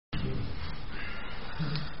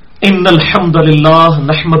إن الحمد لله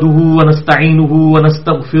نحمده ونستعينه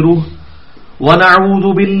ونستغفره ونعوذ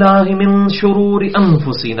بالله من شرور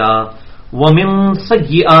أنفسنا ومن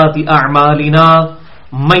سيئات أعمالنا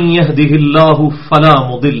من يهده الله فلا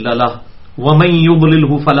مضل له ومن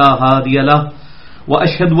يضلله فلا هادي له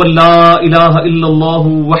وأشهد أن لا إله إلا الله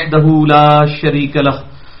وحده لا شريك له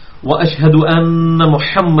وأشهد أن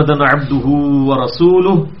محمدا عبده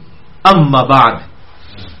ورسوله أما بعد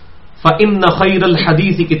فإن خير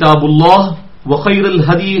الحديث كتاب الله وخير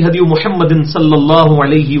الهدي هدي محمد صلى الله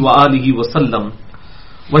عليه وآله وسلم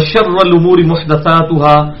وشر الأمور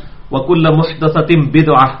محدثاتها وكل محدثة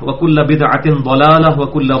بدعة وكل بدعة ضلالة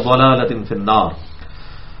وكل ضلالة في النار.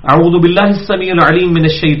 أعوذ بالله السميع العليم من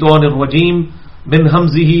الشيطان الرجيم من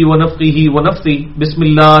همزه ونفخه ونفثه. بسم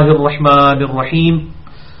الله الرحمن الرحيم.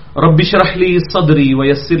 رب اشرح لي صدري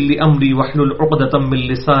ويسر لي أمري واحلل عقدة من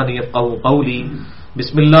لساني يفقهوا قولي.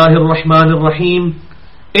 بسم الله الرحمن الرحيم.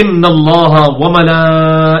 إن الله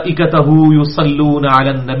وملائكته يصلون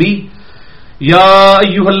على النبي يا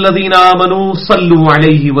أيها الذين آمنوا صلوا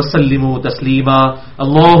عليه وسلموا تسليما.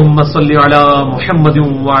 اللهم صل على محمد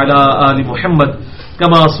وعلى آل محمد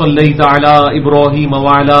كما صليت على إبراهيم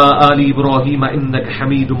وعلى آل إبراهيم إنك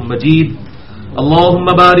حميد مجيد. اللهم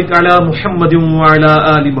بارك على محمد وعلى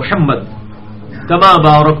آل محمد كما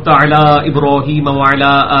باركت على إبراهيم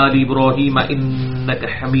وعلى آل إبراهيم إنك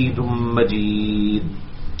حميد مجيد.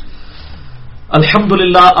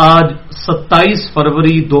 الحمدللہ آج 27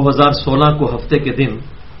 فروری 2016 کو ہفتے کے دن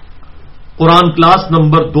قرآن کلاس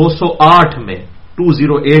نمبر 208 میں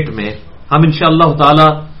 208 میں ہم انشاءاللہ تعالی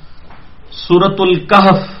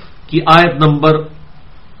سورت-ال-کہف کی آیت نمبر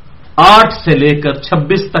 8 سے لے کر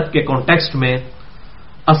 26 تک کے کانٹیکسٹ میں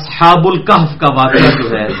اصحاب-ال-کہف کا واقعہ جو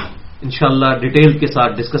ہے انشاءاللہ ڈیٹیل کے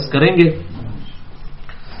ساتھ ڈسکس کریں گے.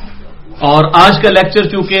 اور آج کا لیکچر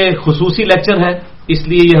چونکہ خصوصی لیکچر ہے اس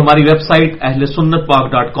لیے یہ ہماری ویب سائٹ اہل سنت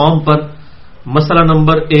پاک.com پر مسئلہ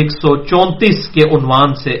نمبر 134 کے عنوان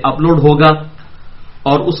سے اپلوڈ ہوگا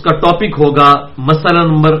اور اس کا ٹاپک ہوگا مسئلہ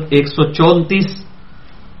نمبر 134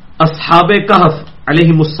 اصحاب کہف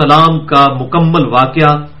علیہم کا مکمل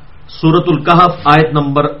واقعہ سورت-ال-کہف آیت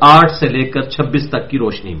نمبر 8 سے لے کر 26 تک کی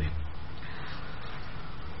روشنی میں.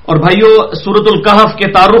 اور بھائیو سورت-ال-کہف کے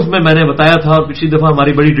تعارف میں نے بتایا تھا اور پچھلی دفعہ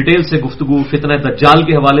ہماری بڑی ڈیٹیل سے گفتگو فتنہ دجال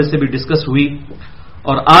کے حوالے سے بھی ڈسکس ہوئی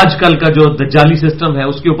اور آج کل کا جو دجالی سسٹم ہے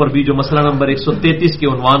اس کے اوپر بھی جو مسئلہ نمبر 133 کے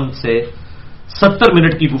عنوان سے 70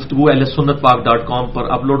 منٹ کی گفتگو اہل سنت پاک.com پر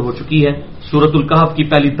اپلوڈ ہو چکی ہے سورت-ال-کہف کی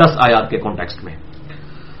پہلی 10 آیات کے کانٹیکسٹ میں.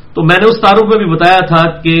 تو میں نے اس تعارف میں بھی بتایا تھا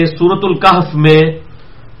کہ سورت-ال-کہف میں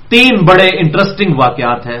 3 بڑے انٹرسٹنگ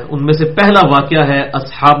واقعات ہیں. ان میں سے پہلا واقعہ ہے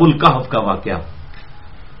اصحاب-ال-کہف کا واقعہ،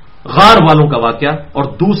 غار والوں کا واقعہ، اور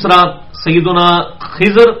دوسرا سیدنا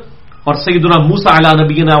خضر اور سیدنا موسیٰ علی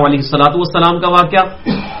نبینا علیہ الصلوۃ والسلام کا واقعہ،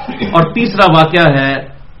 اور تیسرا واقعہ ہے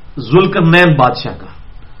ذوالقرنین بادشاہ کا.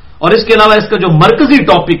 اور اس کے علاوہ اس کا جو مرکزی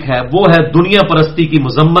ٹاپک ہے وہ ہے دنیا پرستی کی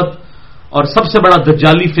مذمت، اور سب سے بڑا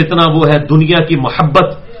دجالی فتنہ وہ ہے دنیا کی محبت،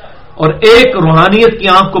 اور ایک روحانیت کی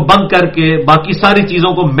آنکھ کو بند کر کے باقی ساری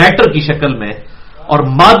چیزوں کو میٹر کی شکل میں اور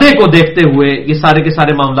مادے کو دیکھتے ہوئے یہ سارے کے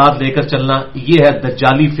سارے معاملات لے کر چلنا. یہ ہے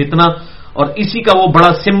دجالی فتنہ، اور اسی کا وہ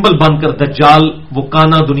بڑا سمبل بن کر دجال وہ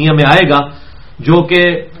کانا دنیا میں آئے گا جو کہ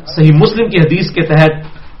صحیح مسلم کی حدیث کے تحت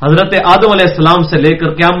حضرت آدم علیہ السلام سے لے کر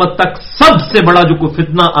قیامت تک سب سے بڑا جو کوئی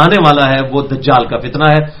فتنہ آنے والا ہے وہ دجال کا فتنہ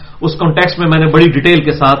ہے. اس کانٹیکسٹ میں نے بڑی ڈیٹیل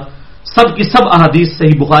کے ساتھ سب کی سب احادیث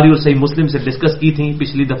صحیح بخاری اور صحیح مسلم سے ڈسکس کی تھیں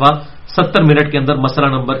پچھلی دفعہ 70 منٹ کے اندر مسئلہ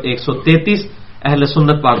نمبر 133 اہل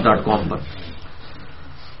سنت پاک.com پر.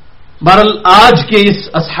 بہرحال آج کے اس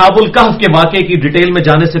اصحاب-ال-کہف کے واقعے کی ڈیٹیل میں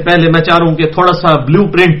جانے سے پہلے میں چاہ رہا ہوں کہ تھوڑا سا بلیو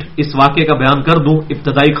پرنٹ اس واقعے کا بیان کر دوں،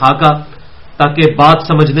 ابتدائی خاکہ، تاکہ بات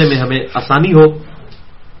سمجھنے میں ہمیں آسانی ہو.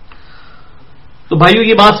 تو بھائیو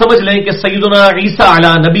یہ بات سمجھ لیں کہ سیدنا عیسیٰ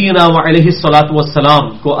علی نبینا علیہ الصلوۃ والسلام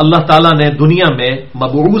کو اللہ تعالیٰ نے دنیا میں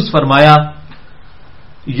مبعوث فرمایا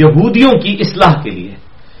یہودیوں کی اصلاح کے لیے.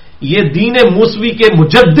 یہ دین موسوی کے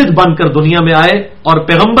مجدد بن کر دنیا میں آئے اور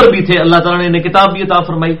پیغمبر بھی تھے. اللہ تعالیٰ نے انہیں کتاب بھی عطا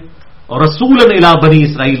فرمائی اور رسولا الی بنی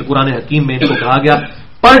اسرائیل قرآن حکیم میں ان کو کہا گیا.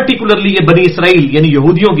 پرٹیکولرلی یہ بنی اسرائیل یعنی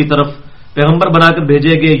یہودیوں کی طرف پیغمبر بنا کر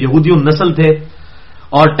بھیجے گئے. یہودیوں نسل تھے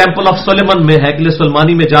اور ٹیمپل آف سلیمان میں ہیکل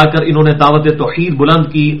سلمانی میں جا کر انہوں نے دعوت توحید بلند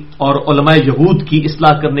کی اور علماء یہود کی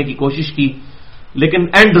اصلاح کرنے کی کوشش کی، لیکن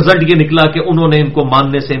اینڈ رزلٹ یہ نکلا کہ انہوں نے ان کو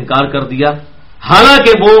ماننے سے انکار کر دیا،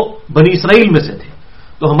 حالانکہ وہ بنی اسرائیل میں سے تھے.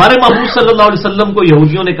 تو ہمارے محبوب صلی اللہ علیہ وسلم کو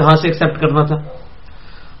یہودیوں نے کہاں سے ایکسپٹ کرنا تھا؟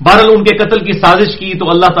 بہرحال ان کے قتل کی سازش کی تو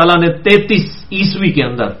اللہ تعالیٰ نے 33 عیسوی کے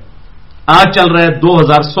اندر، آج چل رہا ہے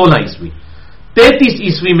 2016 عیسوی، 33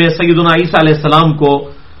 عیسوی میں سیدنا عیسیٰ علیہ السلام کو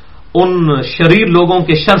ان شریر لوگوں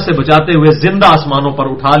کے شر سے بچاتے ہوئے زندہ آسمانوں پر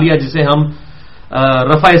اٹھا لیا، جسے ہم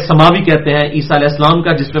رفع سماوی کہتے ہیں عیسیٰ علیہ السلام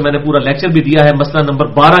کا، جس میں میں نے پورا لیکچر بھی دیا ہے، مسئلہ نمبر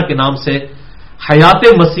 12 کے نام سے حیات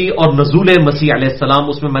مسیح اور نزول مسیح علیہ السلام.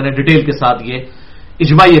 اس میں میں نے ڈیٹیل کے ساتھ یہ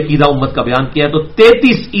اجماعی عقیدہ امت کا بیان کیا ہے. تو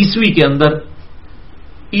 33 عیسوی کے اندر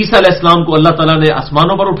عیسیٰ علیہ السلام کو اللہ تعالیٰ نے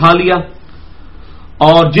آسمانوں پر اٹھا لیا،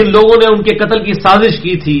 اور جن لوگوں نے ان کے قتل کی سازش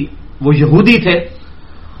کی تھی وہ یہودی تھے،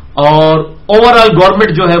 اور اوور آل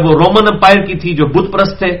گورنمنٹ جو ہے وہ رومن امپائر کی تھی جو بت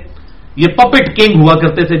پرست تھے. یہ پپٹ کنگ ہوا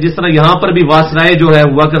کرتے تھے، جس طرح یہاں پر بھی واسرائے جو ہے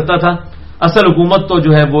ہوا کرتا تھا. اصل حکومت تو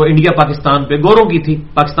جو ہے وہ انڈیا پاکستان پہ گوروں کی تھی،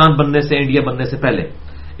 پاکستان بننے سے، انڈیا بننے سے پہلے.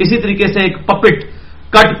 اسی طریقے سے ایک پپٹ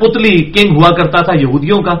کٹ پتلی کنگ ہوا کرتا تھا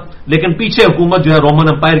یہودیوں کا، لیکن پیچھے حکومت جو ہے رومن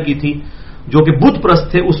امپائر کی تھی جو کہ بت پرست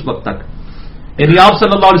تھے اس وقت تک. یعنی آپ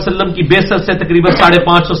صلی اللہ علیہ وسلم کی بعثت سے تقریباً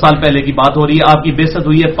 550 سال پہلے کی بات ہو رہی ہے. آپ کی بعثت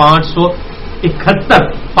ہوئی ہے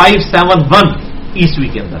 571 عیسوی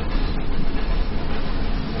کے اندر.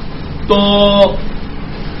 تو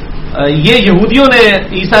یہ یہودیوں نے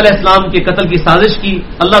عیسیٰ علیہ السلام کے قتل کی سازش کی.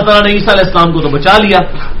 اللہ تعالیٰ نے عیسیٰ علیہ السلام کو تو بچا لیا،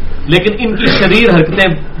 لیکن ان کی شریر حرکتیں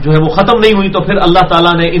جو ہے وہ ختم نہیں ہوئی. تو پھر اللہ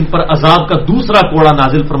تعالیٰ نے ان پر عذاب کا دوسرا کوڑا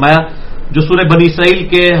نازل فرمایا، جو سورہ بنی اسرائیل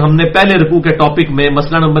کے ہم نے پہلے رکوع کے ٹاپک میں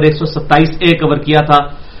مسئلہ نمبر 127 کور کیا تھا.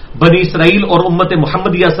 بنی اسرائیل اور امت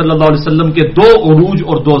محمدیہ صلی اللہ علیہ وسلم کے 2 عروج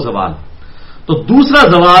اور 2 زوال. تو دوسرا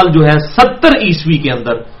زوال جو ہے 70 عیسوی کے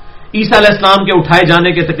اندر عیسیٰ علیہ السلام کے اٹھائے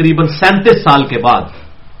جانے کے تقریباً 37 سال کے بعد،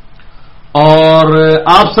 اور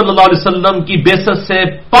آپ صلی اللہ علیہ وسلم کی بعثت سے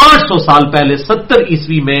 500 سال پہلے 70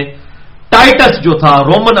 عیسوی میں ٹائٹس جو تھا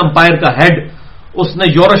رومن امپائر کا ہیڈ، اس نے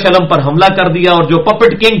یروشلم پر حملہ کر دیا، اور جو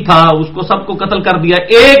پپٹ کنگ تھا اس کو سب کو قتل کر دیا.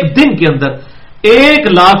 ایک دن کے اندر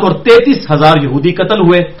 1,33,000 یہودی قتل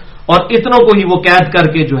ہوئے، اور اتنوں کو ہی وہ قید کر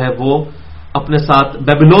کے جو ہے وہ اپنے ساتھ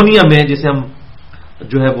بیبلونیا میں، جسے ہم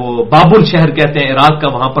جو ہے وہ بابل شہر کہتے ہیں عراق کا،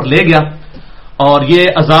 وہاں پر لے گیا. اور یہ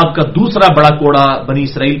عذاب کا دوسرا بڑا کوڑا بنی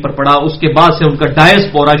اسرائیل پر پڑا. اس کے بعد سے ان کا ڈائس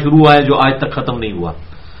پورا شروع ہوا ہے جو آج تک ختم نہیں ہوا.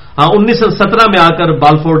 ہاں 1917 میں آ کر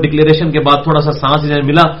بالفور ڈکلیریشن کے بعد تھوڑا سا سانس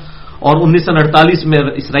ملا، اور 1948 میں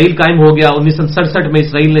اسرائیل قائم ہو گیا. 1967 میں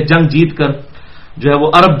اسرائیل نے جنگ جیت کر جو ہے وہ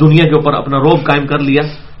عرب دنیا کے اوپر اپنا روب قائم کر لیا.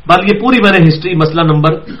 بل یہ پوری میں نے ہسٹری مسئلہ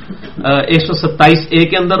نمبر 127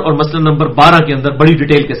 کے اندر اور مسئلہ نمبر 12 کے اندر بڑی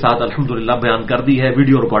ڈیٹیل کے ساتھ الحمدللہ بیان کر دی ہے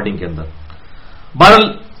ویڈیو ریکارڈنگ کے اندر. بہرحال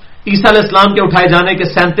عیسیٰ علیہ السلام کے اٹھائے جانے کے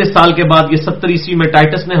 37 سال کے بعد یہ 70 عیسوی میں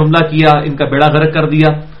ٹائٹس نے حملہ کیا، ان کا بیڑا غرق کر دیا،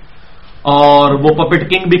 اور وہ پپٹ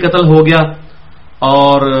کنگ بھی قتل ہو گیا.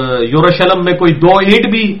 اور یروشلم میں کوئی 2 اینٹ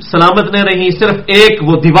بھی سلامت نہ رہی، صرف ایک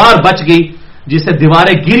وہ دیوار بچ گئی جسے دیوار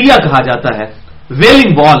گریا کہا جاتا ہے،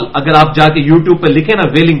 ویلنگ وال. اگر آپ جا کے یوٹیوب پہ لکھیں نا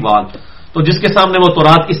ویلنگ وال، تو جس کے سامنے وہ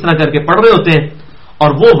تورات اس طرح کر کے پڑھ رہے ہوتے ہیں،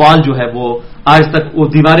 اور وہ وال جو ہے وہ آج تک وہ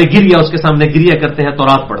دیوار گریا اس کے سامنے گریا کرتے ہیں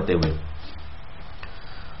تورات پڑھتے ہوئے.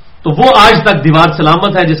 تو وہ آج تک دیوار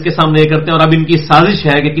سلامت ہے جس کے سامنے یہ کرتے ہیں. اور اب ان کی سازش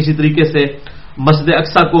ہے کہ کسی طریقے سے مسجد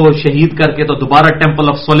اقصی کو شہید کر کے تو دوبارہ ٹیمپل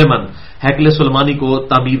آف سلیمان، ہیکل سلیمانی کو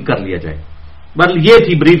تعمیر کر لیا جائے. بہرحال یہ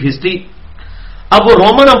تھی بریف ہسٹری. اب وہ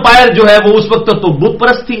رومن امپائر جو ہے وہ اس وقت تو بت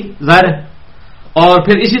پرست تھی ظاہر ہے، اور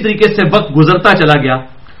پھر اسی طریقے سے وقت گزرتا چلا گیا،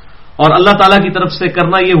 اور اللہ تعالیٰ کی طرف سے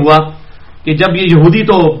کرنا یہ ہوا کہ جب یہ یہودی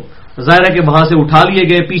تو ظاہر ہے کہ وہاں سے اٹھا لیے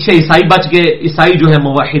گئے، پیچھے عیسائی بچ گئے. عیسائی جو ہے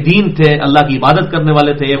موحدین تھے، اللہ کی عبادت کرنے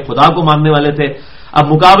والے تھے، ایک خدا کو ماننے والے تھے. اب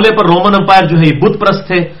مقابلے پر رومن امپائر جو ہے یہ بت پرست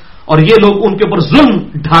تھے، اور یہ لوگ ان کے اوپر ظلم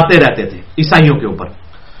ڈھاتے رہتے تھے عیسائیوں کے اوپر.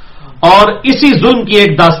 اور اسی ظلم کی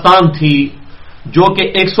ایک داستان تھی جو کہ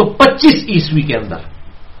 125 عیسوی کے اندر،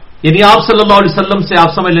 یعنی آپ صلی اللہ علیہ وسلم سے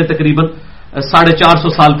آپ سمجھ لیں تقریباً 450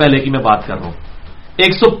 سال پہلے کی میں بات کر رہا ہوں.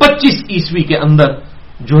 125 عیسوی کے اندر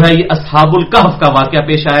جو ہے یہ اصحاب الکہف کا واقعہ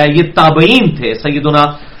پیش آیا. یہ تابعین تھے سیدنا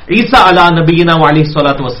عیسیٰ علی نبینا علیہ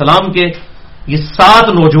الصلوۃ والسلام کے. یہ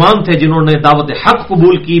 7 نوجوان تھے جنہوں نے دعوت حق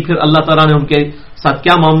قبول کی. پھر اللہ تعالیٰ نے ان کے ساتھ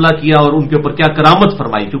کیا معاملہ کیا اور ان کے اوپر کیا کرامت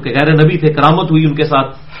فرمائی، کیونکہ غیر نبی تھے، کرامت ہوئی ان کے ساتھ.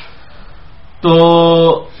 تو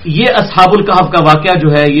یہ اصحاب الکہف کا واقعہ جو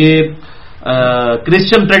ہے یہ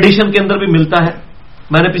کرسچن ٹریڈیشن کے اندر بھی ملتا ہے.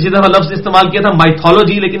 میں نے پچھلی دفعہ لفظ استعمال کیا تھا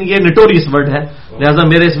مائتھولوجی، لیکن یہ نٹوریس ورڈ ہے، لہذا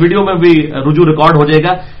میرے اس ویڈیو میں بھی رجوع ریکارڈ ہو جائے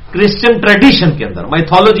گا. کرسچن ٹریڈیشن کے اندر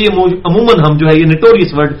مائتھولوجی عموماً ہم جو ہے یہ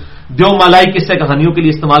نٹوریس ورڈ دیو مالائی قصے کہانیوں کے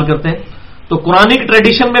لیے استعمال کرتے ہیں. تو قرآنک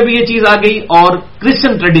ٹریڈیشن میں بھی یہ چیز آ گئی اور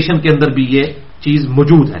کرسچن ٹریڈیشن کے اندر بھی یہ چیز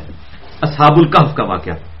موجود ہے، اصحاب الکہف کا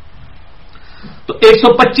واقعہ. تو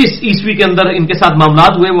 125 عیسوی کے اندر ان کے ساتھ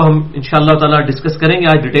معاملات ہوئے، وہ ہم انشاءاللہ تعالی ڈسکس کریں گے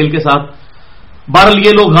آج ڈیٹیل کے ساتھ. بہرحال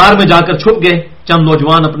یہ لوگ غار میں جا کر چھپ گئے، چند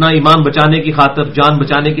نوجوان اپنا ایمان بچانے کی خاطر، جان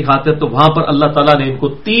بچانے کی خاطر. تو وہاں پر اللہ تعالیٰ نے ان کو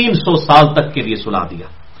 300 سال تک کے لیے سلا دیا.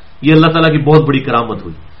 یہ اللہ تعالیٰ کی بہت بڑی کرامت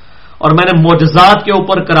ہوئی. اور میں نے معجزات کے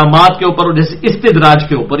اوپر، کرامات کے اوپر اور جیسے استدراج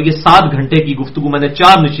کے اوپر یہ 7 گھنٹے کی گفتگو میں نے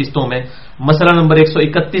 4 نشستوں میں مسئلہ number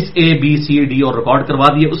 131 A B C D اور ریکارڈ کروا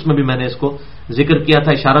دی ہے. اس میں بھی میں نے اس کو ذکر کیا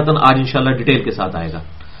تھا اشارتاً. آج انشاءاللہ ڈیٹیل کے ساتھ آئے گا.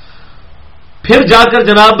 پھر جا کر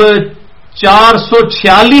جناب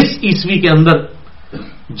 446 عیسوی کے اندر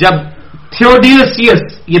جب تھیوڈیسیس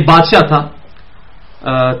یہ بادشاہ تھا،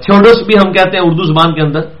 تھیوڈس بھی ہم کہتے ہیں اردو زبان کے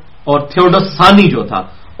اندر، اور تھیوڈس ثانی جو تھا،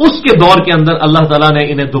 اس کے دور کے اندر اللہ تعالیٰ نے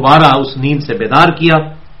انہیں دوبارہ اس نیند سے بیدار کیا.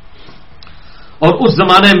 اور اس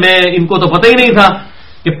زمانے میں ان کو تو پتہ ہی نہیں تھا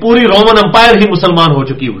کہ پوری رومن امپائر ہی مسلمان ہو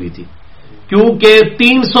چکی ہوئی تھی، کیونکہ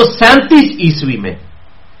 337 عیسوی میں،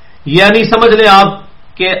 یعنی سمجھ لیں آپ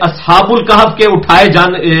کہ اصحاب الکہف کے اٹھائے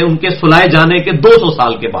جانے، ان کے سلائے جانے کے 200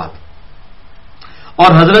 سال کے بعد،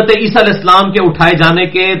 اور حضرت عیسیٰ علیہ السلام کے اٹھائے جانے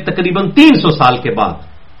کے تقریباً 300 سال کے بعد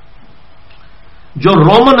جو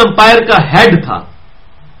رومن امپائر کا ہیڈ تھا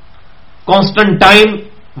کانسٹنٹائن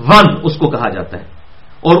ون اس کو کہا جاتا ہے،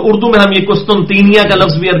 اور اردو میں ہم یہ قسطنطینیہ کا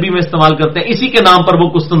لفظ بھی عربی میں استعمال کرتے ہیں. اسی کے نام پر وہ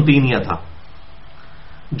قسطنطینیہ تھا،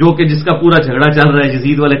 جو کہ جس کا پورا جھگڑا چل رہا ہے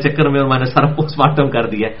یزید والے چکر میں، اور میں نے سارا پوسٹ مارٹم کر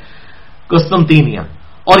دیا ہے. قسطنطینیہ،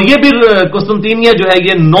 اور یہ بھی قسطنطینیہ جو ہے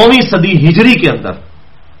یہ 9ویں صدی ہجری کے اندر،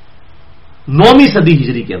 9ویں صدی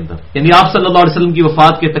ہجری کے اندر، یعنی آپ صلی اللہ علیہ وسلم کی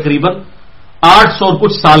وفات کے تقریباً 800 اور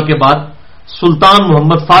کچھ سال کے بعد سلطان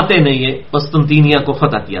محمد فاتح نے یہ قسطنطینیہ کو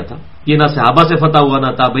فتح کیا تھا. یہ نہ صحابہ سے فتح ہوا،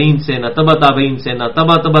 نہ تابعین سے، نہ تبا تابعین سے، نہ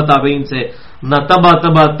تبا تبا تابعین سے، نہ تبا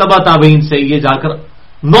تبا تبا تابعین سے. یہ جا کر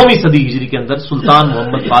 9ویں صدی ہجری کے اندر سلطان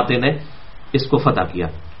محمد فاتح نے اس کو فتح کیا.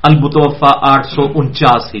 المتوفا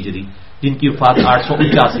 849 ہجری، جن کی وفات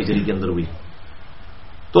 849 ہجری کے اندر ہوئی.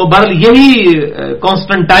 تو بہرحال یہی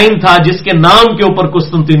کانسٹنٹائن تھا جس کے نام کے اوپر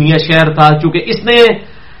قسطنطینیہ شہر تھا، چونکہ اس نے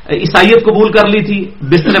عیسائیت قبول کر لی تھی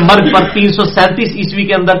بستر مرگ پر 337 عیسوی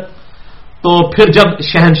کے اندر. تو پھر جب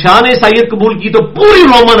شہنشاہ نے عیسائیت قبول کی تو پوری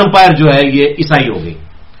رومن امپائر جو ہے یہ عیسائی ہو گئی،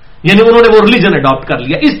 یعنی انہوں نے وہ ریلیجن اڈاپٹ کر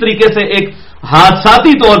لیا. اس طریقے سے ایک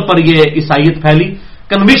حادثاتی طور پر یہ عیسائیت پھیلی،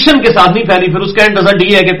 کنوکشن کے ساتھ نہیں پھیلی. پھر اس کا اینڈ رزلٹ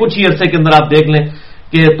یہ ہے کہ کچھ ہی عرصے کے اندر آپ دیکھ لیں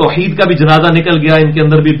کہ توحید کا بھی جنازہ نکل گیا. ان کے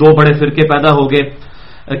اندر بھی 2 بڑے فرقے پیدا ہو گئے،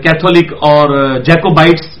 کیتھولک اور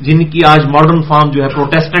جیکوبائٹس، جن کی آج ماڈرن فارم جو ہے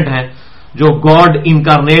پروٹیسٹنٹ ہیں، جو گاڈ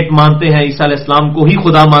انکارنیٹ مانتے ہیں، عیسیٰ علیہ السلام کو ہی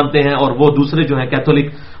خدا مانتے ہیں. اور وہ دوسرے جو ہیں کیتھولک،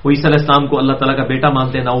 وہ عیسیٰ علیہ السلام کو اللہ تعالیٰ کا بیٹا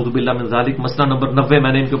مانتے ہیں. نعوذ باللہ من ذالک. مسئلہ نمبر 90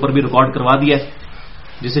 میں نے ان کے اوپر بھی ریکارڈ کروا دیا ہے،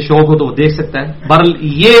 جسے شوق ہو تو وہ دیکھ سکتا ہے. بہرحال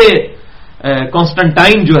یہ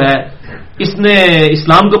کانسٹنٹائن جو ہے اس نے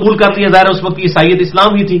اسلام قبول کر لیا. ظاہر اس وقت کی عیسائیت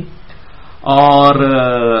اسلام ہی تھی، اور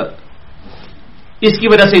اس کی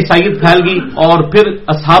وجہ سے عیسائیت پھیل گئی. اور پھر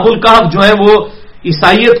اصحاب الکہف جو ہے وہ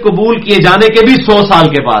عیسائیت قبول کیے جانے کے بھی 100 سال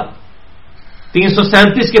کے بعد،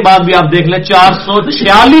 337 کے بعد بھی آپ دیکھ لیں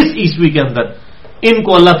 446 عیسوی کے اندر ان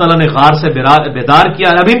کو اللہ تعالیٰ نے غار سے بیدار کیا.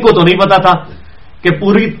 اب ان کو تو نہیں پتا تھا کہ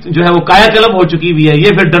پوری جو ہے وہ کایا کلم ہو چکی ہوئی ہے. یہ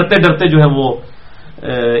پھر ڈرتے ڈرتے جو ہے وہ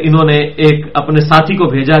انہوں نے ایک اپنے ساتھی کو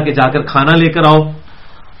بھیجا کہ جا کر کھانا لے کر آؤ،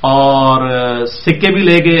 اور سکے بھی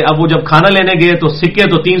لے گئے. اب وہ جب کھانا لینے گئے تو سکے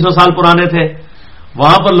تو 300 سال پرانے تھے.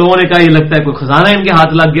 وہاں پر لوگوں نے کہا یہ لگتا ہے کوئی خزانہ ان کے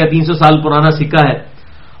ہاتھ لگ گیا، 300 سال پرانا سکہ ہے،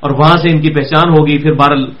 اور وہاں سے ان کی پہچان ہو گئی. پھر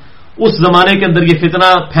بہرحال اس زمانے کے اندر یہ فتنہ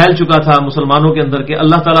پھیل چکا تھا مسلمانوں کے اندر کہ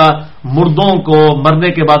اللہ تعالیٰ مردوں کو مرنے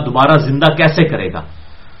کے بعد دوبارہ زندہ کیسے کرے گا.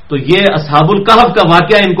 تو یہ اصحاب الکہف کا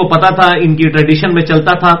واقعہ ان کو پتا تھا، ان کی ٹریڈیشن میں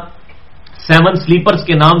چلتا تھا. 7 سلیپرز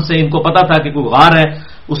کے نام سے ان کو پتا تھا کہ کوئی غار ہے،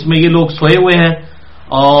 اس میں یہ لوگ سوئے ہوئے ہیں،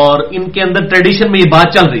 اور ان کے اندر ٹریڈیشن میں یہ بات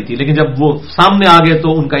چل رہی تھی. لیکن جب وہ سامنے آ گئے تو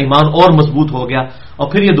ان کا ایمان اور مضبوط ہو گیا، اور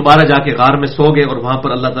پھر یہ دوبارہ جا کے غار میں سو گئے، اور وہاں پر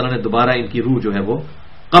اللہ تعالیٰ نے دوبارہ ان کی روح جو ہے وہ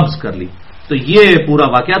قبض کر لی. تو یہ پورا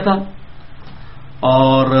واقعہ تھا،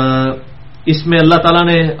 اور اس میں اللہ تعالیٰ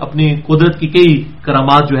نے اپنی قدرت کی کئی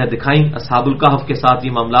کرامات جو ہے دکھائیں. اصحاب الکہف کے ساتھ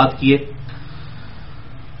یہ معاملات کیے.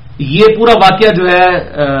 یہ پورا واقعہ جو ہے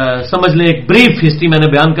سمجھ لیں ایک بریف ہسٹری میں نے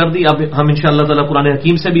بیان کر دی. اب ہم انشاءاللہ تعالیٰ قرآن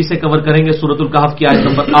حکیم سے بھی اسے کور کریں گے، سورت-ال-کہف کی آیت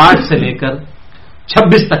نمبر 8 سے لے کر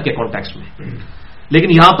 26 تک کے کانٹیکسٹ میں. لیکن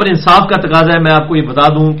یہاں پر انصاف کا تقاضا ہے، میں آپ کو یہ بتا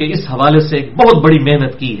دوں کہ اس حوالے سے ایک بہت بڑی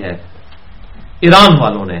محنت کی ہے ایران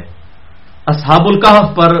والوں نے. اصحاب الکہف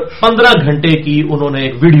پر 15 گھنٹے کی انہوں نے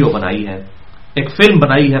ایک ویڈیو بنائی ہے، ایک فلم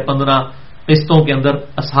بنائی ہے 15 قسطوں کے اندر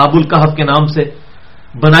اصحاب الکہف کے نام سے.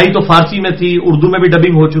 بنائی تو فارسی میں تھی، اردو میں بھی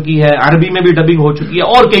ڈبنگ ہو چکی ہے، عربی میں بھی ڈبنگ ہو چکی ہے،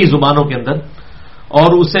 اور کئی زبانوں کے اندر. اور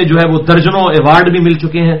اسے جو ہے وہ درجنوں ایوارڈ بھی مل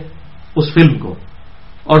چکے ہیں اس فلم کو.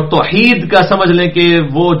 اور توحید کا سمجھ لیں کہ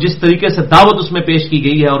وہ جس طریقے سے دعوت اس میں پیش کی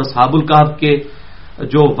گئی ہے، اور اصحاب الکہف کے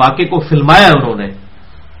جو واقعے کو فلمایا انہوں نے،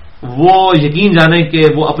 وہ یقین جانے کہ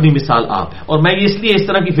وہ اپنی مثال آپ ہے. اور میں اس لیے اس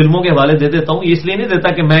طرح کی فلموں کے حوالے دے دیتا ہوں، اس لیے نہیں دیتا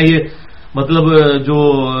کہ میں یہ مطلب جو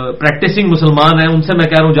پریکٹسنگ مسلمان ہیں ان سے میں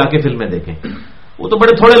کہہ رہا ہوں جا کے فلمیں دیکھیں. وہ تو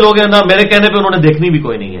بڑے تھوڑے لوگ ہیں نا، میرے کہنے پہ انہوں نے دیکھنی بھی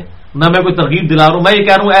کوئی نہیں ہے. نہ میں کوئی ترغیب دلا رہا ہوں. میں یہ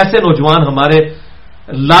کہہ رہا ہوں ایسے نوجوان ہمارے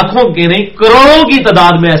لاکھوں کے نہیں کروڑوں کی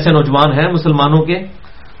تعداد میں ایسے نوجوان ہیں مسلمانوں کے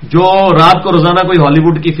جو رات کو روزانہ کوئی ہالی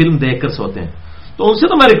ووڈ کی فلم دیکھ کر سوتے ہیں. تو ان سے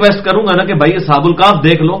تو میں ریکویسٹ کروں گا نا کہ بھائی اصحاب الکہف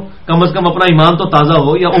دیکھ لو, کم از کم اپنا ایمان تو تازہ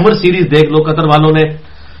ہو. یا عمر سیریز دیکھ لو, قطر والوں نے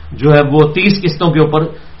جو ہے وہ 30 قسطوں کے اوپر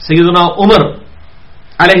سیدنا عمر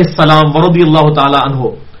علیہ السلام ورضی اللہ تعالی عنہ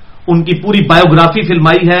ان کی پوری بایوگرافی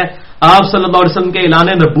فلمائی ہے. آپ صلی اللہ علیہ وسلم کے اعلان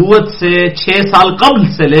نبوت سے 6 سال قبل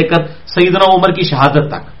سے لے کر سیدنا عمر کی شہادت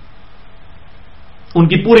تک ان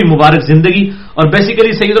کی پوری مبارک زندگی, اور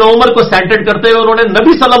بیسیکلی سیدنا عمر کو سینٹرڈ کرتے ہوئے انہوں نے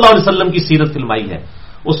نبی صلی اللہ علیہ وسلم کی سیرت فلمائی ہے.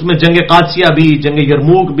 اس میں جنگ قادسیہ بھی, جنگ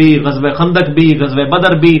یرموک بھی, غزوہ خندق بھی, غزوہ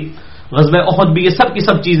بدر بھی, غزوہ احد بھی, یہ سب کی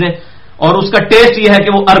سب چیزیں. اور اس کا ٹیسٹ یہ ہے کہ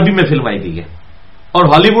وہ عربی میں فلمائی گئی ہے, اور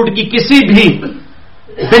ہالی ووڈ کی کسی بھی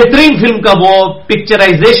بہترین فلم کا وہ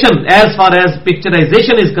picturization, as far as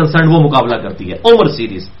picturization is concerned, وہ مقابلہ کرتی ہے عمر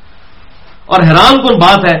سیریز. اور حیران کن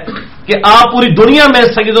بات ہے کہ آپ پوری دنیا میں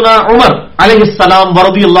سیدنا عمر علیہ السلام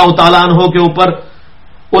ورضی اللہ تعالی عنہ کے اوپر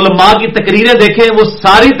علماء کی تقریریں دیکھیں, وہ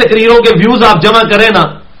ساری تقریروں کے ویوز آپ جمع کریں نا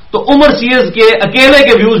تو عمر سیریز کے اکیلے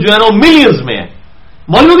کے ویوز جو ہے نا وہ ملینز میں ہیں.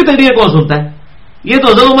 مولویوں کی تقریریں کون سنتا ہے؟ یہ تو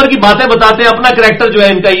حضرت عمر کی باتیں بتاتے ہیں. اپنا کریکٹر جو ہے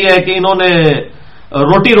ان کا یہ ہے کہ انہوں نے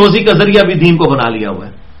روٹی روزی کا ذریعہ بھی دین کو بنا لیا ہوا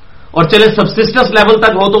ہے, اور چلے سبسسٹنس لیول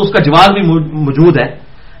تک ہو تو اس کا جواز بھی موجود ہے,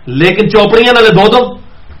 لیکن چوپڑیاں نہ دو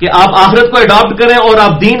کہ آپ آخرت کو اڈاپٹ کریں اور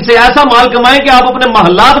آپ دین سے ایسا مال کمائیں کہ آپ اپنے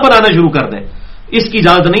محلات بنانا شروع کر دیں. اس کی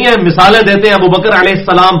اجازت نہیں ہے. مثالیں دیتے ہیں ابو بکر علیہ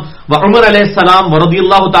السلام و عمر علیہ السلام ورضی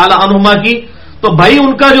اللہ تعالی عنہما کی, تو بھائی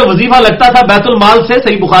ان کا جو وظیفہ لگتا تھا بیت المال سے,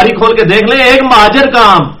 صحیح بخاری کھول کے دیکھ لیں, ایک مہاجر کا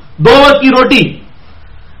عام 2 وقت کی روٹی.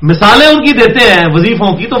 مثالیں ان کی دیتے ہیں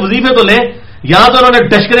وظیفوں کی, تو وظیفے تو لیں. یہاں تو انہوں نے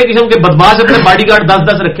ٹشکرے قسم کے بدماش اپنے باڈی گارڈ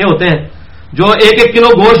 10-10 رکھے ہوتے ہیں جو 1-1 کلو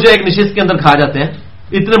گوشت جو ایک نشست کے اندر کھا جاتے ہیں,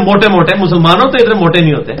 اتنے موٹے موٹے. مسلمانوں تو اتنے موٹے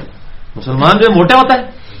نہیں ہوتے, مسلمان جو ہے موٹا ہوتا ہے,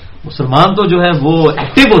 مسلمان تو جو ہے وہ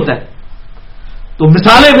ایکٹیو ہوتا ہے. تو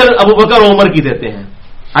مثالیں پھر ابو بکر و عمر کی دیتے ہیں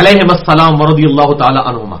علیہم ورضی اللہ تعالی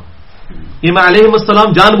عنہما. یہ میں علیہم السلام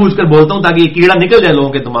جان بوجھ کر بولتا ہوں تاکہ یہ کیڑا نکل جائے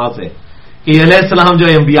لوگوں کے دماغ سے کہ یہ علیہ السلام جو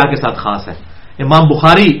ہے انبیاء کے ساتھ خاص ہے. امام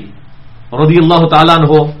بخاری رضی اللہ تعالیٰ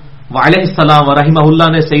عنہ وعلیہ السلام ورحمہ اللہ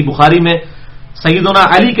نے صحیح بخاری میں سیدنا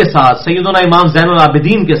علی کے ساتھ, سیدنا امام زین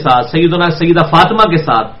العابدین کے ساتھ, سیدنا سیدہ فاطمہ کے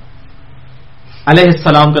ساتھ علیہ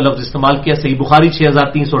السلام کا لفظ استعمال کیا. صحیح بخاری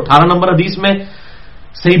 6318 نمبر حدیث میں,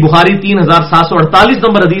 صحیح بخاری 3748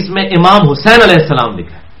 نمبر حدیث میں امام حسین علیہ السلام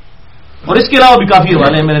لکھا ہے. اور اس کے علاوہ بھی کافی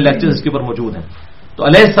حوالے ہیں, میرے لیکچر اس کے اوپر موجود ہیں. تو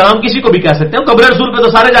علیہ السلام کسی کو بھی کہہ سکتے ہیں. قبر رسول پہ تو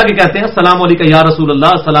سارے جا کے کہتے ہیں السلام علیکہ یا رسول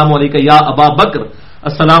اللہ, السلام علیکہ یا ابا بکر,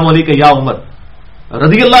 السلام علیکہ یا عمر.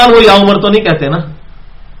 رضی اللہ عنہ یا عمر تو نہیں کہتے نا.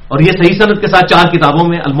 اور یہ صحیح سند کے ساتھ 4 کتابوں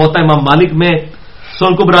میں, الموطا امام مالک میں,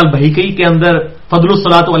 سنن کبری البہقی کے اندر, فضل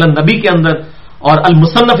الصلاۃ علی النبی کے اندر, اور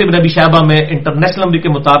المصنف ابن ابی شیبہ میں انٹرنیشنل نمبر کے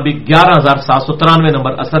مطابق 11793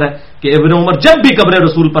 نمبر اثر ہے کہ ابن عمر جب بھی قبر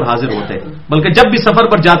رسول پر حاضر ہوتے, بلکہ جب بھی سفر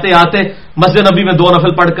پر جاتے آتے, مسجد نبی میں 2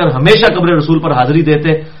 نفل پڑھ کر ہمیشہ قبر رسول پر حاضری دیتے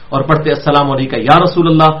اور پڑھتے السلام علیکہ یا رسول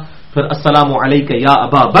اللہ, پھر السلام علیکہ یا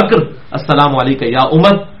ابا بکر, السلام علیکہ یا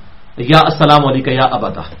عمر, یا السلام علیکہ یا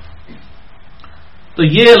ابدا. تو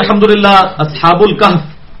یہ الحمدللہ اصحاب الکہف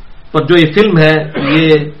پر جو یہ فلم ہے یہ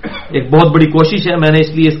ایک بہت بڑی کوشش ہے, میں نے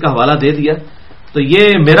اس لیے اس کا حوالہ دے دیا. تو یہ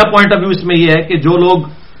میرا پوائنٹ آف ویو اس میں یہ ہے کہ جو لوگ,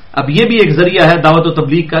 اب یہ بھی ایک ذریعہ ہے دعوت و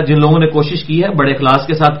تبلیغ کا, جن لوگوں نے کوشش کی ہے بڑے اخلاص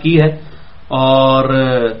کے ساتھ کی ہے, اور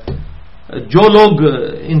جو لوگ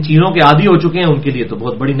ان چیزوں کے عادی ہو چکے ہیں ان کے لیے تو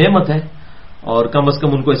بہت بڑی نعمت ہے. اور کم از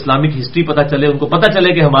کم ان کو اسلامک ہسٹری پتہ چلے, ان کو پتہ چلے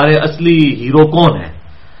کہ ہمارے اصلی ہیرو کون ہیں.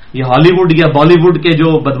 یہ ہالی ووڈ یا بالی ووڈ کے جو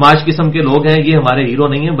بدماش قسم کے لوگ ہیں یہ ہمارے ہیرو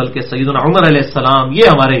نہیں ہیں, بلکہ سیدنا عمر علیہ السلام یہ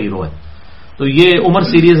ہمارے ہیرو ہیں. تو یہ عمر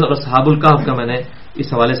سیریز اور اصحاب الکہف کا میں نے اس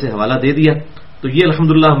حوالے سے حوالہ دے دیا. تو یہ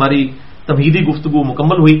الحمدللہ ہماری تمہیدی گفتگو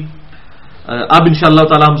مکمل ہوئی. اب انشاءاللہ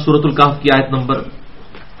تعالی ہم سورۃ الکہف کی آیت نمبر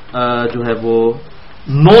جو ہے وہ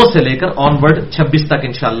 9 سے لے کر آن ورڈ 26 تک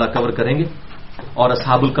انشاءاللہ کور کریں گے, اور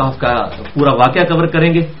اصحاب الکہف کا پورا واقعہ کور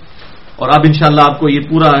کریں گے. اور اب انشاءاللہ آپ کو یہ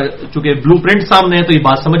پورا, چونکہ بلو پرنٹ سامنے ہے تو یہ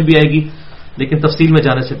بات سمجھ بھی آئے گی, لیکن تفصیل میں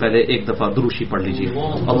جانے سے پہلے ایک دفعہ دروشی پڑھ لیجیے.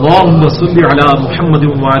 اللہم صلی علی محمد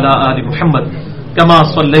وعلی آل محمد کما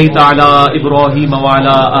صلیت علی ابراہیم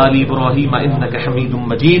وعلی آل ابراہیم انک حمید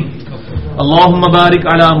مجید. اللہم بارک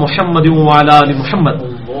علی محمد وعلی آل محمد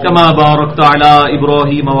کما بارکت علی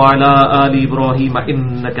ابراہیم وعلی آل ابراہیم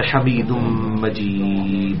انک حمید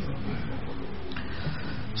مجید.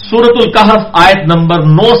 سورۃ الکہف آیت نمبر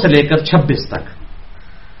 9 سے لے کر 26 تک.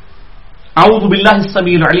 اعوذ باللہ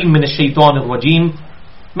السمیع العلیم من الشیطان الرجیم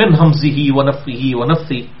من ہمزہ ونفخہ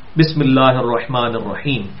ونفثہ. بسم اللہ الرحمن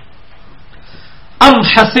الرحیم. ام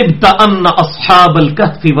حسبت ان اصحاب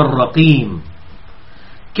الکہف والرقیم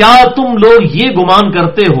کیا تم لوگ یہ گمان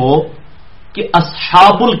کرتے ہو کہ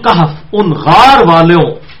اصحاب الکہف ان غار والوں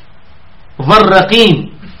والرقیم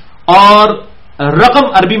اور رقم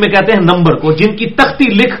عربی میں کہتے ہیں نمبر کو، جن کی تختی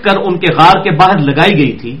لکھ کر ان کے غار کے باہر لگائی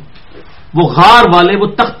گئی تھی، وہ غار والے، وہ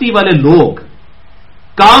تختی والے لوگ،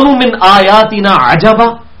 کانوا من آیاتنا عجبا،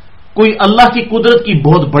 کوئی اللہ کی قدرت کی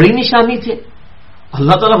بہت بڑی نشانی تھے؟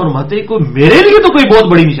 اللہ تعالیٰ فرماتے ہیں کوئی میرے لیے تو کوئی بہت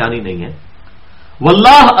بڑی نشانی نہیں ہے،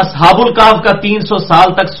 واللہ اصحاب الکہف کا 300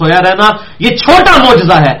 سال تک سویا رہنا یہ چھوٹا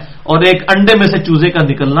معجزہ ہے، اور ایک انڈے میں سے چوزے کا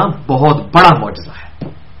نکلنا بہت بڑا معجزہ ہے۔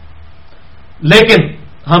 لیکن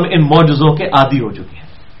ہم ان معجزوں کے عادی ہو چکے ہیں،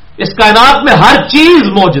 اس کائنات میں ہر چیز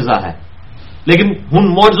معجزہ ہے، لیکن ان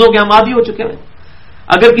معجزوں کے ہم عادی ہو چکے ہیں۔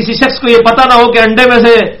 اگر کسی شخص کو یہ پتا نہ ہو کہ انڈے میں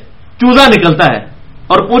سے چوزا نکلتا ہے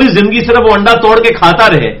اور پوری زندگی صرف وہ انڈا توڑ کے کھاتا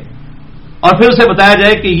رہے، اور پھر اسے بتایا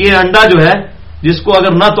جائے کہ یہ انڈا جو ہے جس کو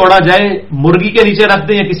اگر نہ توڑا جائے مرغی کے نیچے رکھ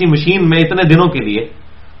دیں یا کسی مشین میں اتنے دنوں کے لیے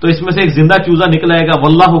تو اس میں سے ایک زندہ چوزا نکل آئے گا،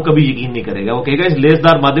 واللہ وہ کبھی یقین نہیں کرے گا، وہ کہے گا اس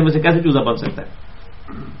لیسدار مادے میں سے کیسے چوزا بن سکتا ہے؟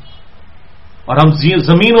 اور ہم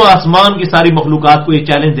زمین و آسمان کی ساری مخلوقات کو یہ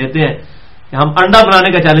چیلنج دیتے ہیں کہ ہم انڈا بنانے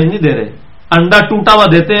کا چیلنج نہیں دے رہے، انڈا ٹوٹا ہوا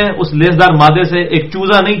دیتے ہیں، اس لیسدار مادے سے ایک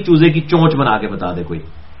چوزا نہیں چوزے کی چونچ بنا کے بتا دے کوئی۔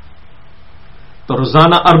 تو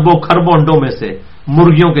روزانہ اربوں خربوں انڈوں میں سے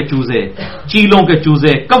مرغیوں کے چوزے، چیلوں کے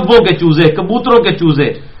چوزے، کبوں کے چوزے، کبوتروں کے چوزے،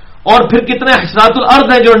 اور پھر کتنے حشرات الارض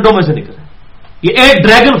ہیں جو انڈوں میں سے نکلے۔ یہ ایک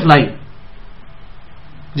ڈریگن فلائی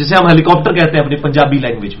جسے ہم ہیلی کاپٹر کہتے ہیں اپنی پنجابی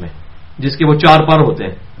لینگویج میں، جس کے وہ 4 پر ہوتے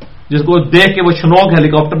ہیں، جس کو دیکھ کے وہ شنوک ہیلی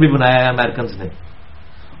کاپٹر بھی بنایا ہے امریکنز نے،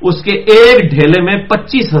 اس کے ایک ڈھیلے میں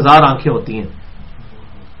 25,000 آنکھیں ہوتی ہیں،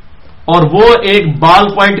 اور وہ ایک بال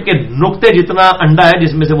پوائنٹ کے نقطے جتنا انڈا ہے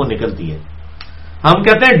جس میں سے وہ نکلتی ہے۔ ہم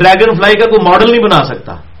کہتے ہیں ڈریگن فلائی کا کوئی ماڈل نہیں بنا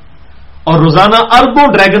سکتا، اور روزانہ اربوں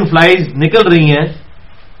ڈریگن فلائیز نکل رہی ہیں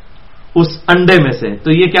اس انڈے میں سے،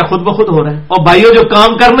 تو یہ کیا خود بخود ہو رہا ہے؟ اور بھائیو جو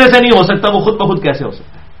کام کرنے سے نہیں ہو سکتا وہ خود بخود کیسے ہو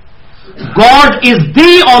سکتا ہے؟ God is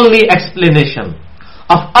the only explanation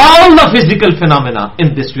of all the physical phenomena in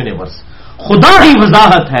this universe. خدا ہی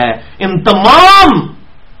وضاحت ہے ان تمام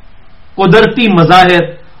قدرتی مظاہر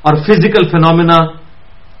اور فزیکل فینامنا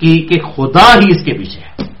کی کہ خدا ہی اس کے پیچھے ہے۔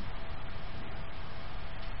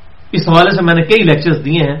 اس حوالے سے میں نے کئی لیکچرز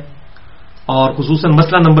دیے ہیں، اور خصوصاً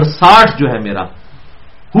مسئلہ نمبر 60 جو ہے میرا،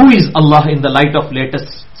 who is Allah in the light of latest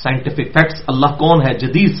scientific facts, اللہ کون ہے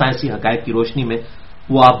جدید سائنسی حقائق کی روشنی میں،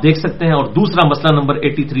 وہ آپ دیکھ سکتے ہیں۔ اور دوسرا مسئلہ number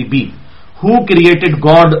 83B، who created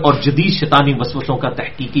God, اور جدید شیطانی وسوسوں کا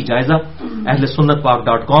تحقیقی جائزہ اہل سنت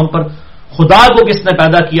پاک.com پر، خدا کو کس نے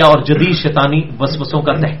پیدا کیا اور جدید شیطانی وسوسوں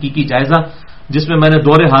کا تحقیقی جائزہ، جس میں نے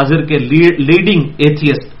دور حاضر کے leading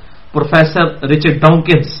atheist professor Richard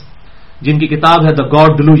Dawkins, جن کی کتاب ہے the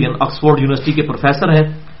God delusion, Oxford University کے پروفیسر ہیں،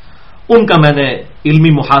 ان کا میں نے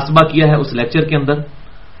علمی محاسبہ کیا ہے اس لیکچر کے اندر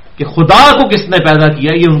کہ خدا کو کس نے پیدا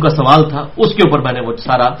کیا، یہ ان کا سوال تھا، اس کے اوپر میں نے وہ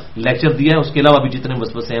سارا لیکچر دیا ہے، اس کے علاوہ بھی جتنے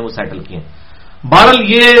وسوسے ہیں وہ سیٹل کیے ہیں۔ بہرحال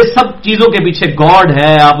یہ سب چیزوں کے پیچھے گاڈ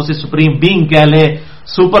ہے، آپ اسے سپریم بینگ کہہ لیں،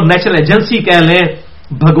 سپر نیچرل ایجنسی کہہ لیں،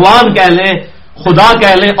 بھگوان کہہ لیں، خدا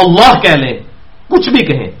کہہ لیں، اللہ کہہ لیں، کچھ بھی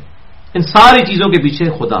کہیں، ان ساری چیزوں کے پیچھے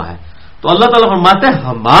خدا ہے۔ تو اللہ تعالیٰ فرماتے ہیں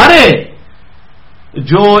ہمارے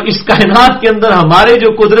جو اس کائنات کے اندر ہمارے جو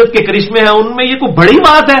قدرت کے کرشمے ہیں ان میں یہ کوئی بڑی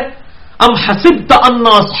بات ہے؟ ام حسبت ان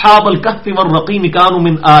اصحاب الکہف والرقیم کانوا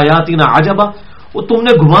من آیاتنا عجبا، وہ تم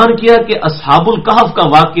نے گمان کیا کہ اصحاب الکہف کا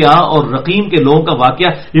واقعہ اور رقیم کے لوگوں کا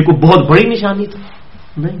واقعہ یہ کوئی بہت بڑی نشانی تھی؟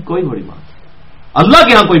 نہیں، کوئی بڑی بات نہیں، اللہ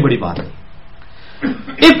کے ہاں کوئی بڑی بات نہیں۔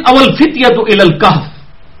 اذ اول فتیۃ الی الکہف،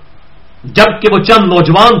 جبکہ وہ چند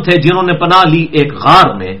نوجوان تھے جنہوں نے پناہ لی ایک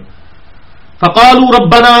غار میں، فقالوا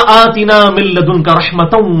ربنا آتنا من لدنک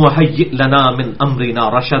رحمۃ وہیئ لنا من امرنا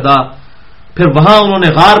رشدا، پھر وہاں انہوں نے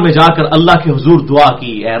غار میں جا کر اللہ کے حضور دعا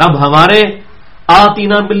کی، اے رب ہمارے،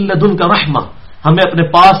 آتنا من لدنک رحمہ، ہمیں اپنے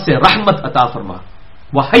پاس سے رحمت عطا فرما،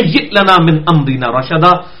 وہیئ لنا من امرنا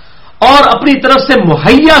رشدا، اور اپنی طرف سے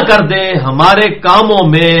مہیا کر دے ہمارے کاموں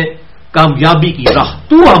میں کامیابی کی راہ،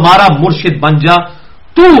 تو ہمارا مرشد بن جا،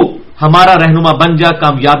 تو ہمارا رہنما بن جا،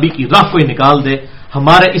 کامیابی کی راہ کوئی نکال دے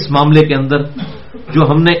ہمارے اس معاملے کے اندر جو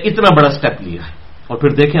ہم نے اتنا بڑا سٹیپ لیا ہے۔ اور پھر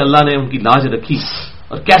دیکھیں اللہ نے ان کی لاج رکھی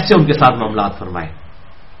اور کیسے ان کے ساتھ معاملات فرمائے۔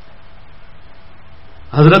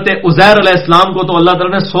 حضرت عزیر علیہ السلام کو تو اللہ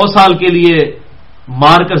تعالیٰ نے 100 سال کے لیے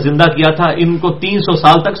مار کر زندہ کیا تھا، ان کو 300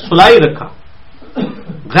 سال تک سلائی رکھا،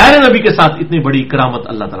 غیر نبی کے ساتھ اتنی بڑی کرامت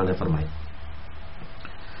اللہ تعالیٰ نے فرمائی۔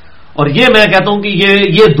 اور یہ میں کہتا ہوں کہ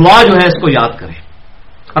یہ دعا جو ہے اس کو یاد کریں،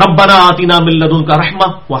 ربنا آتنا من لدنک رحمہ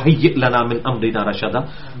وہیئ لنا من امرنا رشدا۔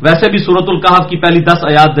 ویسے بھی سورت الکہف کی پہلی 10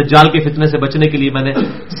 آیات دجال کے فتنے سے بچنے کے لیے میں نے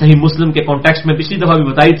صحیح مسلم کے کانٹیکسٹ میں پچھلی دفعہ بھی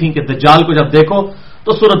بتائی تھی کہ دجال کو جب دیکھو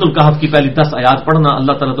تو سورۃ الکہف کی پہلی 10 آیات پڑھنا،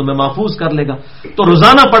 اللہ تعالیٰ تمہیں محفوظ کر لے گا. تو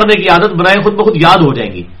روزانہ پڑھنے کی عادت بنائیں، خود بخود یاد ہو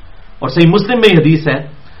جائیں گی. اور صحیح مسلم میں یہ حدیث ہے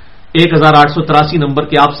 1883 نمبر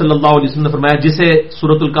کے، آپ صلی اللہ علیہ وسلم نے فرمایا جسے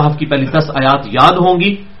سورۃ الکہف کی پہلی 10 آیات یاد ہوں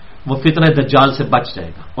گی وہ فتنہ دجال سے بچ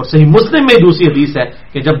جائے گا. اور صحیح مسلم میں دوسری حدیث ہے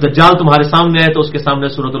کہ جب دجال تمہارے سامنے آئے تو اس کے سامنے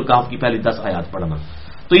سورۃ الکہف کی پہلی 10 آیات پڑھنا.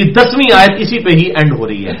 تو یہ 10ویں آیت اسی پہ ہی اینڈ ہو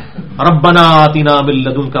رہی ہے. ربنا آتنا من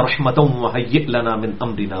لدنک رحمۃ وہیئ لنا من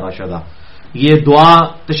امرنا رشدا. یہ دعا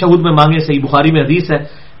تشہد میں مانگے، صحیح بخاری میں حدیث ہے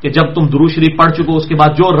کہ جب تم درود شریف پڑھ چکو اس کے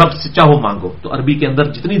بعد جو رب سے چاہو مانگو. تو عربی کے اندر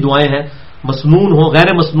جتنی دعائیں ہیں، مسنون ہوں غیر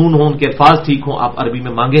مسنون ہوں، ان کے الفاظ ٹھیک ہوں، آپ عربی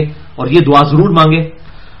میں مانگیں اور یہ دعا ضرور مانگیں.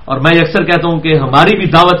 اور میں اکثر کہتا ہوں کہ ہماری بھی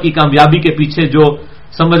دعوت کی کامیابی کے پیچھے جو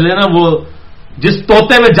سمجھ لینا وہ جس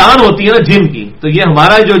طوطے میں جان ہوتی ہے نا جن کی، تو یہ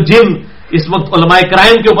ہمارا جو جن اس وقت علماء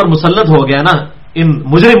کرائم کے اوپر مسلط ہو گیا نا، ان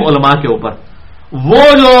مجرم علماء کے اوپر، وہ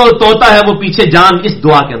جو طوطا ہے وہ پیچھے جان اس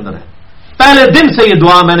دعا کے اندر ہے. پہلے دن سے یہ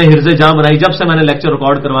دعا میں نے حرز جان بنائی جب سے میں نے لیکچر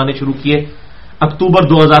ریکارڈ کروانے شروع کیے اکتوبر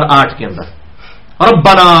 2008 کے اندر.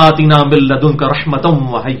 ربنا آتنا من لدنک رحمۃ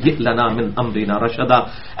وہیئ لنا من امرنا رشدا.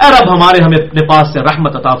 اے رب ہمیں اپنے پاس سے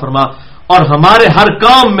رحمت عطا فرما اور ہمارے ہر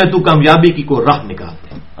کام میں تو کامیابی کی کوئی راہ نکال دے.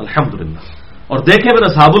 الحمدللہ. اور دیکھیں پھر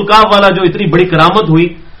اصحاب الکہف والا جو اتنی بڑی کرامت ہوئی،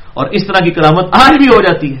 اور اس طرح کی کرامت آج بھی ہو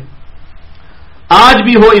جاتی ہے. آج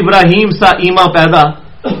بھی ہو ابراہیم سا ایما پیدا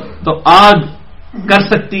تو آگ کر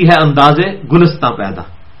سکتی ہے اندازے گلستاں پیدا،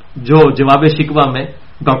 جو جواب شکوہ میں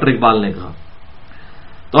ڈاکٹر اقبال نے کہا.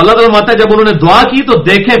 تو اللہ تعالیٰ فرماتا ہے جب انہوں نے دعا کی تو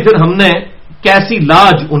دیکھیں پھر ہم نے کیسی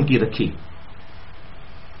لاج ان کی رکھی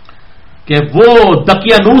کہ وہ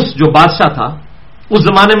دقیانوس جو بادشاہ تھا اس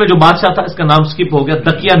زمانے میں، جو بادشاہ تھا اس کا نام سکپ ہو گیا،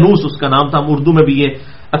 دقیانوس اس کا نام تھا. اردو میں بھی یہ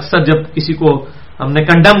اکثر جب کسی کو ہم نے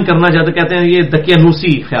کنڈم کرنا چاہتے کہتے ہیں یہ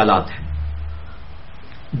دقیانوسی خیالات ہیں.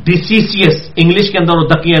 ڈیسیسیس انگلش کے اندر اور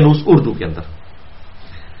دقیانوس اردو کے اندر.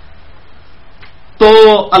 تو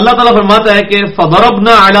اللہ تعالیٰ فرماتا ہے کہ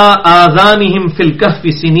فضربنا علی آذانہم فی الکہف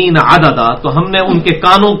سنین عددا. تو ہم نے ان کے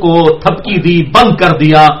کانوں کو تھپکی دی، بند کر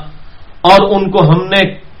دیا، اور ان کو ہم نے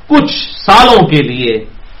کچھ سالوں کے لیے،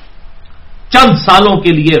 چند سالوں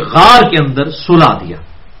کے لیے غار کے اندر سلا دیا.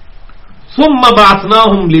 ثم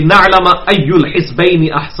بعثناہم لنعلم ای الحزبین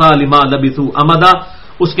احصی لما لبثوا امدا.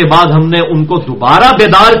 اس کے بعد ہم نے ان کو دوبارہ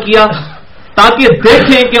بیدار کیا تاکہ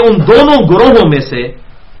دیکھیں کہ ان دونوں گروہوں میں سے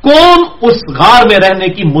کون اس غار میں رہنے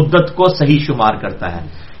کی مدت کو صحیح شمار کرتا ہے.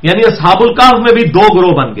 یعنی اصحاب الکہف میں بھی 2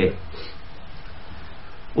 گروہ بن گئے.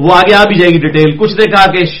 وہ آگے آ بھی جائے گی ڈیٹیل. کچھ نے کہا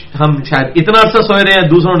کہ ہم شاید اتنا عرصہ سوئے رہے ہیں،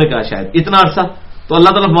 دوسروں نے کہا شاید اتنا عرصہ. تو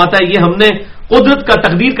اللہ تعالیٰ فرماتا ہے یہ ہم نے قدرت کا،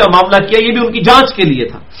 تقدیر کا معاملہ کیا، یہ بھی ان کی جانچ کے لیے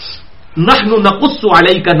تھا. نحن نقص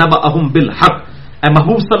علیک نبأہم بالحق. اے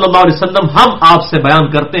محبوب صلی اللہ علیہ وسلم ہم آپ سے بیان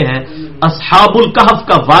کرتے ہیں اصحاب الکہف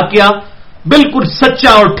کا واقعہ، بالکل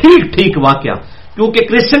سچا اور ٹھیک ٹھیک واقعہ. کیونکہ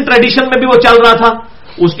کرسچن ٹریڈیشن میں بھی وہ چل رہا تھا،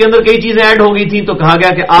 اس کے اندر کئی چیزیں ایڈ ہو گئی تھیں، تو کہا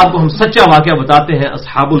گیا کہ آپ کو ہم سچا واقعہ بتاتے ہیں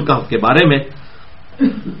اصحاب الکہف کے بارے میں.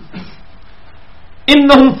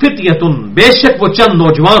 انہم فتیۃ، بے شک وہ چند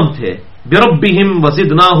نوجوان تھے، بربہم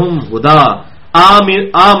وزدناہم ہدا،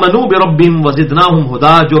 آمنوا بربہم وزدناہم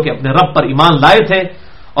ہدا، جو کہ اپنے رب پر ایمان لائے تھے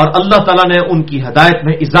اور اللہ تعالیٰ نے ان کی ہدایت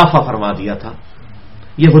میں اضافہ فرما دیا تھا.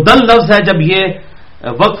 یہ ہدن لفظ ہے، جب یہ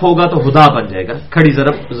وقف ہوگا تو ہدا بن جائے گا، کھڑی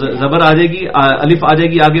زبر آ جائے گی، الف آ جائے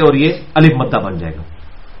گی آگے، اور یہ الف مدہ بن جائے گا.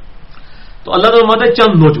 تو اللہ تعالیٰ فرماتا ہے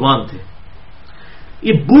چند نوجوان تھے.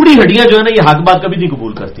 یہ بوڑھی ہڈیاں جو ہے نا یہ حق بات کبھی نہیں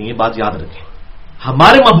قبول کرتی ہیں، یہ بات یاد رکھیں.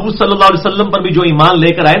 ہمارے محبوب صلی اللہ علیہ وسلم پر بھی جو ایمان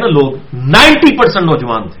لے کر آئے نا لوگ، 90%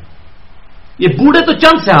 نوجوان تھے. یہ بوڑھے تو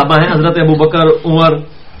چند صحابہ ہیں، حضرت ابوبکر، عمر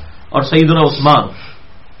اور سیدنا عثمان.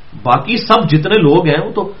 باقی سب جتنے لوگ ہیں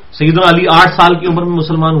وہ تو سیدنا علی 8 سال کی عمر میں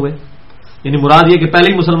مسلمان ہوئے. یعنی مراد یہ کہ پہلے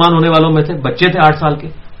ہی مسلمان ہونے والوں میں تھے، بچے تھے 8 سال کے.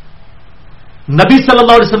 نبی صلی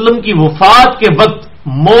اللہ علیہ وسلم کی وفات کے وقت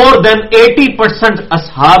مور دین 80%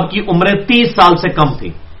 اصحاب کی عمریں 30 سال سے کم تھی.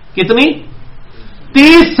 کتنی؟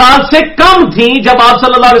 30 سال سے کم تھیں جب آپ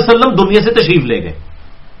صلی اللہ علیہ وسلم دنیا سے تشریف لے گئے.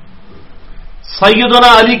 سیدنا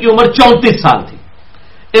علی کی عمر 34 سال تھی،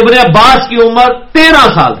 ابن عباس کی عمر 13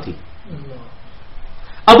 سال تھی،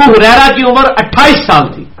 ابو ہریرہ کی عمر 28 سال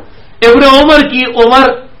تھی، ابن عمر کی عمر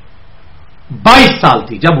 22 سال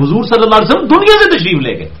تھی جب حضور صلی اللہ علیہ وسلم دنیا سے تشریف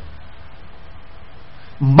لے گئے.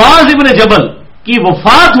 معاذ ابن جبل کی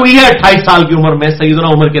وفات ہوئی ہے 28 سال کی عمر میں، سیدنا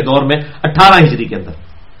عمر کے دور میں 18 ہجری کے اندر.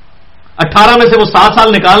 18 میں سے وہ 7 سال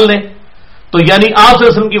نکال لیں تو یعنی آپ صلی اللہ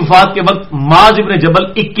علیہ وسلم کی وفات کے وقت معاذ ابن جبل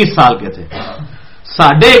 21 سال کے تھے.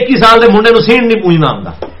 21.5 سال کے منڈے نو سین نہیں پوچھنا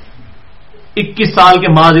آمدہ. 21 سال کے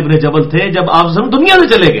معاذ ابن جبل تھے جب آپ صلی اللہ علیہ وسلم دنیا سے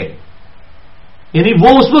چلے گئے. یعنی وہ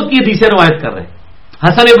اس وقت کی حدیثیں روایت کر رہے ہیں.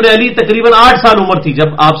 حسن ابن علی تقریباً 8 سال عمر تھی جب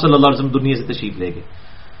آپ صلی اللہ علیہ وسلم دنیا سے تشریف لے گئے،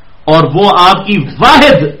 اور وہ آپ کی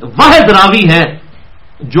واحد راوی ہیں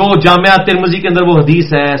جو جامعہ ترمذی کے اندر وہ حدیث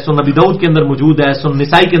ہے، سنن ابی داؤد کے اندر موجود ہے، سنن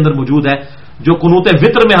نسائی کے اندر موجود ہے، جو قنوت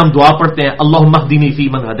وطر میں ہم دعا پڑھتے ہیں، اللہم اہدنی فی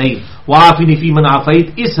من ہدیت وعافنی فی من عافیت،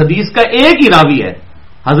 اس حدیث کا ایک ہی راوی ہے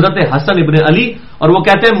حضرت حسن ابن علی، اور وہ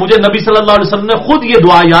کہتے ہیں مجھے نبی صلی اللہ علیہ وسلم نے خود یہ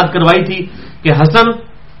دعا یاد کروائی تھی کہ حسن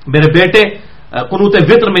میرے بیٹے قنوت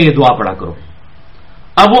وطر میں یہ دعا پڑھا کرو۔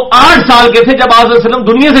 اب وہ 8 سال کے تھے جب آپ صلی اللہ علیہ وسلم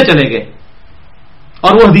دنیا سے چلے گئے،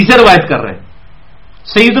 اور وہ حدیثیں روایت کر رہے ہیں،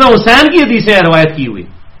 سیدنا حسین کی حدیثیں روایت کی ہوئی،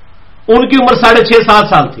 ان کی عمر 6.5-7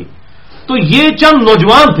 سال تھی۔ تو یہ چند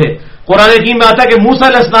نوجوان تھے، قرآن حکیم میں آتا ہے کہ موسیٰ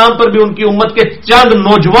علیہ السلام پر بھی ان کی امت کے چند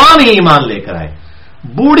نوجوان ہی ایمان لے کر آئے۔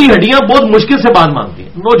 بوڑھی ہڈیاں بہت مشکل سے بات مانتی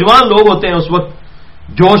ہیں، نوجوان لوگ ہوتے ہیں، اس وقت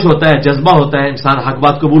جوش ہوتا ہے، جذبہ ہوتا ہے، انسان حق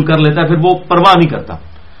بات قبول کر لیتا ہے، پھر وہ پرواہ نہیں کرتا۔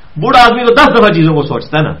 بوڑھا آدمی تو 10 دفعہ چیزوں کو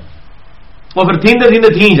سوچتا ہے نا، وہ پھر تھیندے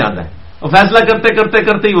تھی ہی جاتا ہے، اور فیصلہ کرتے کرتے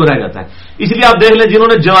کرتے ہی وہ رہ جاتا ہے۔ اس لیے آپ دیکھ لیں جنہوں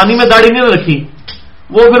نے جوانی میں داڑھی نہیں رکھی،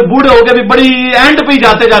 وہ پھر بوڑھے ہو کے بھی بڑی اینڈ پہ ہی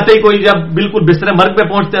جاتے جاتے ہی کوئی جب بالکل بستر مرگ پہ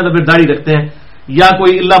پہنچتے ہیں تو پھر داڑھی رکھتے ہیں، یا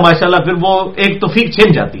کوئی اللہ ماشاءاللہ پھر وہ ایک توفیق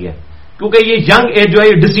چھن جاتی ہے، کیونکہ یہ ینگ ایج جو ہے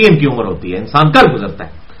یہ ڈسیزن کی عمر ہوتی ہے، انسان کر گزرتا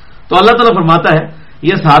ہے۔ تو اللہ تعالیٰ فرماتا ہے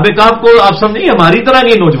یہ صحابہ کہف کو آپ سمجھیں ہماری طرح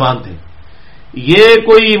یہ نوجوان تھے، یہ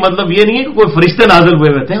کوئی مطلب یہ نہیں ہے کہ کوئی فرشتے نازل ہوئے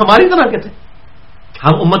ہوئے تھے، ہماری طرح کے تھے۔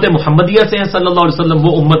 ہم امت محمدیہ سے ہیں صلی اللہ علیہ وسلم،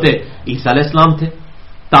 وہ امت عیسیٰ علیہ السلام تھے،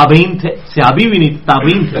 تابعین تھے، صحابی بھی نہیں،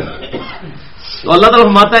 تابعین تھے۔ تو اللہ تعالیٰ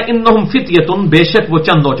فرماتا ہے انہم فتیۃ، بے شک وہ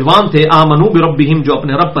چند نوجوان تھے، آمنوا بربہم، جو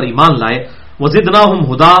اپنے رب پر ایمان لائے، وزدناہم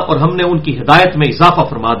ہدی، اور ہم نے ان کی ہدایت میں اضافہ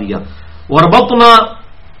فرما دیا، وربطنا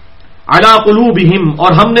علی قلوبہم،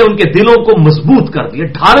 اور ہم نے ان کے دلوں کو مضبوط کر دیا،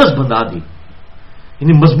 ڈھارس بندھا دی،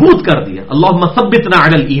 یعنی مضبوط کر دیا۔ اللہم ثبتنا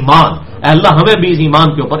علی الایمان، اے اللہ ہمیں بھی اس ایمان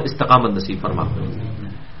کے اوپر استقامت نصیب فرما۔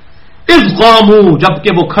 اذ قاموا، جبکہ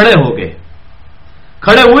وہ کھڑے ہو گئے،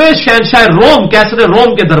 کھڑے ہوئے شہنشاہ روم کیسر روم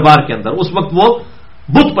کے دربار کے اندر، اس وقت وہ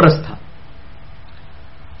بت پرست تھا۔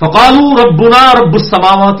 فقالوا ربنا رب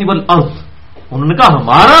السماوات والارض، انہوں نے کہا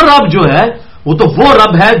ہمارا رب جو ہے وہ تو وہ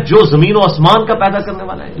رب ہے جو زمین و آسمان کا پیدا کرنے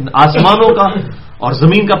والا ہے، ان آسمانوں کا اور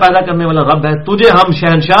زمین کا پیدا کرنے والا رب ہے، تجھے ہم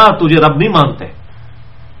شہنشاہ تجھے رب نہیں مانتے۔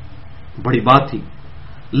 بڑی بات تھی۔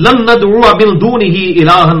 لن ندعو من دونہ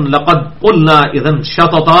الہا لقد قلنا اذا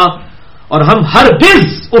شططا، اور ہم ہرگز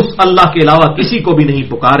اس اللہ کے علاوہ کسی کو بھی نہیں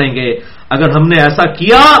پکاریں گے، اگر ہم نے ایسا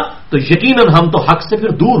کیا تو یقیناً ہم تو حق سے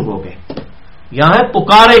پھر دور ہو گئے۔ یہاں ہے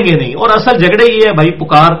پکاریں گے نہیں، اور اصل جھگڑے یہ ہے بھائی،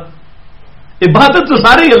 پکار عبادت تو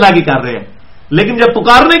سارے ہی اللہ کی کر رہے ہیں، لیکن جب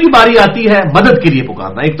پکارنے کی باری آتی ہے مدد کے لیے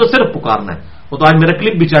پکارنا، ایک تو صرف پکارنا ہے، وہ تو آج میرا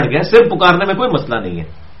کلپ بھی چڑھ گیا، صرف پکارنے میں کوئی مسئلہ نہیں ہے۔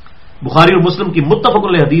 بخاری اور مسلم کی متفق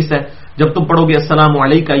علیہ حدیث ہے، جب تم پڑھو گے السلام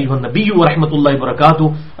علیکہ ایھا النبی ورحمۃ اللہ وبرکاتہ،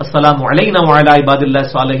 السلام علینا وعلی عباد اللہ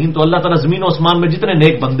الصالحین، تو اللہ تعالیٰ زمین و آسمان میں جتنے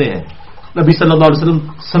نیک بندے ہیں نبی صلی اللہ علیہ وسلم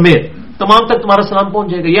سمیت تمام تک تمہارا سلام پہنچ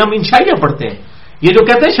جائے گا۔ یہ ہم انشائیہ پڑھتے ہیں، یہ جو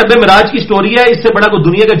کہتے ہیں شب معراج کی سٹوری ہے، اس سے بڑا کوئی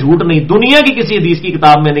دنیا کا جھوٹ نہیں، دنیا کی کسی حدیث کی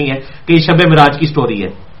کتاب میں نہیں ہے کہ یہ شب معراج کی سٹوری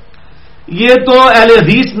ہے۔ یہ تو اہل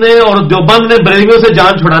حدیث نے اور دیوبند نے بریلویوں سے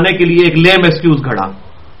جان چھڑانے کے لیے ایک لیم ایکسکیوز گھڑا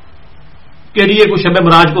کہ لیے کوئی شب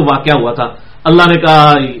معراج کو واقعہ ہوا تھا، اللہ نے کہا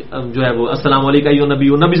جو ہے وہ السلام علیکم ایھا النبی،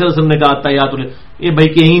 نبی صلی اللہ علیہ وسلم نے کہا تحیات، یہ بھائی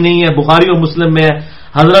کہیں نہیں ہے، بخاری اور مسلم میں ہے۔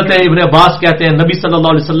 حضرت ابن عباس کہتے ہیں نبی صلی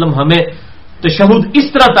اللہ علیہ وسلم ہمیں تشہد اس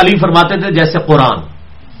طرح تعلیم فرماتے تھے جیسے قرآن،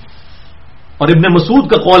 اور ابن مسعود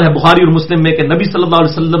کا قول ہے بخاری اور مسلم میں کہ نبی صلی اللہ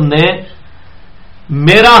علیہ وسلم نے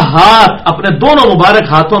میرا ہاتھ اپنے دونوں مبارک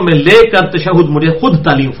ہاتھوں میں لے کر تشہد مجھے خود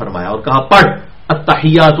تعلیم فرمایا اور کہا پڑھ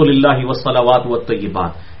التحیات للہ والصلوات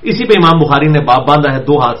والطیبات۔ اسی پہ امام بخاری نے باب باندھا ہے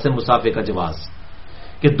 2 ہاتھ سے مسافے کا جواز،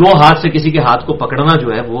 کہ 2 ہاتھ سے کسی کے ہاتھ کو پکڑنا جو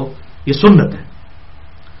ہے وہ یہ سنت ہے۔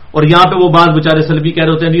 اور یہاں پہ وہ بعض بیچارے سلفی کہہ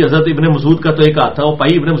رہے ہوتے ہیں جی حضرت ابن مسعود کا تو ایک ہاتھ تھا، وہ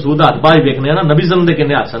پائی ابن مسعود ہاتھ بار دیکھنے نا نبی زم دے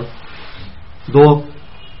کنے ہاتھ سن 2،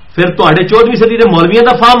 پھر تو 14ویں صدی کے مولویوں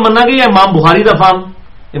کا فارم مننا گیا یا امام بخاری کا فارم؟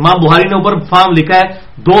 امام بخاری نے اوپر فارم لکھا ہے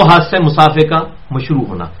 2 ہاتھ سے مسافے کا مشروع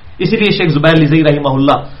ہونا۔ اسی لیے شیخ زبیر لزئی رحمہ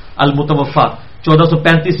اللہ المتوفا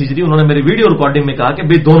 1435 ہجری، انہوں نے میری ویڈیو ریکارڈنگ میں کہا کہ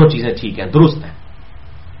بھئی دونوں چیزیں ٹھیک ہیں، درست ہیں۔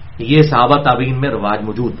 یہ صحابہ تابعین میں رواج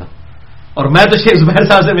موجود تھا، اور میں تو شیخ زبیر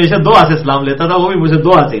صاحب سے ہمیشہ 2 ہاتھ سے سلام لیتا تھا، وہ بھی مجھے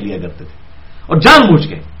 2 ہاتھ سے لیا کرتے تھے، اور جان بوجھ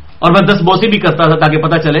کے، اور میں 10 بوسی بھی کرتا تھا تاکہ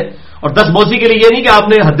پتہ چلے۔ اور 10 بوسی کے لیے یہ نہیں کہ آپ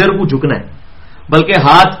نے حد رکوع جھکنا ہے، بلکہ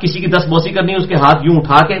ہاتھ کسی کی 10 بوسی کرنی ہے، اس کے ہاتھ یوں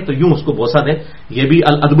اٹھا کے تو یوں اس کو بوسا دیں۔ یہ بھی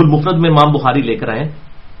الادب المفرد میں امام بخاری لے کر آئے،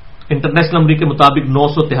 انٹرنیشنل نمبر کے مطابق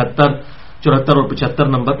 973 74 اور 75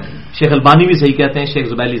 نمبر۔ شیخ البانی بھی صحیح کہتے ہیں، شیخ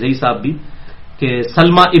زبیر لزئی صاحب بھی، کہ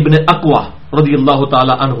سلمہ ابن اقوا رضی اللہ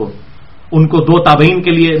تعالی عنہ ان کو 2 تابعین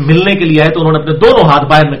کے لیے ملنے کے لیے آئے، تو انہوں نے اپنے دونوں ہاتھ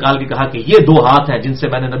باہر نکال کے کہا کہ یہ 2 ہاتھ ہیں جن سے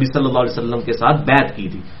میں نے نبی صلی اللہ علیہ وسلم کے ساتھ بیعت کی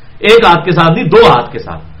تھی، ایک ہاتھ کے ساتھ نہیں 2 ہاتھ کے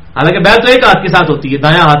ساتھ، حالانکہ بیعت تو ایک ہاتھ کے ساتھ ہوتی ہے،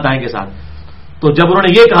 دایاں ہاتھ دائیں کے ساتھ۔ تو جب انہوں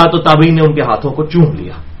نے یہ کہا تو تابعین نے ان کے ہاتھوں کو چوم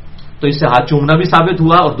لیا۔ تو اس سے ہاتھ چومنا بھی ثابت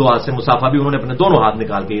ہوا اور دو ہاتھ سے مسافہ بھی، انہوں نے اپنے دونوں ہاتھ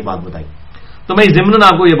نکال کے یہ بات بتائی. تو میں ضمن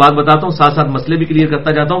آپ کو یہ بات بتاتا ہوں، ساتھ ساتھ مسئلے بھی کلیئر کرتا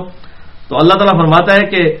جاتا ہوں. تو اللہ تعالیٰ فرماتا ہے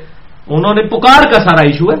کہ انہوں نے پکار کا سارا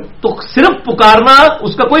ایشو ہے، تو صرف پکارنا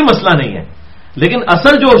اس کا کوئی مسئلہ نہیں ہے، لیکن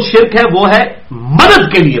اصل جو شرک ہے وہ ہے مدد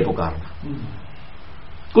کے لیے پکارنا.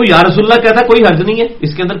 کوئی یا رسول اللہ کہتا ہے کوئی حرج نہیں ہے،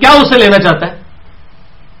 اس کے اندر کیا اسے لینا چاہتا ہے؟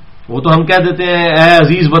 وہ تو ہم کہہ دیتے ہیں اے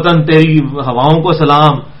عزیز وطن تیری ہواؤں کو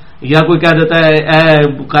سلام، یا کوئی کہہ دیتا ہے اے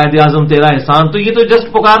قائد اعظم تیرا احسان. تو یہ تو جسٹ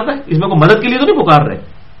پکارتا ہے، اس میں کوئی مدد کے لیے تو نہیں پکار رہے،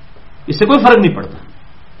 اس سے کوئی فرق نہیں پڑتا.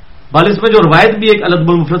 بل اس میں جو روایت بھی ایک الگ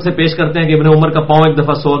المفرد سے پیش کرتے ہیں کہ ابن عمر کا پاؤں ایک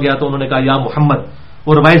دفعہ سو گیا تو انہوں نے کہا یا محمد،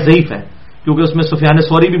 وہ روایت ضعیف ہے کیونکہ اس میں سفیان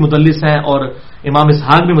ثوری بھی مدلس ہیں اور امام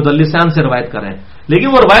اسحاق بھی مدلس ہیں، ان سے روایت کر رہے ہیں. لیکن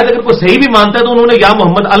وہ روایت اگر کوئی صحیح بھی مانتا ہے تو انہوں نے یا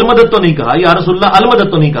محمد المدد تو نہیں کہا، یا رسول اللہ المدد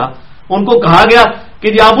تو نہیں کہا. ان کو کہا گیا کہ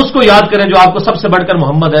جی آپ اس کو یاد کریں جو آپ کو سب سے بڑھ کر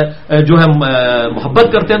محمد ہے، جو ہے محبت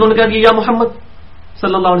کرتے ہیں. تو انہوں نے کہا کہ یا محمد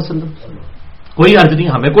صلی اللہ علیہ وسلم. کوئی حرج نہیں،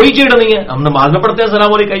 ہمیں کوئی چیڑ نہیں ہے، ہم نماز میں پڑھتے ہیں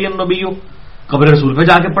السلام علیکم نبیو، قبر رسول پہ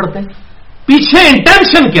جا کے پڑھتے ہیں. پیچھے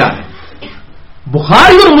انٹینشن کیا ہے؟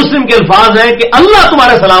 بخاری اور مسلم کے الفاظ ہیں کہ اللہ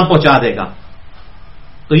تمہارا سلام پہنچا دے گا.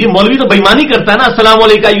 تو یہ مولوی تو بےمانی کرتا ہے نا، السلام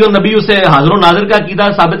علیکم نبی سے حاضر و ناظر کا عقیدہ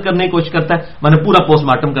ثابت کرنے کی کوشش کرتا ہے. میں نے پورا پوسٹ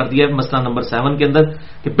مارٹم کر دیا ہے مسئلہ نمبر 7 کے اندر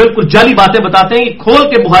کہ بالکل جعلی باتیں بتاتے ہیں. کھول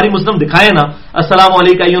کے بخاری مسلم دکھائے نا السلام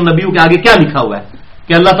علیکم نبی کے آگے کیا لکھا ہوا ہے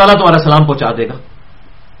کہ اللہ تعالیٰ تمہارا سلام پہنچا دے گا.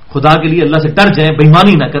 خدا کے لیے اللہ سے ڈر جائیں،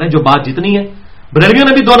 بےمانی نہ کریں. جو بات جتنی ہے بریلویوں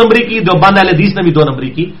نے بھی 2 نمبری کی، دیوبند اہل حدیث نے بھی 2 نمبری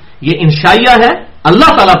کی. یہ انشائیہ ہے، اللہ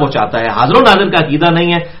تعالیٰ پہنچاتا ہے، حاضر و ناظر کا عقیدہ نہیں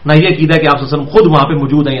ہے، نہ یہ عقیدہ کہ آپ صلی اللہ علیہ وسلم خود وہاں پہ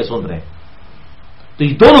موجود ہیں یا سن رہے ہیں. تو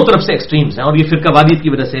یہ دونوں طرف سے ایکسٹریمز ہیں اور یہ فرقہ واریت کی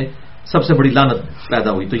وجہ سے سب سے بڑی لعنت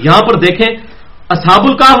پیدا ہوئی. تو یہاں پر دیکھیں اصحاب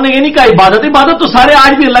الکہف نے یہ نہیں کہا عبادت تو سارے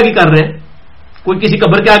آج بھی اللہ کی کر رہے ہیں. کوئی کسی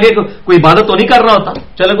قبر کے آگے کوئی عبادت تو نہیں کر رہا ہوتا.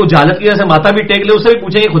 چلے کوئی جہالت کی وجہ سے ماتھا بھی ٹیک لے، اسے بھی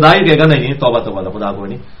پوچھیں گے خدا ہی کہے گا نہیں توبہ خدا کو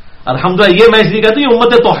نہیں. الحمدللہ یہ میں اس لیے کہتا ہوں یہ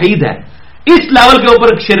امت توحید ہے. اس لیول کے اوپر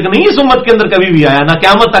شرک نہیں اس امت کے اندر کبھی بھی آیا، نہ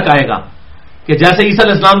قیامت تک آئے گا کہ جیسے عیسیٰ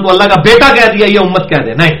علیہ السلام کو اللہ کا بیٹا کہہ دیا یہ امت کہہ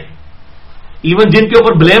دے. نہیں، ایون جن کے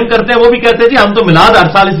اوپر بلیم کرتے ہیں وہ بھی کہتے ہیں جی ہم تو میلاد ہر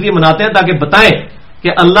سال اس لیے مناتے ہیں تاکہ بتائیں کہ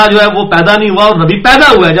اللہ جو ہے وہ پیدا نہیں ہوا اور نبی پیدا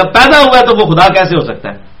ہوا ہے. جب پیدا ہوا ہے تو وہ خدا کیسے ہو سکتا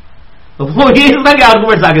ہے؟ تو وہ یہ اس طرح کے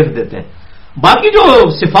آرگومنٹس آگے سے دیتے ہیں. باقی جو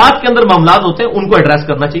صفات کے اندر معاملات ہوتے ہیں ان کو ایڈریس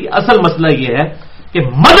کرنا چاہیے. اصل مسئلہ یہ ہے کہ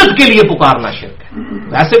مدد کے لیے پکارنا شرک ہے.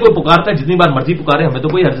 ویسے کوئی پکارتا ہے جتنی بار مرضی پکارے، ہمیں تو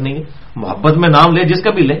کوئی حرج نہیں ہے، محبت میں نام لے جس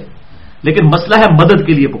کا بھی لے، لیکن مسئلہ ہے مدد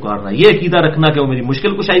کے لیے پکارنا. یہ عقیدہ رکھنا کہ وہ میری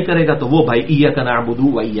مشکل کشائی کرے گا تو وہ بھائی ایاک نعبد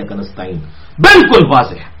و ایاک نستعین بالکل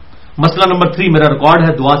واضح ہے. مسئلہ نمبر 3 میرا ریکارڈ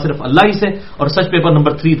ہے دعا صرف اللہ ہی سے، اور سچ پیپر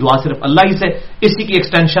نمبر 3 دعا صرف اللہ ہی سے. اسی کی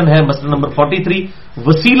ایکسٹینشن ہے مسئلہ نمبر 43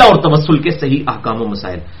 وسیلہ اور توسل کے صحیح احکام و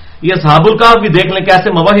مسائل. یہ اصحاب الکہف بھی دیکھ لیں کیسے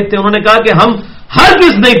موحد تھے. انہوں نے کہا کہ ہم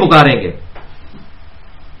ہرگز نہیں پکاریں گے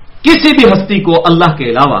کسی بھی ہستی کو اللہ کے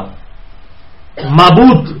علاوہ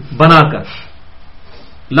معبود بنا کر.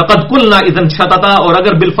 لقد قلنا اذا شططا، اور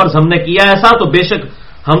اگر بالفرض ہم نے کیا ایسا تو بے شک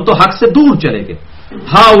ہم تو حق سے دور چلے گئے.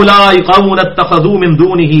 ہؤلاء قوم اتخذوا من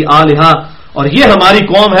دونه آلهة، اور یہ ہماری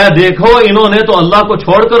قوم ہے دیکھو انہوں نے تو اللہ کو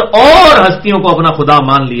چھوڑ کر اور ہستیوں کو اپنا خدا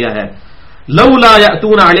مان لیا ہے. لولا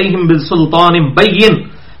یاتون علیہم بالسلطان بین،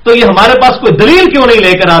 تو یہ ہمارے پاس کوئی دلیل کیوں نہیں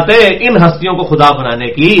لے کر آتے ان ہستیوں کو خدا بنانے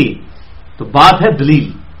کی؟ تو بات ہے دلیل.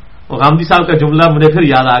 اور غامدی صاحب کا جملہ مجھے پھر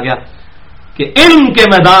یاد آ گیا کہ علم کے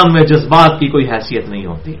میدان میں جذبات کی کوئی حیثیت نہیں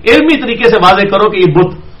ہوتی. علمی طریقے سے واضح کرو کہ یہ بت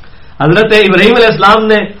حضرت ابراہیم علیہ السلام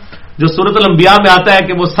نے جو سورت الانبیاء میں آتا ہے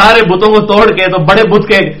کہ وہ سارے بتوں کو توڑ کے تو بڑے بت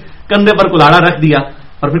کے کندھے پر کلاڑا رکھ دیا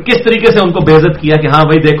اور پھر کس طریقے سے ان کو بے عزت کیا کہ ہاں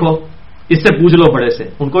بھائی دیکھو اس سے پوچھ لو بڑے سے.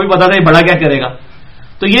 ان کو بھی پتا نہیں بڑا کیا کرے گا.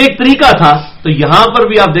 تو یہ ایک طریقہ تھا. تو یہاں پر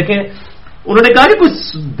بھی آپ دیکھیں انہوں نے کہا کہ کچھ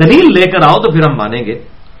دلیل لے کر آؤ تو پھر ہم مانیں گے.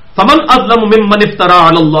 فمن اظلم ممن افترى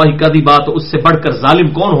على الله كذبا، تو اس سے بڑھ کر ظالم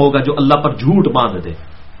کون ہوگا جو اللہ پر جھوٹ باندھ دے.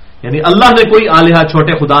 یعنی اللہ نے کوئی آلہہ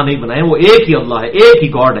چھوٹے خدا نہیں بنائے، وہ ایک ہی اللہ ہے، ایک ہی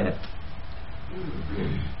گاڈ ہے.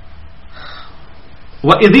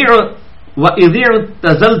 وَإِذِ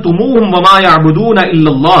اعْتَزَلْتُمُوهُمْ وَمَا يَعْبُدُونَ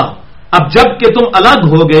إِلَّا اللَّهَ، اب جب کہ تم الگ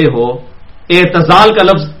ہو گئے ہو. اعتزال کا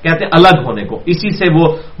لفظ کہتے ہیں الگ ہونے کو، اسی سے وہ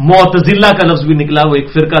معتزلہ کا لفظ بھی نکلا. وہ ایک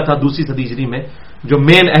فرقہ تھا 2 صدی ہجری میں جو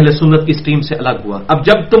مین اہل سنت کی سٹریم سے الگ ہوا. اب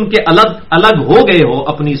جب تم کے الگ ہو گئے ہو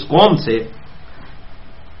اپنی اس قوم سے،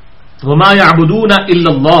 وَمَا يَعْبُدُونَ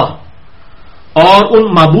إِلَّا اللَّهَ، اور ان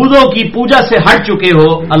معبودوں کی پوجا سے ہٹ چکے ہو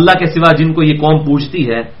اللہ کے سوا جن کو یہ قوم پوجتی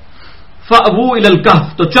ہے. فَأْوُوا إِلَى الْكَهْفِ،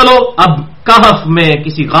 تو چلو اب کہف میں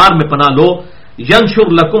کسی غار میں پناہ لو. يَنشُرْ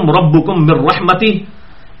لَكُمْ رَبُّكُمْ مِنْ رَحْمَتِهِ،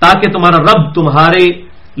 تاکہ تمہارا رب تمہارے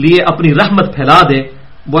لیے اپنی رحمت پھیلا دے.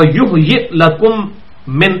 وَيُحْيِئْ لَكُمْ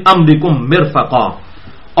مِنْ أَمْرِكُمْ مِرْفَقًا،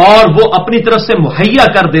 اور وہ اپنی طرف سے مہیا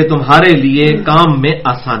کر دے تمہارے لیے کام میں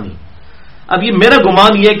آسانی. اب یہ میرا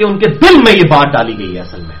گمان یہ ہے کہ ان کے دل میں یہ بات ڈالی گئی ہے.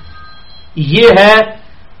 اصل میں یہ ہے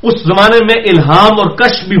اس زمانے میں الہام اور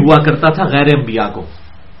کشف بھی ہوا کرتا تھا غیر انبیاء کو،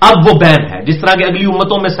 اب وہ بین ہے. جس طرح کہ اگلی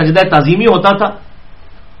امتوں میں سجدہ تعظیمی ہوتا تھا،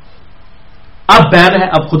 اب بین ہے،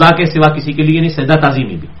 اب خدا کے سوا کسی کے لیے نہیں، سجدہ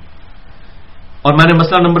تعظیمی بھی. اور میں نے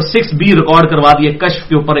مسئلہ نمبر 6 بھی ریکارڈ کروا دیا، کشف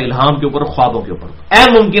کے اوپر، الہام کے اوپر، خوابوں کے اوپر.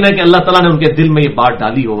 ممکن ہے کہ اللہ تعالیٰ نے ان کے دل میں یہ بات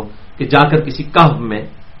ڈالی ہو کہ جا کر کسی کہف میں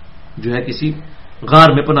جو ہے کسی غار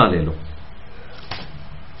میں پناہ لے لو.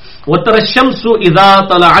 وَتَرَى الشَّمْسُ إِذَا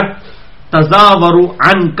طَلَعَتْ تَزَاوَرُ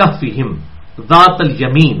عَنْ كَهْفِهِمْ ذَاتَ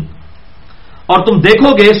الْيَمِينِ، اور تم دیکھو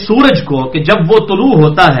گے سورج کو کہ جب وہ طلوع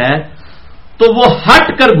ہوتا ہے تو وہ ہٹ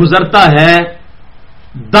کر گزرتا ہے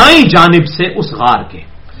دائیں جانب سے اس غار کے.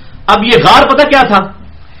 اب یہ غار پتہ کیا تھا؟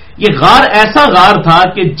 یہ غار ایسا غار تھا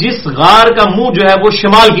کہ جس غار کا منہ جو ہے وہ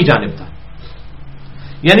شمال کی جانب تھا.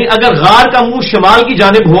 یعنی اگر غار کا منہ شمال کی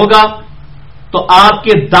جانب ہوگا تو آپ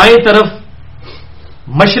کے دائیں طرف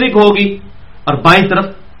مشرق ہوگی اور بائیں طرف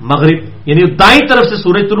مغرب، یعنی دائیں طرف سے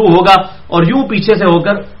سورج طلوع ہوگا اور یوں پیچھے سے ہو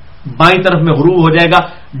کر بائیں طرف میں غروب ہو جائے گا.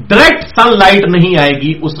 ڈائریکٹ سن لائٹ نہیں آئے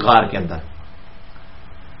گی اس غار کے اندر،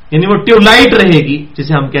 یعنی وہ ٹیوب لائٹ رہے گی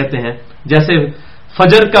جسے ہم کہتے ہیں. جیسے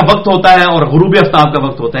فجر کا وقت ہوتا ہے اور غروب آفتاب کا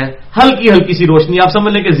وقت ہوتا ہے، ہلکی ہلکی سی روشنی، آپ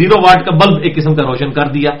سمجھ لیں کہ 0 واٹ کا بلب ایک قسم کا روشن کر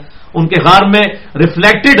دیا. ان کے غار میں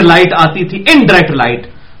ریفلیکٹڈ لائٹ آتی تھی، انڈائریکٹ لائٹ.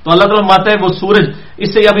 تو اللہ تعالیٰ ماتا ہے وہ سورج، اس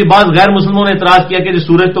سے ابھی بعض غیر مسلموں نے اعتراض کیا کہ جو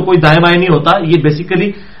سورج تو کوئی دائیں بائیں نہیں ہوتا، یہ بیسیکلی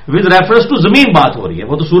ود ریفرنس ٹو زمین بات ہو رہی ہے.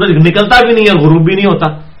 وہ تو سورج نکلتا بھی نہیں ہے اور غروب بھی نہیں ہوتا.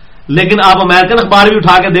 لیکن آپ امریکن اخبار بھی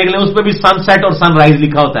اٹھا کے دیکھ لیں، اس پہ بھی سن سیٹ اور سن رائز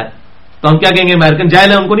لکھا ہوتا ہے. تو ہم کیا کہیں گے؟ امریکن جاہل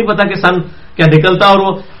ہے، ان کو نہیں پتا کہ سن کیا نکلتا، اور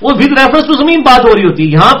وہ ود ریفرنس ٹو زمین بات ہو رہی ہوتی ہے.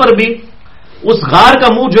 یہاں پر بھی اس غار کا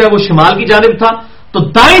منہ جو ہے وہ شمال کی جانب تھا، تو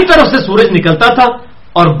دائیں طرف سے سورج نکلتا تھا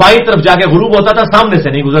اور بائیں طرف جا کے غروب ہوتا تھا، سامنے سے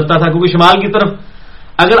نہیں گزرتا تھا. کیونکہ شمال کی طرف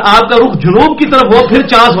اگر آپ کا رخ جنوب کی طرف ہو پھر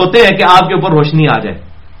چانس ہوتے ہیں کہ آپ کے اوپر روشنی آ جائے،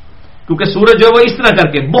 کیونکہ سورج جو ہے وہ اس طرح کر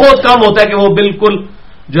کے بہت کم ہوتا ہے کہ وہ بالکل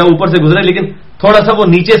جو ہے اوپر سے گزرے، لیکن تھوڑا سا وہ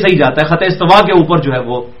نیچے سے ہی جاتا ہے، خط استوا کے اوپر جو ہے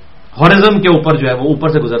وہ ہارزن کے اوپر جو ہے وہ اوپر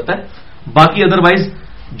سے گزرتا ہے. باقی ادروائز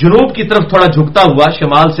جنوب کی طرف تھوڑا جھکتا ہوا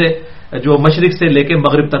شمال سے جو مشرق سے لے کے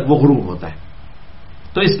مغرب تک وہ غروب ہوتا ہے.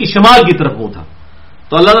 تو اس کی شمال کی طرف منہ تھا.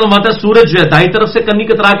 تو اللہ تعالیٰ ماتا ہے سورج جو ہے دائیں طرف سے کنی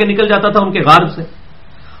کترا کے نکل جاتا تھا ان کے غار سے.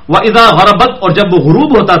 وَإِذَا غَرَبَتْ، اور جب وہ غروب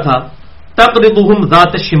ہوتا تھا، تَقْرِضُهُمْ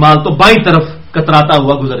ذَاتَ الشِّمَال، تو بائیں طرف کتراتا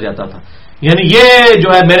ہوا گزر جاتا تھا. یعنی یہ جو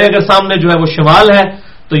ہے میرے اگر سامنے جو ہے وہ شمال ہے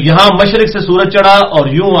تو یہاں مشرق سے سورج چڑھا اور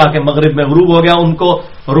یوں آ کے مغرب میں غروب ہو گیا. ان کو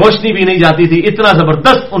روشنی بھی نہیں جاتی تھی، اتنا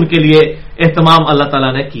زبردست ان کے لیے اہتمام اللہ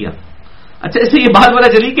تعالیٰ نے کیا. اچھا، اس سے یہ بات پتہ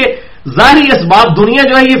چلی کہ ظاہری اسباب، دنیا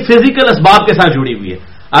جو ہے یہ فزیکل اسباب کے ساتھ جڑی ہوئی ہے.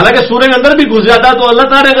 حالانکہ سورج اندر بھی گھس جاتا تو اللہ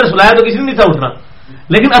تعالیٰ نے اگر سلایا تو کسی نے نہیں تھا اٹھنا،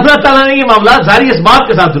 لیکن اللہ تعالیٰ نے یہ معاملات ظاہری اسباب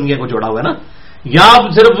کے ساتھ دنیا کو جوڑا ہوا ہے نا. یہاں آپ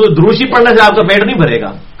صرف دروشی پڑھنے سے آپ کا پیٹ نہیں بھرے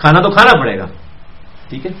گا، کھانا تو کھانا پڑے گا.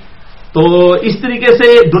 ٹھیک ہے، تو اس طریقے سے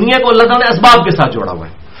دنیا کو اللہ تعالیٰ نے اسباب کے ساتھ جوڑا ہوا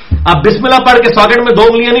ہے. آپ بسم اللہ پڑھ کے ساکٹ میں 2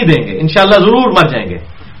 انگلیاں نہیں دیں گے، انشاءاللہ ضرور مر جائیں گے.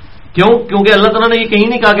 کیوں؟ کیونکہ اللہ تعالیٰ نے یہ کہیں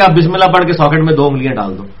نہیں کہا کہ آپ بسم اللہ پڑھ کے ساکٹ میں 2 انگلیاں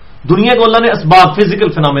ڈال دو. دنیا کو اللہ نے اسباب، فزیکل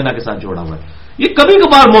فنامینا کے ساتھ جوڑا ہوا ہے. یہ کبھی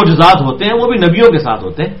کبھار معجزات ہوتے ہیں، وہ بھی نبیوں کے ساتھ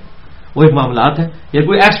ہوتے ہیں، وہ ایک معاملات ہیں، یا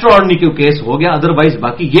کوئی ایکسٹرا آرڈنری کوئی کیس ہو گیا. ادروائز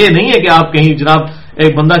باقی یہ نہیں ہے کہ آپ کہیں جناب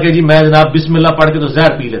ایک بندہ کہ جی میں جناب بسم اللہ پڑھ کے تو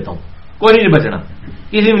زہر پی لیتا ہوں، کوئی نہیں بچنا،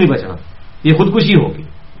 کسی میں نہیں بچنا، یہ خودکشی ہوگی.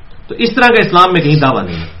 تو اس طرح کا اسلام میں کہیں دعویٰ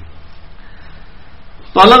نہیں ہے.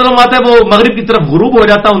 تو اللہ تعالیٰ ماتا ہے وہ مغرب کی طرف غروب ہو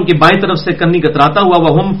جاتا، ان کی بائیں طرف سے کنی کتراتا ہوا.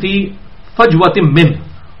 وَهُمْ فِي فَجْوَةٍ مِّنْهُ،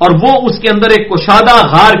 اور وہ اس کے اندر ایک کشادہ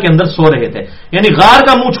غار کے اندر سو رہے تھے. یعنی غار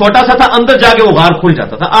کا منہ چھوٹا سا تھا، اندر جا کے وہ غار کھل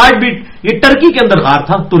جاتا تھا. آج بھی یہ ٹرکی کے اندر غار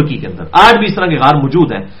تھا، ترکی کے اندر آج بھی اس طرح کے غار موجود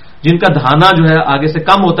ہیں جن کا دھانا جو ہے آگے سے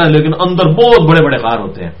کم ہوتا ہے لیکن اندر بہت بڑے بڑے غار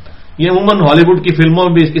ہوتے ہیں. یہ عموماً ہالی ووڈ کی فلموں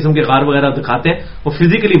میں بھی اس قسم کے غار وغیرہ دکھاتے ہیں، وہ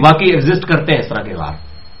فزیکلی واقعی ایگزسٹ کرتے ہیں اس طرح کے غار.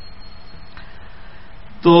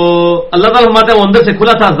 تو اللہ تعالیٰ فرماتا ہے وہ اندر سے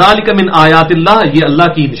کھلا تھا. ذالک من آیات اللہ، یہ اللہ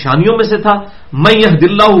کی نشانیوں میں سے تھا. من یہد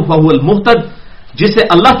اللہ فہو المہتد، جسے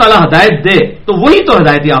اللہ تعالیٰ ہدایت دے تو وہی تو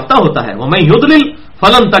ہدایت یافتہ ہوتا ہے. ومن یضلل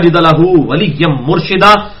فلن تجد له ولیا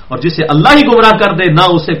مرشدا، اور جسے اللہ ہی گمراہ کر دے نہ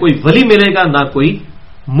اسے کوئی ولی ملے گا نہ کوئی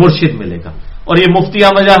مرشد ملے گا. اور یہ مفتی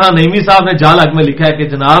احمد جہاں نعیمی صاحب نے جال حق میں لکھا ہے کہ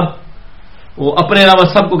جناب وہ اپنے علاوہ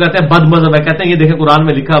سب کو کہتے ہیں بد مذہب ہے. کہتے ہیں یہ دیکھیں قرآن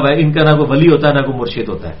میں لکھا ہوا ہے ان کا نہ کوئی ولی ہوتا ہے نہ کوئی مرشد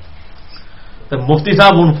ہوتا ہے. تو مفتی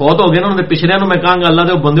صاحب ان فوت ہو گئے نا، انہوں نے پچھلے میں کہا گا اللہ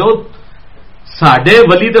دے بندے ہو ساڈے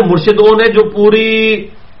ولی تے مرشد وہ نے جو پوری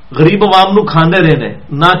غریب عوام نو کھاندے رہے نے،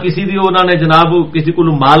 نہ کسی دی انہوں نے جناب کسی کو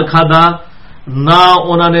مال کھادا، نہ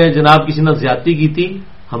انہوں نے جناب کسی نے زیادتی کی تھی.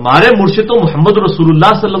 ہمارے مرشد تو محمد رسول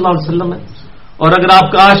اللہ صلی اللہ علیہ وسلم ہے. اور اگر آپ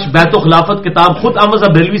کاش بیت و خلافت کتاب، خود احمد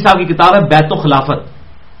صاحب بریلوی صاحب کی کتاب ہے بیت و خلافت،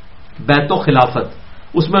 بیت و خلافت،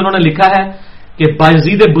 اس میں انہوں نے لکھا ہے کہ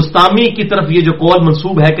بايزيد بستامی کی طرف یہ جو قول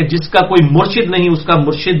منسوب ہے کہ جس کا کوئی مرشد نہیں اس کا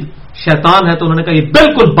مرشد شیطان ہے، تو انہوں نے کہا یہ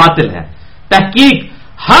بالکل باطل ہے. تحقیق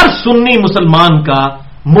ہر سنی مسلمان کا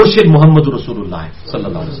مرشد محمد رسول اللہ صلی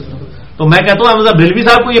اللہ علیہ وسلم. تو میں کہتا ہوں احمد بریلوی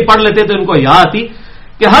صاحب کو یہ پڑھ لیتے تو ان کو یاد آتی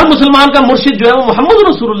کہ ہر مسلمان کا مرشد جو ہے وہ محمد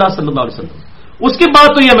رسول اللہ صلی اللہ علیہ وسلم. اس کے بعد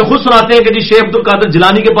تو یہ ہمیں خود سناتے ہیں کہ جی شیخ عبد القادر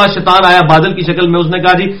جیلانی کے پاس شیطان آیا بادل کی شکل میں، اس نے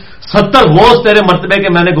کہا جی 70 غوث تیرے مرتبے کے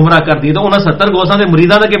میں نے گمراہ کر دیے. تو انہیں 70 غوثاں نے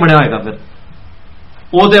مریداں نے کہ بنیا ہوئے گا، پھر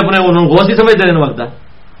وہ تو اپنے انہوں غوث ہی سمجھتے ہیں وقت.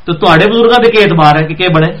 تو تھوڑے بزرگاں کے اعتبار ہے کہ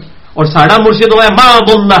بنے، اور ساڑا مرشد ہوا ہے ما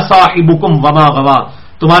ضل صاحبکم وما غوا،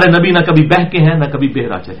 تمہارے نبی نہ کبھی بہکے ہیں نہ کبھی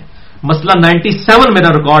بہرا چلے. مسئلہ 97 میرا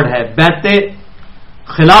ریکارڈ ہے بیعت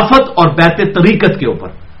خلافت اور بیعت طریقت کے اوپر،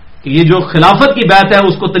 کہ یہ جو خلافت کی بیعت ہے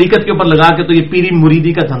اس کو طریقت کے اوپر لگا کے تو یہ پیری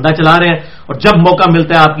مریدی کا دھندا چلا رہے ہیں، اور جب موقع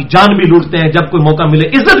ملتا ہے آپ کی جان بھی لوٹتے ہیں، جب کوئی موقع ملے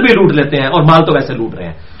عزت بھی لوٹ لیتے ہیں، اور مال تو ویسے لوٹ رہے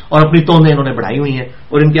ہیں، اور اپنی توندیں انہوں نے بڑھائی ہوئی ہیں،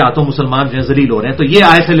 اور ان کے ہاتھوں مسلمان جو ہے ذلیل ہو رہے ہیں. تو یہ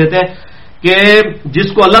آیت سے لیتے ہیں کہ جس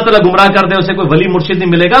کو اللہ تعالیٰ گمراہ کر دے اسے کوئی ولی مرشد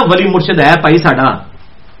نہیں ملے گا. ولی مرشد ہے بھائی ساڈا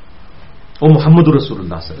وہ محمد رسول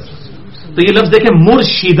اللہ صلی اللہ علیہ وسلم. تو یہ لفظ دیکھیں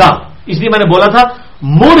مرشدہ، اس لیے میں نے بولا تھا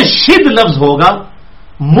مرشد لفظ ہوگا.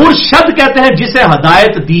 مرشد کہتے ہیں جسے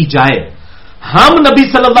ہدایت دی جائے. ہم نبی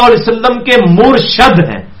صلی اللہ علیہ وسلم کے مرشد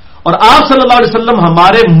ہیں اور آپ صلی اللہ علیہ وسلم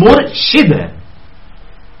ہمارے مرشد ہیں.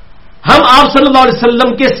 ہم آپ صلی اللہ علیہ وسلم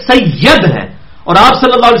کے سید ہیں اور آپ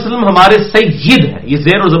صلی اللہ علیہ وسلم ہمارے سید ہیں. یہ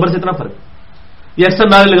زیر اور زبر سے اتنا فرق. یہ اکثر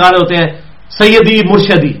نعرے لگا رہے ہوتے ہیں سیدی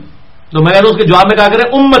مرشدی، تو میں اس کے جواب میں کہا کریں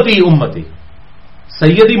امتی امتی.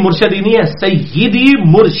 سیدی مرشدی نہیں ہے، سیدی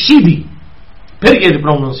مرشدی، پھر یہ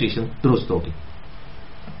پروننسیشن درست ہوگی.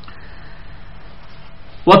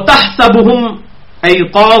 وَتَحْسَبُهُمْ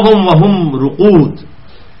أَيْقَاظًا وَهُمْ رُقُودٌ،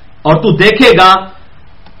 اور تو دیکھے گا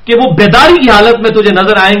کہ وہ بیداری کی حالت میں تجھے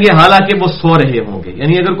نظر آئیں گے حالانکہ وہ سو رہے ہوں گے.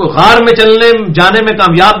 یعنی اگر کوئی غار میں چلنے جانے میں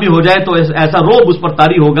کامیاب بھی ہو جائے تو ایسا روب اس پر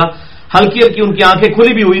طاری ہوگا، ہلکی ہلکی ان کی آنکھیں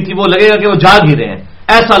کھلی بھی ہوئی تھی، وہ لگے گا کہ وہ جاگ ہی رہے ہیں.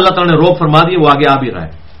 ایسا اللہ تعالیٰ نے روب فرما دیا، وہ آگے آ بھی رہا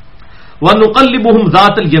ہے. وَنُقَلِّبُهُمْ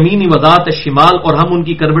ذَاتَ الْيَمِينِ وَذَاتَ الشِّمَالِ، اور ہم ان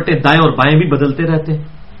کی کروٹیں دائیں اور بائیں بھی بدلتے رہتے ہیں.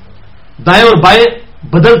 دائیں اور بائیں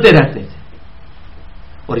بدلتے رہتے ہیں.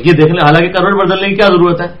 اور یہ دیکھ لیں حالانکہ کروٹ بدلنے کی کیا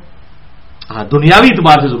ضرورت ہے؟ ہاں دنیاوی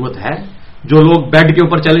اعتبار سے ضرورت ہے. جو لوگ بیڈ کے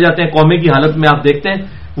اوپر چلے جاتے ہیں قومے کی حالت میں، آپ دیکھتے ہیں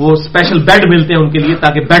وہ اسپیشل بیڈ ملتے ہیں ان کے لیے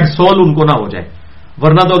تاکہ بیڈ سول ان کو نہ ہو جائے،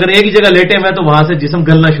 ورنہ تو اگر ایک ہی جگہ لیٹے ہوئے تو وہاں سے جسم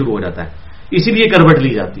گلنا شروع ہو جاتا ہے. اسی لیے کروٹ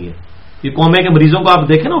لی جاتی ہے. یہ قومے کے مریضوں کو آپ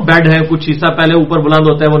دیکھیں نا، بیڈ ہے کچھ حصہ پہلے اوپر بلند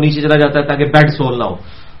ہوتا ہے وہ نیچے چلا جاتا ہے تاکہ بیڈ سول نہ ہو.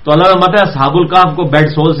 تو اللہ نے فرماتا ہے اصحاب-ul-کہف کو بیڈ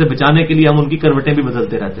سول سے بچانے کے لیے ہم ان کی کروٹیں بھی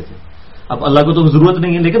بدلتے رہتے تھے. اب اللہ کو تو ضرورت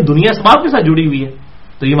نہیں ہے، لیکن دنیا اسباب کے ساتھ جڑی ہوئی ہے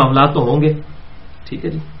تو یہ معاملات تو ہوں گے. ٹھیک ہے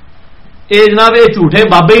جی. اے جناب یہ جھوٹے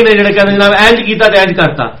بابے ہی نے جڑے کہتے جناب اینج کیتا تے اینج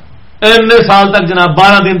کرتا. اتنے سال تک جناب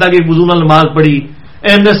 12 دن تک ایک وضو نال نماز پڑھی،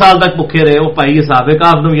 اتنے سال تک بھوکے رہے. وہ بھائی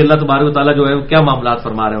اصحاب-ul-کہف نے اللہ تبارک و تعالیٰ جو ہے کیا معاملات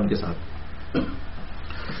فرما رہے ہیں ان کے ساتھ.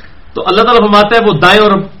 تو اللہ تعالیٰ فرماتا ہے وہ دائیں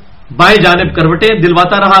اور بائیں جانب کروٹیں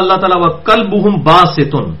دلواتا رہا اللہ تعالیٰ. وَقَلْبُهُمْ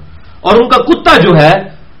بَاسِطٌ، اور ان کا کتا جو ہے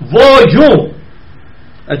وہ یوں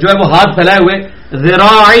جو ہے وہ ہاتھ پھیلائے ہوئے،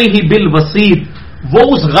 ذراعیہ بالوسیط، وہ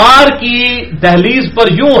اس غار کی دہلیز پر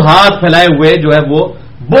یوں ہاتھ پھیلائے ہوئے جو ہے وہ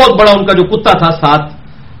بہت بڑا ان کا جو کتا تھا ساتھ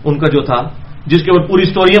ان کا جو تھا، جس کے اوپر پوری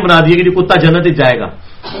سٹوریاں بنا دی کہ جو کتا جنت ہی جائے گا،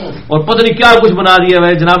 اور پتہ نہیں کیا کچھ بنا دیا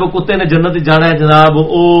ہے جناب. وہ کتے نے جنت ہی جانا ہے جناب،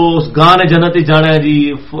 اس گاں نے جنت ہی جانا ہے جی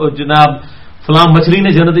جناب، فلاں مچھلی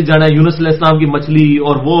نے جنت ہی جانا ہے، یونس علیہ السلام کی مچھلی،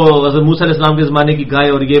 اور وہ حضرت موسیٰ علیہ السلام کے زمانے کی گائے،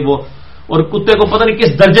 اور یہ وہ، اور کتے کو پتہ نہیں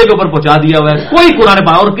کس درجے کے اوپر پہنچا دیا ہوا ہے. کوئی قرآن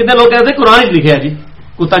پاک، اور کتنے لوگ کہتے ہیں قرآن ہی لکھے ہے جی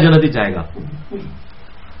کتا جنت ہی جائے گا.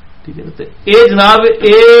 ٹھیک ہے. اے جناب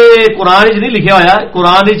اے قرآن نہیں لکھا ہوا،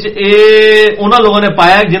 قرآن انہوں لوگوں نے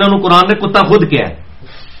پایا جنہوں نے قرآن نے کتا خود کیا ہے.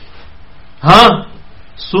 ہاں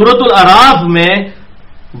سورت-ul-کہف میں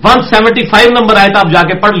 175 نمبر آیت آپ جا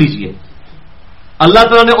کے پڑھ لیجئے. اللہ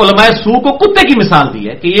تعالیٰ نے علماء سو کو کتے کی مثال دی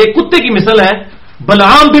ہے کہ یہ کتے کی مثال ہے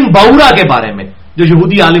بلعام بن باورا کے بارے میں جو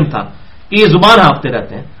یہودی عالم تھا کہ یہ زبان ہانپتے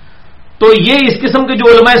رہتے ہیں. تو یہ اس قسم کے جو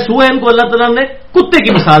علماء سو ہیں ان کو اللہ تعالیٰ نے کتے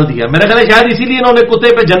کی مثال دیا. میرا خیال ہے شاید اسی لیے انہوں نے کتے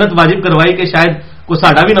پہ جنت واجب کروائی کہ شاید کوئی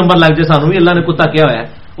ساڈا بھی نمبر لگ جائے. سانو بھی اللہ نے کتا کیا ہوا ہے.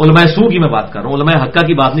 علماء سو کی میں بات کر رہا ہوں، علماء حقہ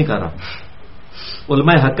کی بات نہیں کر رہا.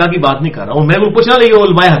 علماء حقہ کی بات نہیں کر رہا ہوں. میں کوئی پوچھنا نہیں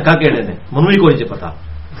علماء حقہ کہڑے نے، منو ہی کوئی نہیں پتا.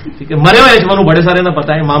 ٹھیک ہے. مرے ہوئے منو بڑے سارے نہ پتا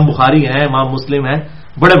ہے. امام بخاری ہیں، امام مسلم ہیں،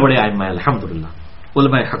 بڑے بڑے ائمہ ہیں الحمدللہ.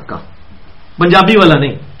 علماء حقہ پنجابی والا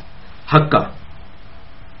نہیں، حقہ.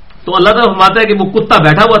 تو اللہ تعالیٰ فرماتا ہے کہ وہ کتا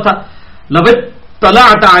بیٹھا ہوا تھا.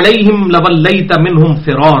 طلعت علیہم لولیت منہم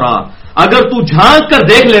فرارا، اگر تو جھانک کر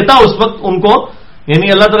دیکھ لیتا اس وقت ان کو،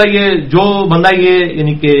 یعنی اللہ تعالیٰ یہ جو بندہ یہ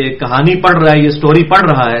یعنی کہ کہانی پڑھ رہا ہے، یہ سٹوری پڑھ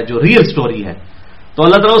رہا ہے جو ریئل سٹوری ہے، تو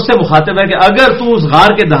اللہ تعالیٰ اس سے مخاطب ہے کہ اگر تو اس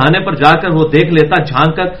غار کے دہانے پر جا کر وہ دیکھ لیتا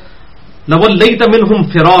جھانک کر، لَوَلَّيْتَ مِنْهُمْ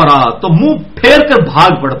فِرَارًا، تو منہ پھیر کر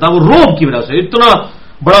بھاگ پڑتا وہ روب کی وجہ سے. اتنا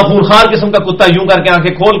بڑا خونخوار قسم کا کتا یوں کر کے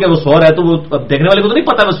آنکھیں کھول کے وہ سو رہا ہے، تو وہ دیکھنے والے کو تو نہیں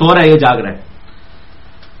پتا وہ سو رہا ہے یا جاگ رہا ہے.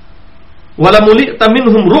 وَلَمُلِئْتَ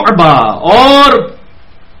مِنْهُمْ رُعْبًا، اور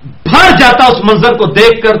بھر جاتا اس منظر کو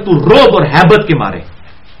دیکھ کر تو روب اور ہیبت کے مارے.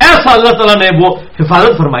 ایسا اللہ تعالیٰ نے وہ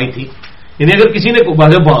حفاظت فرمائی تھی. یعنی اگر کسی نے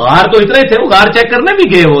غار تو اتنے تھے، وہ غار چیک کرنے بھی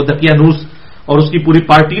گئے وہ دقیانوس اور اس کی پوری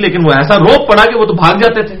پارٹی، لیکن وہ ایسا روب پڑا کہ وہ تو بھاگ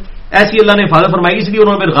جاتے تھے. ایسی اللہ نے حفاظت فرمائی، اس لیے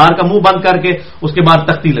انہوں نے پھر غار کا منہ بند کر کے اس کے بعد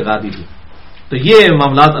تختی لگا دی تھی. تو یہ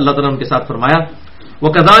معاملات اللہ تعالیٰ نے ان کے ساتھ فرمایا.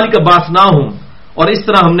 وَكَذَلِكَ بَعَثْنَاهُمْ، اور اس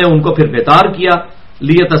طرح ہم نے ان کو پھر بیدار کیا،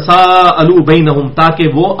 لِيَتَسَاءَلُوا بَيْنَهُمْ، تاکہ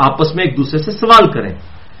وہ آپس میں ایک دوسرے سے سوال کریں.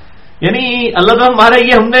 یعنی اللہ تعالیٰ ہمارا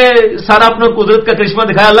یہ ہم نے سارا اپنا قدرت کا کرشمہ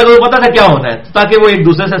دکھایا، اللہ کو پتا تھا کیا ہونا ہے، تاکہ وہ ایک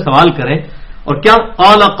دوسرے سے سوال کریں. اور کیا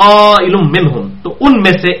قال قائل منہم، تو ان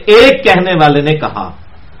میں سے ایک کہنے والے نے کہا.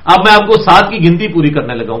 اب میں آپ کو 7 کی گنتی پوری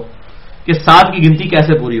کرنے لگا ہوں کہ 7 کی گنتی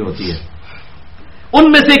کیسے پوری ہوتی ہے. ان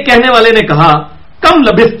میں سے ایک کہنے والے نے کہا کم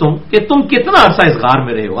لبثتم، کہ تم کتنا عرصہ اس غار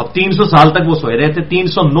میں رہے ہو. اب 300 سال تک وہ سوئے رہے تھے.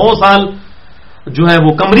 309 سال جو ہے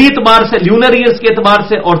وہ قمری اعتبار سے، لیونر ایئرز کے اعتبار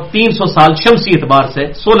سے، اور 300 سال شمسی اعتبار سے،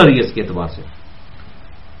 سولر ایئرز کے اعتبار سے.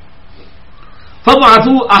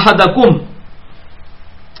 فَبْعَثُوا أَحَدَكُمْ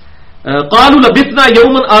قَالُوا لَبِثْنَا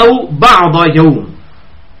يَوْمًا أَوْ بَعْضَ يَوْمٍ،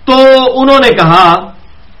 تو انہوں نے کہا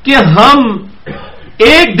کہ ہم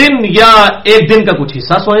ایک دن یا ایک دن کا کچھ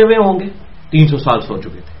حصہ سوئے ہوئے ہوں گے. 300 سال سو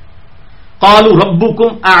چکے تھے. قَالُوا رَبُّكُمْ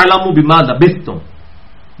أَعْلَمُ بِمَا لَبِثْتُمْ،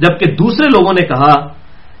 جبکہ دوسرے لوگوں نے کہا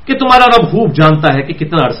کہ تمہارا رب خوب جانتا ہے کہ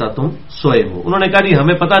کتنا عرصہ تم سوئے ہو. انہوں نے کہا نہیں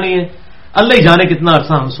ہمیں پتہ نہیں ہے، اللہ ہی جانے کتنا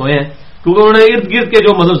عرصہ ہم سوئے ہیں. کیونکہ انہوں نے ارد گرد کے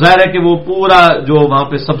جو مطلب ظاہر ہے کہ وہ پورا جو وہاں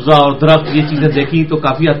پہ سبزہ اور درخت یہ چیزیں دیکھی تو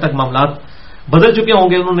کافی حد تک معاملات بدل چکے ہوں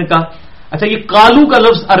گے. انہوں نے کہا اچھا یہ کالو کا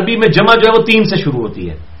لفظ عربی میں جمع جو ہے وہ 3 سے شروع ہوتی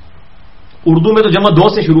ہے. اردو میں تو جمع 2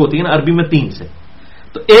 سے شروع ہوتی ہے نا، عربی میں 3 سے.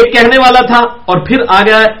 تو ایک کہنے والا تھا اور پھر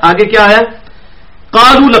آگے کیا آیا،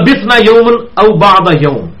 قالوا لبثنا یوما او بعض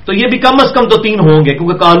یوم، تو یہ بھی کم از کم تو 3 ہوں گے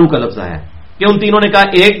کیونکہ کالو کا لفظ آیا ہے کہ ان تینوں نے کہا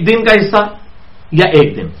ایک دن کا حصہ یا ایک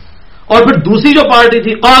دن. اور پھر دوسری جو پارٹی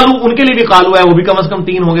تھی قالو، ان کے لیے بھی قالو ہے، وہ بھی کم از کم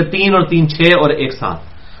 3 ہوں گے. 3 اور 3 6 اور 1 7.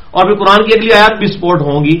 اور پھر قرآن کی اگلی آیات بھی سپورٹ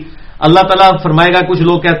ہوں گی. اللہ تعالیٰ فرمائے گا کچھ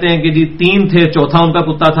لوگ کہتے ہیں کہ جی 3 تھے چوتھا ان کا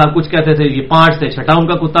کتا تھا، کچھ کہتے تھے یہ 5 تھے چھٹا ان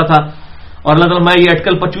کا کتا تھا. اور اللہ تعالیٰ یہ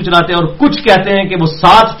اٹکل پچو چلاتے ہیں. اور کچھ کہتے ہیں کہ وہ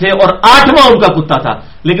 7 تھے اور 8واں ان کا کتا تھا.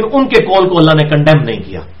 لیکن ان کے قول کو اللہ نے کنڈیم نہیں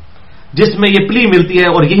کیا، جس میں یہ پلی ملتی ہے.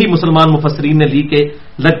 اور یہی مسلمان مفسرین نے لی کہ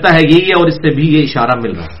لگتا ہے یہی ہے، اور اس سے بھی یہ اشارہ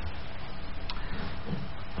مل رہا ہے.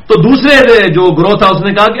 تو دوسرے جو گروہ تھا اس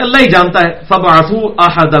نے کہا کہ اللہ ہی جانتا ہے. فَبْعَثُوا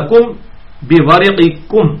أَحَدَكُمْ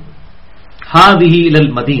بِوَرِقِكُمْ هَذِهِ إِلَى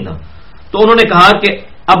الْمَدِينَةِ، تو انہوں نے کہا کہ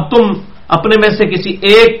اب تم اپنے میں سے کسی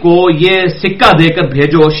ایک کو یہ سکہ دے کر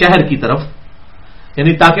بھیجو شہر کی طرف،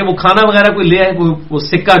 یعنی تاکہ وہ کھانا وغیرہ کوئی لے آئے. وہ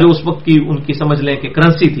سکہ جو اس وقت کی ان کی سمجھ لیں کہ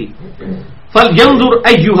کرنسی تھی. فَلْيَنظُرْ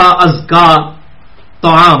أَيُّهَا أَزْكَىٰ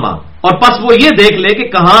طَعَامًا، اور پس وہ یہ دیکھ لے کہ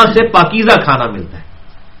کہاں سے پاکیزہ کھانا ملتا ہے.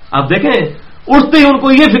 آپ دیکھیں اٹھتے ہی ان کو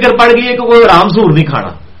یہ فکر پڑ گئی ہے کہ کوئی رامزور نہیں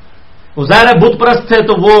کھانا. وہ ظاہر ہے بت پرست تھے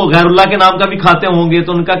تو وہ غیر اللہ کے نام کا بھی کھاتے ہوں گے.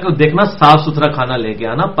 تو ان کا کہ دیکھنا صاف ستھرا کھانا لے کے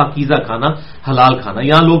آنا، پاکیزہ کھانا، حلال کھانا.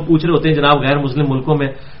 یہاں لوگ پوچھ رہے ہوتے ہیں جناب غیر مسلم ملکوں میں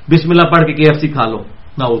بسم اللہ پڑھ کے KFC کھا لو،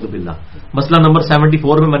 نعوذ باللہ. مسئلہ نمبر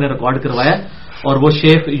 74 میں نے ریکارڈ کروایا. اور وہ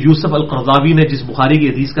شیخ یوسف القرضاوی نے جس بخاری کی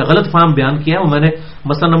حدیث کا غلط فہم بیان کیا ہے وہ میں نے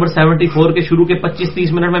مسئلہ نمبر 74 کے شروع کے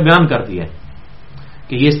 25-30 منٹ میں بیان کر دیا ہے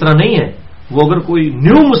کہ یہ اس طرح نہیں ہے. وہ اگر کوئی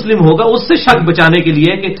نیو مسلم ہوگا اس سے شک بچانے کے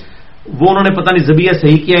لیے کہ وہ انہوں نے پتہ نہیں ذبیحہ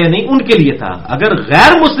صحیح کیا یا نہیں، ان کے لیے تھا. اگر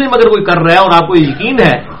غیر مسلم اگر کوئی کر رہا ہے اور آپ کو یقین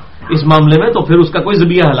ہے اس معاملے میں تو پھر اس کا کوئی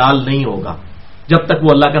ذبیحہ حلال نہیں ہوگا جب تک وہ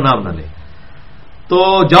اللہ کا نام نہ لے. تو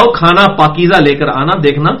جاؤ کھانا پاکیزہ لے کر آنا.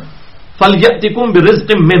 دیکھنا فَلْيَأْتِكُمْ بِرِزْقٍ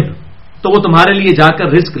مِّنْهُ، تو وہ تمہارے لیے جا کر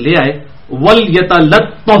رزق لے آئے.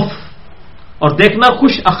 وَلْيَتَلَطَّفْ، اور دیکھنا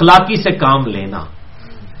خوش اخلاقی سے کام لینا،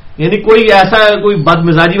 یعنی کوئی ایسا کوئی بد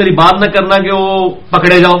مزاجی والی بات نہ کرنا کہ وہ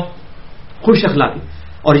پکڑے جاؤ. خوش اخلاقی.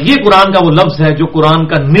 اور یہ قرآن کا وہ لفظ ہے جو قرآن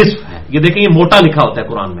کا نصف ہے. یہ دیکھیں یہ موٹا لکھا ہوتا ہے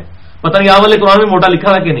قرآن میں. پتہ نہیں آج والے قرآن میں موٹا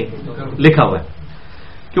لکھا ہے کہ نہیں لکھا ہوا ہے،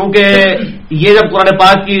 کیونکہ یہ جب قرآن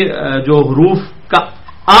پاک کی جو حروف کا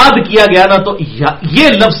عاد کیا گیا نا تو یہ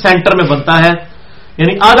لفظ سینٹر میں بنتا ہے.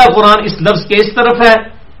 یعنی آدھا قرآن اس لفظ کے اس طرف ہے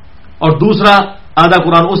اور دوسرا آدھا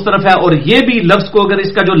قرآن اس طرف ہے. اور یہ بھی لفظ کو اگر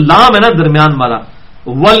اس کا جو لام ہے نا درمیان والا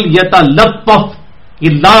وَلْيَتَلَطَّفْ،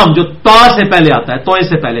 یہ لام جو تا سے پہلے آتا ہے، توئے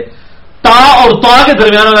سے پہلے، تا اور تا کے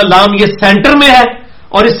درمیان والا لام یہ سینٹر میں ہے.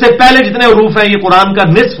 اور اس سے پہلے جتنے حروف ہیں یہ قرآن کا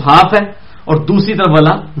نصف ہاف ہے اور دوسری طرف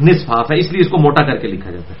والا نصف ہاف ہے، اس لیے اس کو موٹا کر کے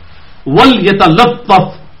لکھا جاتا ہے. وَلْيَتَلَطَّفْ،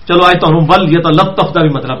 چلو آئے تو ہم وَلْيَتَلَطَّفْ کا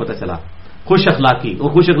بھی مطلب پتہ چلا، خوش اخلاقی. اور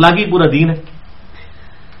خوش اخلاقی پورا دین ہے.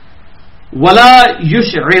 ولا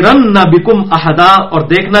یشعرن بکم احدا، اور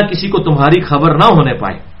دیکھنا کسی کو تمہاری خبر نہ ہونے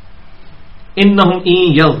پائے. انہم ان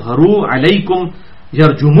یظہروا علیکم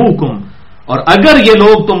یرجموکم، اور اگر یہ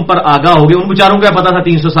لوگ تم پر آگاہ ہو گئے، ان بیچاروں کو پتا تھا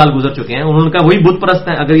 300 سال گزر چکے ہیں، انہوں نے کہا وہی بت پرست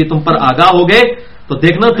ہیں، اگر یہ تم پر آگاہ ہو گئے تو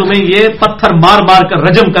دیکھنا تمہیں یہ پتھر مار مار کر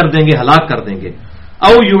رجم کر دیں گے، ہلاک کر دیں گے.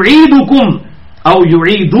 او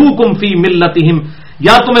یعیدوکم فی ملتہم،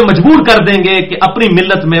 یا تمہیں مجبور کر دیں گے کہ اپنی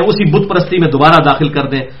ملت میں، اسی بت پرستی میں دوبارہ داخل کر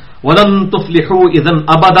دیں. ولن تفلحوا اذا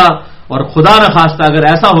ابدا، اور خدا نہ خواستہ اگر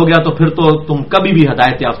ایسا ہو گیا تو پھر تو تم کبھی بھی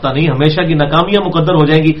ہدایت یافتہ نہیں، ہمیشہ کی ناکامیاں مقدر ہو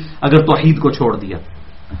جائیں گی اگر توحید کو چھوڑ دیا.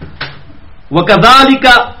 وَكَذَلِكَ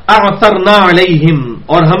أَعْثَرْنَا عَلَيْهِمْ،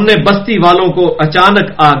 اور ہم نے بستی والوں کو اچانک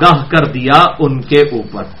آگاہ کر دیا ان کے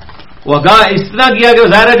اوپر. وہ آگاہ اس طرح کیا کہ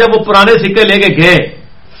ظاہر ہے جب وہ پرانے سکے لے کے گئے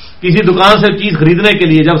کسی دکان سے چیز خریدنے کے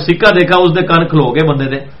لیے، جب سکہ دیکھا اس نے کان کھلو گئے بندے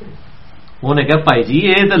نے. انہوں نے کہا بھائی جی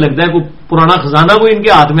یہ تو لگتا ہے کوئی پرانا خزانہ کوئی ان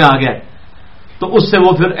کے ہاتھ میں آ گیا. تو اس سے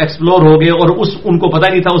وہ پھر ایکسپلور ہو گئے، اور ان کو پتہ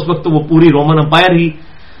نہیں تھا اس وقت تو وہ پوری رومن امپائر ہی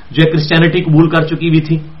جو کرسچینٹی قبول کر چکی ہوئی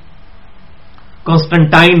تھی.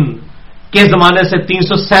 کانسٹنٹائن کے زمانے سے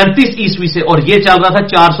 337 عیسوی سے، اور یہ چل رہا تھا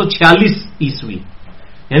 446 عیسوی،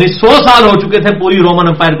 یعنی 100 سال ہو چکے تھے پوری رومن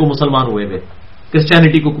امپائر کو مسلمان ہوئے ہوئے،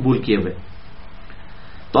 کرسچینٹی کو قبول کیے ہوئے.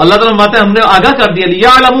 تو اللہ تعالیٰ فرماتے ہیں ہم نے آگاہ کر دیا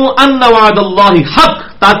لیعلموا ان وعد اللہ حق،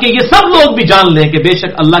 تاکہ یہ سب لوگ بھی جان لیں کہ بے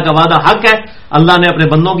شک اللہ کا وعدہ حق ہے، اللہ نے اپنے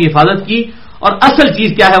بندوں کی حفاظت کی. اور اصل چیز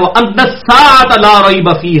کیا ہے؟ وہ ان الساعۃ لا ریب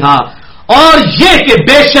فیہا، اور یہ کہ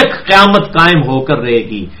بے شک قیامت قائم ہو کر رہے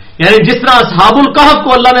گی. یعنی جس طرح اصحاب الکہف کو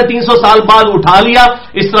اللہ نے 300 سال بعد اٹھا لیا،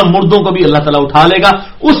 اس طرح مردوں کو بھی اللہ تعالیٰ اٹھا لے گا.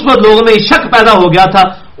 اس وقت لوگوں میں شک پیدا ہو گیا تھا،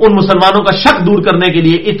 ان مسلمانوں کا شک دور کرنے کے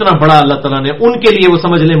لیے اتنا بڑا اللہ تعالیٰ نے ان کے لیے وہ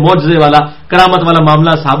سمجھ لیں معجزے والا کرامت والا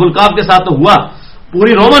معاملہ اصحاب الکہف کے ساتھ تو ہوا،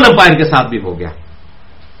 پوری رومن امپائر کے ساتھ بھی ہو گیا.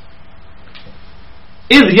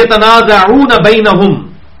 اذ یتنازعون بینہم،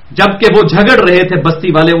 جبکہ وہ جھگڑ رہے تھے بستی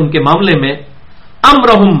والے ان کے معاملے میں،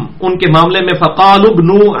 امرہم، ان کے معاملے میں، فقالوا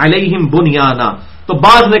ابنوا علیہم بنیانا، تو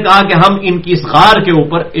بعض نے کہا کہ ہم ان کی اس غار کے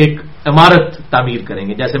اوپر ایک عمارت تعمیر کریں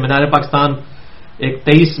گے. جیسے مینار پاکستان ایک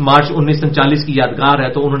 23 مارچ 1939 کی یادگار ہے،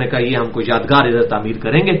 تو انہوں نے کہا یہ ہم کو یادگار ادھر تعمیر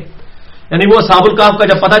کریں گے. یعنی وہ اصحاب الکہف کا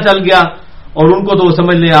جب پتہ چل گیا اور ان کو تو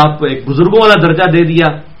سمجھ لیں آپ ایک بزرگوں والا درجہ دے دیا،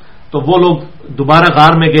 تو وہ لوگ دوبارہ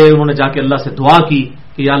غار میں گئے. انہوں نے جا کے اللہ سے دعا کی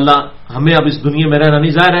کہ یا اللہ ہمیں اب اس دنیا میں رہنا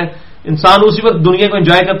نہیں. ظاہر ہے انسان اسی وقت دنیا کو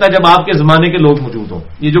انجوائے کرتا ہے جب آپ کے زمانے کے لوگ موجود ہوں.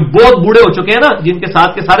 یہ جو بہت بوڑھے ہو چکے ہیں نا، جن کے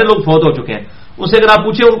ساتھ کے سارے لوگ فوت ہو چکے ہیں، اسے اگر آپ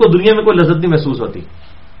پوچھیں ان کو دنیا میں کوئی لذت نہیں محسوس ہوتی،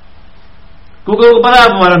 کیونکہ وہ پتا ہے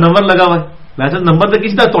اب ہمارا نمبر لگا ہوا ہے. ویسے نمبر تو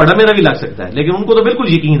کسی طرح تھوڑا میرا بھی لگ سکتا ہے، لیکن ان کو تو بالکل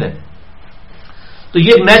یقین ہے. تو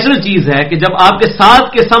یہ ایک نیچرل چیز ہے کہ جب آپ کے ساتھ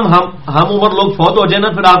کے سم ہم عمر لوگ فوت ہو جائے نا،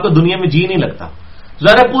 پھر آپ کو دنیا میں جی نہیں لگتا،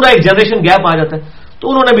 ذرا پورا ایک جنریشن گیپ آ جاتا ہے. تو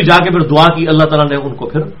انہوں نے بھی جا کے پھر دعا کی، اللہ تعالیٰ نے ان کو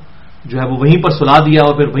پھر جو ہے وہ وہیں پر سلا دیا،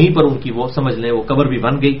 اور پھر وہیں پر ان کی وہ سمجھ لیں وہ قبر بھی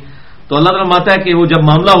بن گئی. تو اللہ تعالیٰ ماتا ہے کہ وہ جب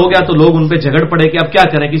معاملہ ہو گیا تو لوگ ان پہ جھگڑ پڑے کہ اب کیا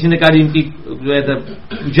کریں. کسی نے کہا ان کی جو ہے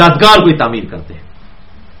یادگار کوئی تعمیر کرتے ہیں.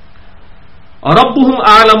 اور ربهم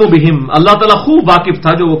اعلم بهم، اللہ تعالیٰ خوب واقف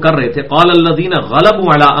تھا جو وہ کر رہے تھے. قال الذين غلبوا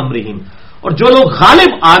على امرهم، اور جو لوگ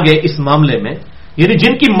غالب آ گئے اس معاملے میں، یعنی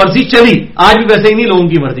جن کی مرضی چلی، آج بھی ویسے انہی لوگوں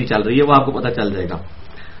کی مرضی چل رہی ہے، وہ آپ کو پتہ چل جائے گا.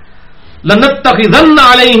 لنتخذن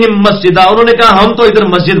علیہم مسجدا، انہوں نے کہا ہم تو ادھر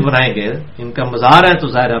مسجد بنائیں گے. ان کا مزار ہے تو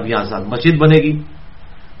ظاہر اب یہاں ساتھ مسجد بنے گی،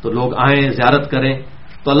 تو لوگ آئیں زیارت کریں.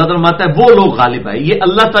 تو اللہ تعالیٰ مانتا ہے وہ لوگ غالب آئے. یہ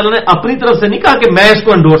اللہ تعالیٰ نے اپنی طرف سے نہیں کہا کہ میں اس کو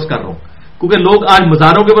انڈورس کر رہا ہوں، کیونکہ لوگ آج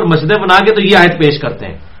مزاروں کے اوپر مسجدیں بنا کے تو یہ آیت پیش کرتے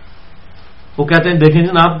ہیں. وہ کہتے ہیں دیکھیں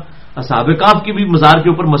جناب اصحاب کہف کی بھی مزار کے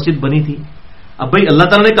اوپر مسجد بنی تھی. اب بھائی اللہ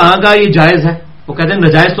تعالیٰ نے کہاں کہا یہ جائز ہے؟ وہ کہتے ہیں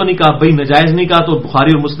نجائز تو نہیں کہا. بھائی نجائز نہیں کہا تو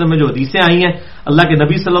بخاری اور مسلم میں جو حدیثیں آئی ہیں اللہ کے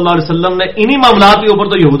نبی صلی اللہ علیہ وسلم نے انہی معاملات کے اوپر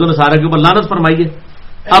تو یہود و نصارہ کے اوپر لعنت فرمائی ہے.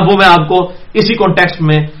 اب وہ میں آپ کو اسی کانٹیکسٹ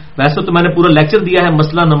میں، ویسے تو میں نے پورا لیکچر دیا ہے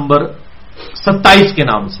مسئلہ نمبر 27 کے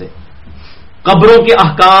نام سے، قبروں کے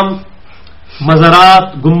احکام، مزارات،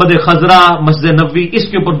 گنبد خضرا، مسجد نبوی، اس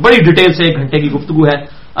کے اوپر بڑی ڈیٹیل سے 1 گھنٹے کی گفتگو ہے.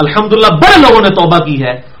 الحمدللہ بڑے لوگوں نے توبہ کی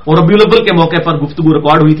ہے، اور ربیع الاول کے موقع پر گفتگو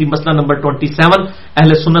ریکارڈ ہوئی تھی مسئلہ نمبر 27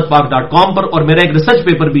 اہل سنت پاک.com پر. اور میرا ایک ریسرچ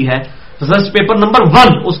پیپر بھی ہے، ریسرچ پیپر نمبر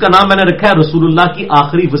 1، اس کا نام میں نے رکھا ہے رسول اللہ کی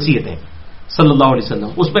آخری وصیتیں صلی اللہ علیہ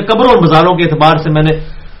وسلم. اس میں قبروں اور مزاروں کے اعتبار سے میں نے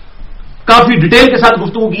کافی ڈیٹیل کے ساتھ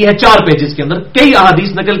گفتگو کی ہے، 4 پیجز کے اندر کئی احادیث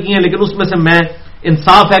نقل کی ہیں، لیکن اس میں سے میں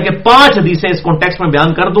انصاف ہے کہ 5 حدیثیں اس کانٹیکسٹ میں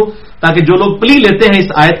بیان کر دوں تاکہ جو لوگ پلی لیتے ہیں اس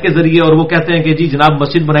آیت کے ذریعے اور وہ کہتے ہیں کہ جی جناب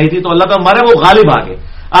مسجد بنائی تھی تو اللہ کا ہمارے وہ غالب آ گئے.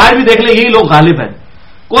 آج بھی دیکھ لیں یہی لوگ غالب ہیں.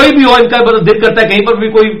 کوئی بھی ہو ان کا دل کرتا ہے کہیں پر بھی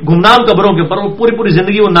کوئی گمنام قبروں کے اوپر، وہ پوری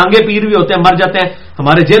زندگی وہ نانگے پیر بھی ہوتے ہیں، مر جاتے ہیں.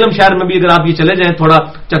 ہمارے جیلم شہر میں بھی اگر آپ یہ چلے جائیں تھوڑا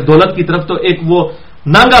چک دولت کی طرف، تو ایک وہ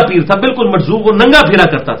نانگا پیر تھا بالکل مجذوب، وہ ننگا پھرا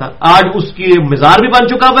کرتا تھا. آج اس کی مزار بھی بن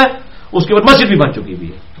چکا ہوا ہے، اس کے اوپر مسجد بھی بن چکی ہوئی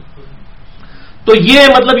ہے. تو یہ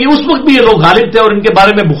مطلب یہ اس وقت بھی یہ لوگ غالب تھے، اور ان کے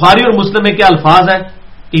بارے میں بخاری اور مسلم میں کیا الفاظ ہیں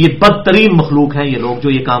کہ یہ بدترین مخلوق ہیں یہ لوگ جو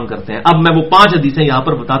یہ کام کرتے ہیں. اب میں وہ 5 حدیثیں یہاں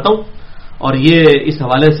پر بتاتا ہوں، اور یہ اس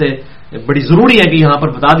حوالے سے بڑی ضروری ہے کہ یہاں پر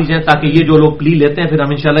بتا دی جائیں، تاکہ یہ جو لوگ پلی لیتے ہیں پھر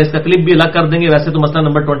ہم انشاءاللہ اس کا کلپ بھی الگ کر دیں گے. ویسے تو مسئلہ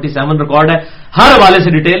نمبر 27 ریکارڈ ہے، ہر حوالے سے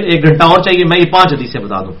ڈیٹیل 1 گھنٹہ اور چاہیے، میں یہ 5 حدیثیں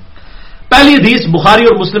بتا دوں. پہلی حدیث بخاری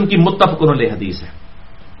اور مسلم کی متفق علیہ حدیث ہے.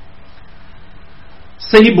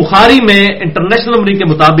 صحیح بخاری میں انٹرنیشنل نمبر کے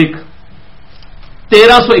مطابق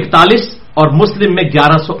 1341 اور مسلم میں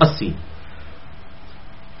 1180.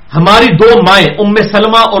 ہماری 2 مائیں ام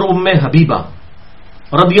سلمہ اور ام حبیبہ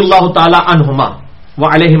رضی اللہ تعالی عنہما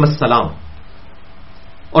وعلیہمُ-السلام،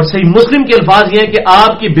 اور صحیح مسلم کے الفاظ یہ ہیں کہ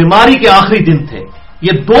آپ کی بیماری کے آخری دن تھے.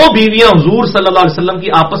 یہ 2 بیویاں حضور صلی اللہ علیہ وسلم کی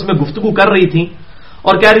آپس میں گفتگو کر رہی تھیں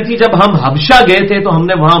اور کہہ رہی تھی جب ہم حبشہ گئے تھے تو ہم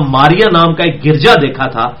نے وہاں ماریا نام کا ایک گرجا دیکھا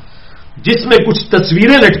تھا جس میں کچھ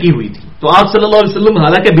تصویریں لٹکی ہوئی تھی. تو آپ صلی اللہ علیہ وسلم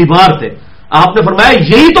حالانکہ بیمار تھے، آپ نے فرمایا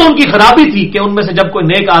یہی تو ان کی خرابی تھی کہ ان میں سے جب کوئی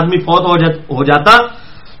نیک آدمی فوت ہو جاتا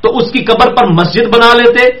تو اس کی قبر پر مسجد بنا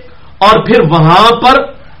لیتے اور پھر وہاں پر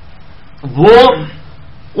وہ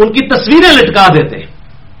ان کی تصویریں لٹکا دیتے،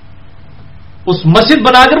 اس مسجد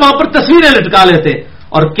بنا کر وہاں پر تصویریں لٹکا لیتے،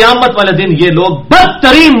 اور قیامت والے دن یہ لوگ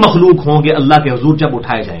بدترین مخلوق ہوں گے اللہ کے حضور جب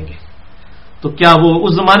اٹھائے جائیں گے. تو کیا وہ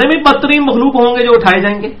اس زمانے میں بدترین مخلوق ہوں گے جو اٹھائے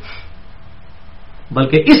جائیں گے؟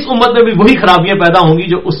 بلکہ اس امت میں بھی وہی خرابیاں پیدا ہوں گی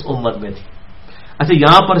جو اس امت میں تھی. اچھا،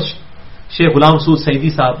 یہاں پر شیخ غلام مسعود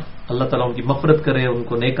سعیدی صاحب اللہ تعالیٰ ان کی مغفرت کرے، ان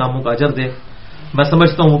کو نیک کاموں کا اجر دے. میں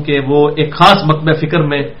سمجھتا ہوں کہ وہ ایک خاص مکتبہ فکر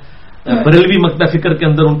میں، بریلوی مکتبہ فکر کے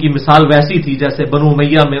اندر ان کی مثال ویسی تھی جیسے بنو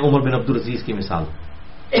امیہ میں عمر بن عبدالعزیز کی مثال.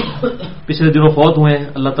 پچھلے دنوں فوت ہوئے ہیں،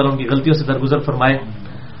 اللہ تعالیٰ ان کی غلطیوں سے درگزر فرمائے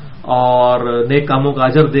اور نیک کاموں کا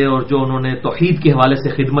اجر دے، اور جو انہوں نے توحید کے حوالے سے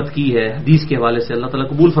خدمت کی ہے، حدیث کے حوالے سے، اللہ تعالیٰ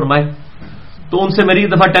قبول فرمائے. تو ان سے میری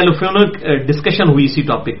ایک دفعہ ٹیلیفونک ڈسکشن ہوئی اسی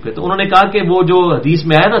ٹاپک پہ، تو انہوں نے کہا کہ وہ جو حدیث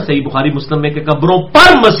میں آیا نا صحیح بخاری مسلم میں کہ قبروں پر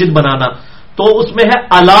مسجد بنانا، تو اس میں ہے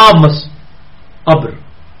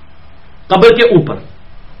قبر کے اوپر،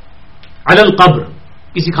 علی القبر،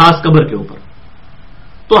 کسی خاص قبر کے اوپر.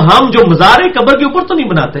 تو ہم جو مزار قبر کے اوپر تو نہیں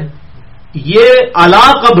بناتے، یہ علی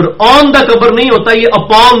قبر، آن دا قبر نہیں ہوتا، یہ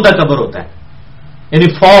اپون دا قبر ہوتا ہے، یعنی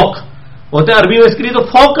فوق ہوتا ہے. عربی میں اس کے لیے تو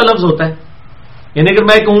فوق کا لفظ ہوتا ہے. یعنی اگر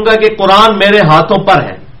میں کہوں گا کہ قرآن میرے ہاتھوں پر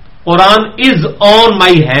ہے، قرآن از آن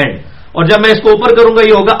مائی ہینڈ، اور جب میں اس کو اوپر کروں گا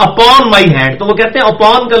یہ ہوگا اپون مائی ہینڈ، تو وہ کہتے ہیں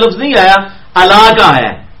اپون کا لفظ نہیں آیا، علی کا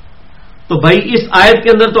آیا. تو بھائی اس آیت کے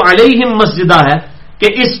اندر تو علیہم مسجدہ ہے کہ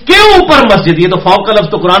اس کے اوپر مسجد، یہ تو فوق کا لفظ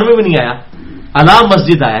تو قرآن میں بھی نہیں آیا، علی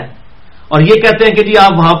مسجد آیا. اور یہ کہتے ہیں کہ جی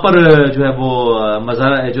آپ وہاں پر جو ہے وہ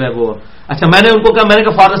مزار جو ہے وہ، اچھا میں نے ان کو کہا، میں نے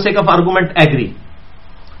کہا for the sake of argument agree.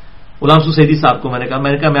 غلام مسعود سعیدی صاحب کو میں نے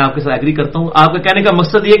کہا میں آپ کے ساتھ ایگری کرتا ہوں. آپ کا کہنے کا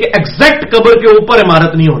مقصد یہ کہ ایگزیکٹ قبر کے اوپر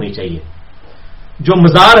عمارت نہیں ہونی چاہیے. جو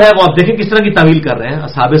مزار ہے وہ آپ دیکھیں کس طرح کی تعویل کر رہے ہیں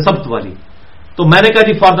اصحاب سبت والی. تو میں نے کہا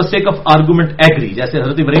جی for the sake of argument agri, جیسے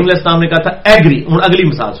حضرت ابراہیم علیہ السلام نے کہا تھا ایگری. اگلی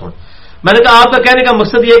مثال سن، میں نے کہا آپ کا کہنے کا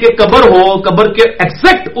مقصد یہ ہے کہ قبر ہو، قبر کے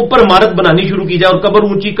ایگزیکٹ اوپر عمارت بنانی شروع کی جائے اور قبر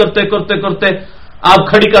اونچی کرتے کرتے کرتے آپ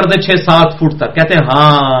کھڑی کر دیں 6-7 فٹ تک. کہتے ہیں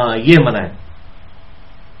ہاں یہ منع ہے.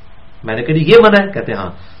 میں نے کہا جی یہ منع ہے؟ کہتے ہیں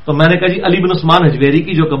ہاں. تو میں نے کہا جی علی بن عثمان حجویری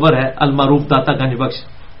کی جو قبر ہے المعروف داتا گنج بخش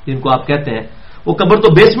جن کو آپ کہتے ہیں، وہ قبر تو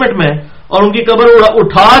بیسمنٹ میں ہے اور ان کی قبر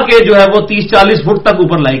اٹھا کے جو ہے وہ 30-40 فٹ تک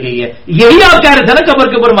اوپر لائی گئی ہے. یہی آپ کہہ رہے تھے نا قبر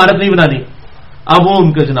کے اوپر عمارت نہیں بنانی. اب وہ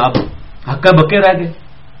ان کے جناب ہکا بکے رہ گئے.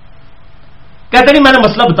 کہتے نہیں میں نے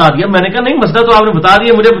مسئلہ بتا دیا. میں نے کہا نہیں مسئلہ تو آپ نے بتا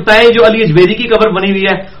دیا، مجھے بتائیں جو علی حجویری کی قبر بنی ہوئی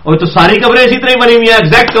ہے اور تو ساری قبریں اسی طرح بنی ہوئی ہیں،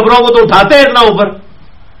 ایگزیکٹ قبروں کو تو اٹھاتے ہیں اتنا اوپر.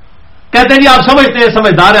 کہتے ہیں جی آپ سمجھتے ہیں،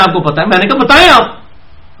 سمجھدار ہیں، آپ کو پتا ہے. میں نے کہا بتائیں آپ.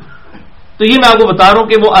 تو یہ میں آپ کو بتا رہا ہوں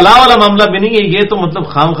کہ وہ علا والا معاملہ بھی نہیں ہے، یہ تو مطلب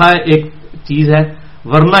خام خواہ ایک چیز ہے.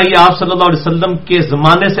 ورنہ یہ آپ صلی اللہ علیہ وسلم کے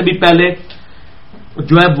زمانے سے بھی پہلے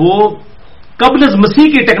جو ہے وہ قبل مسیح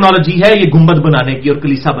کی ٹیکنالوجی ہے یہ گنبد بنانے کی اور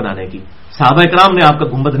کلیسا بنانے کی. صحابہ اکرام نے آپ کا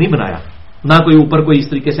گنبد نہیں بنایا، نہ کوئی اوپر کوئی اس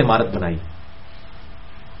طریقے سے عمارت بنائی،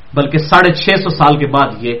 بلکہ 650 سال کے بعد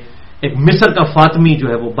یہ ایک مصر کا فاطمی جو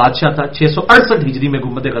ہے وہ بادشاہ تھا، 668 ہجری میں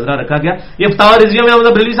گنبد خضرا رکھا گیا. یہ فتاوی رضویہ میں احمد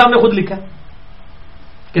بریلوی صاحب نے خود لکھا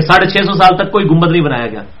کہ 650 سال تک کوئی گنبد نہیں بنایا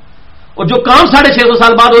گیا. اور جو کام 650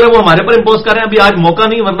 سال بعد ہو رہے ہیں وہ ہمارے پر امپوز کر رہے ہیں. ابھی آج موقع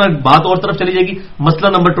نہیں، ورنہ بات اور طرف چلی جائے گی. مسئلہ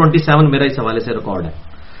نمبر 27 میرا اس حوالے سے ریکارڈ ہے.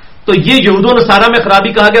 تو یہ یہود و نصارہ میں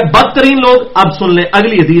خرابی کہا گیا، بدترین لوگ. اب سن لیں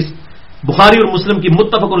اگلی حدیث، بخاری اور مسلم کی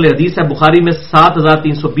متفق علیہ حدیث ہے. بخاری میں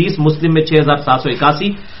 7320، مسلم میں 6781.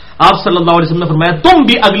 آپ صلی اللہ علیہ وسلم نے فرمایا تم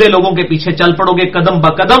بھی اگلے لوگوں کے پیچھے چل پڑو گے قدم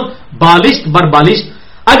بقدم، بالشت بر بالشت.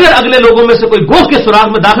 اگر اگلے لوگوں میں سے کوئی گوہ کے سوراخ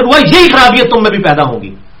میں داخل ہوا یہی خرابیت تم میں بھی پیدا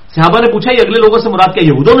ہوگی. صحابہ نے پوچھا یہ اگلے لوگوں سے مراد کیا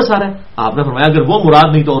یہود و نصارہ ہے؟ آپ نے فرمایا اگر وہ مراد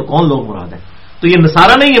نہیں تو اور کون لوگ مراد ہے؟ تو یہ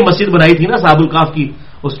نصارہ نے یہ مسجد بنائی تھی نا اصحاب الکہف کی،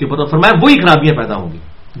 اس کے اوپر فرمایا وہی خرابیاں پیدا ہوں گی،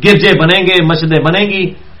 گرجے بنیں گے، مسجدیں بنیں گی،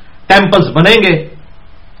 ٹیمپلز بنیں گے۔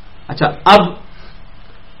 اچھا، اب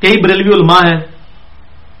کئی بریلوی علماء ہیں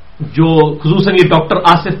جو خصوصاً یہ ڈاکٹر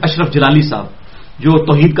آصف اشرف جلالی صاحب جو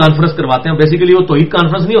توحید کانفرنس کرواتے ہیں، بیسیکلی وہ توحید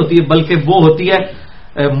کانفرنس نہیں ہوتی ہے بلکہ وہ ہوتی ہے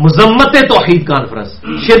مذمت توحید کانفرنس،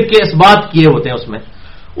 شرک کے اثبات کیے ہوتے ہیں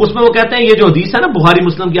اس میں وہ کہتے ہیں یہ جو حدیث ہے نا بخاری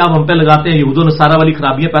مسلم کی آپ ہم پہ لگاتے ہیں یہود و نصارہ والی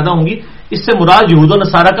خرابیاں پیدا ہوں گی، اس سے مراد یہود و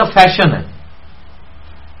نصارہ کا فیشن ہے،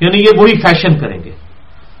 یعنی یہ وہی فیشن کریں گے۔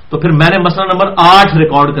 تو پھر میں نے مسئلہ نمبر 8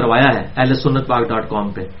 ریکارڈ کروایا ہے ahlsunnatpak.com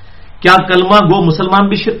پہ، کیا کلمہ گو مسلمان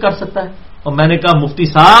بھی شرک کر سکتا ہے؟ اور میں نے کہا مفتی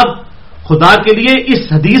صاحب خدا کے لیے اس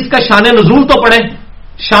حدیث کا شان نزول تو پڑھیں،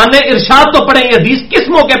 شان ارشاد تو پڑھیں، یہ حدیث کس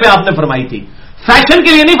موقع پہ آپ نے فرمائی تھی؟ فیشن کے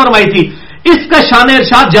لیے نہیں فرمائی تھی، اس کا شان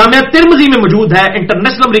ارشاد جامعہ ترمذی میں موجود ہے،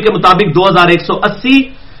 انٹرنیشنل نمبر کے مطابق 2180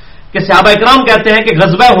 کہ صحابہ اکرام کہتے ہیں کہ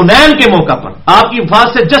غزوہ حنین کے موقع پر آپ کی وفات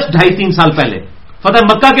سے جسٹ 2.5-3 سال پہلے، فتح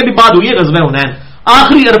مکہ کے بھی بعد ہوئی ہے غزوہ حنین،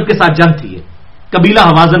 آخری عرب کے ساتھ جنگ تھی یہ قبیلہ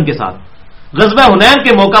حوازن کے ساتھ۔ غزوہ حنین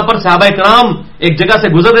کے موقع پر صحابہ اکرام ایک جگہ سے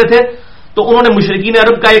گزر رہے تھے تو انہوں نے مشرکین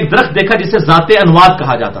عرب کا ایک درخت دیکھا جسے ذات انواد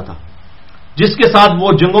کہا جاتا تھا، جس کے ساتھ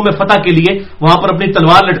وہ جنگوں میں فتح کے لیے وہاں پر اپنی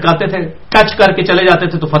تلوار لٹکاتے تھے، ٹچ کر کے چلے جاتے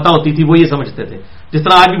تھے تو فتح ہوتی تھی، وہ یہ سمجھتے تھے۔ جس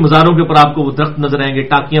طرح آج بھی مزاروں کے اوپر آپ کو وہ درخت نظر آئیں گے،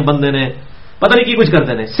 ٹاکیاں بند دینے، پتہ نہیں کی کچھ کرتے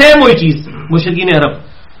ہیں، سیم وہی چیز مشرکین عرب۔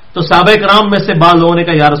 تو صحابہ کرام میں سے بعض لوگوں نے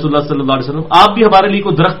کہا یا رسول اللہ صلی اللہ علیہ وسلم آپ بھی ہمارے لیے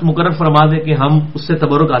کوئی درخت مقرر فرما دیں کہ ہم اس سے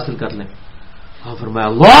تبرک حاصل کر لیں۔ ہاں فرمایا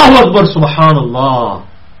اللہ اکبر سبحان اللہ،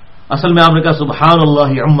 اصل میں آپ نے کہا سبحان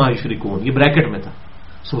اللہ عما یشرکون، یہ بریکٹ میں تھا،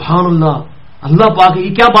 سبحان اللہ، اللہ پاک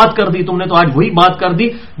یہ کیا بات کر دی تم نے؟ تو آج وہی بات کر دی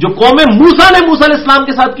جو قوم موسیٰ نے موسیٰ علیہ السلام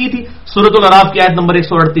کے ساتھ کی تھی سورۃ-ال-کہف کی آیت نمبر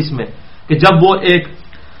 138 میں، کہ جب وہ ایک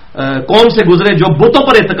قوم سے گزرے جو بتوں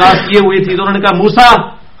پر اعتکاف کیے ہوئی تھی تو انہوں نے کہا موسیٰ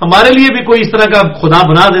ہمارے لیے بھی کوئی اس طرح کا خدا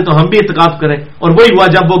بنا دے تو ہم بھی اعتکاف کریں، اور وہی ہوا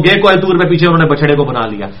جب وہ گئے کوہ طور میں پیچھے انہوں نے بچڑے کو بنا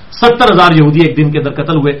لیا۔ 70,000 یہودی ایک دن کے اندر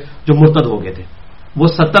قتل ہوئے جو مرتد ہو گئے تھے، وہ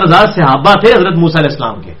 70,000 صحابہ تھے حضرت موسیٰ علیہ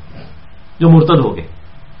السلام کے جو مرتد ہو گئے،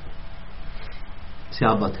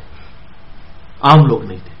 صحابہ تھے، عام لوگ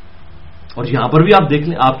نہیں تھے۔ اور یہاں پر بھی آپ دیکھ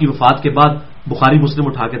لیں آپ کی وفات کے بعد بخاری مسلم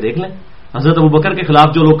اٹھا کے دیکھ لیں، حضرت ابوبکر کے خلاف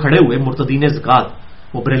جو لوگ کھڑے ہوئے مرتدین زکات،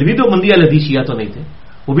 وہ بریلوی تو بندی علیہ شیعہ تو نہیں تھے،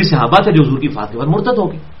 وہ بھی صحابہ تھے جو حضور کی وفات کے بعد مرتد ہو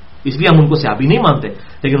گئے، اس لیے ہم ان کو صحابی نہیں مانتے،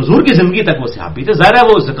 لیکن حضور کی زندگی تک وہ صحابی تھے۔ ظاہر ہے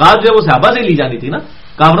وہ زکات جو ہے وہ صحابہ سے لی جانی تھی نا،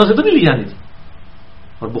 کافروں سے تو نہیں لی جانی تھی۔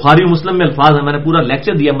 اور بخاری مسلم میں الفاظ ہیں، میں نے پورا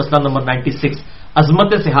لیکچر دیا مسئلہ نمبر 96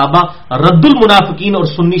 عظمت صحابہ رد المنافقین اور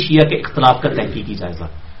سنی شیعہ کے اختلاف کا تحقیقی جائزہ،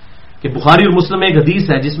 کہ بخاری اور مسلم میں ایک حدیث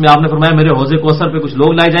ہے جس میں آپ نے فرمایا میرے حوض کوثر پہ کچھ لوگ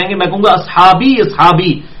لائے جائیں گے، میں کہوں گا اصحابی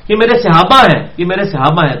اصحابی، یہ میرے صحابہ ہیں، یہ میرے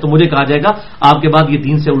صحابہ ہیں، تو مجھے کہا جائے گا آپ کے بعد یہ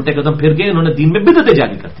دین سے الٹے قدم پھر گئے، انہوں نے دین میں بدعتیں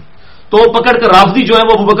جاری کر دی۔ تو پکڑ کر رافضی جو ہے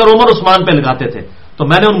وہ ابوبکر عمر عثمان پہ لگاتے تھے، تو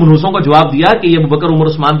میں نے ان منوسوں کو جواب دیا کہ یہ ابوبکر عمر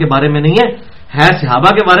عثمان کے بارے میں نہیں ہے صحابہ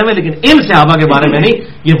کے بارے میں، لیکن ان صحابہ کے بارے میں نہیں،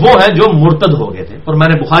 یہ وہ ہے جو مرتد ہو گئے تھے۔ اور میں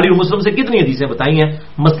نے بخاری اور مسلم سے کتنی حدیثیں بتائی ہیں،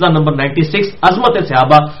 مسئلہ نمبر 96 عظمت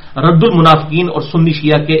صحابہ رد المنافقین اور سنی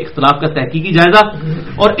شیعہ کے اختلاف کا تحقیقی جائزہ،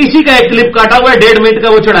 اور اسی کا ایک کلپ کاٹا ہوا ہے 1.5 منٹ کا،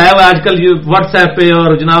 وہ چڑھایا ہوا ہے آج کل واٹس ایپ پہ اور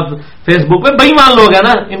جناب فیس بک پہ، بے ایمان لوگ ہیں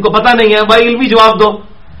نا، ان کو پتہ نہیں ہے، بھائی علمی جواب دو۔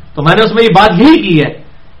 تو میں نے اس میں یہ بات یہی کی ہے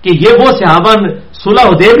کہ یہ وہ صحابہ صلح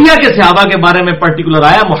حدیبیہ کے صحابہ کے بارے میں پرٹیکولر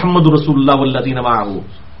آیا، محمد رسول اللہ والذین معہ،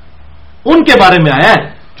 ان کے بارے میں آیا ہے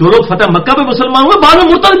جو لوگ فتح مکہ پہ مسلمان ہوئے بعد میں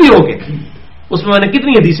مرتد بھی ہو گئے۔ اس میں نے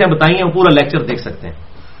کتنی حدیثیں بتائی ہیں، وہ پورا لیکچر دیکھ سکتے ہیں۔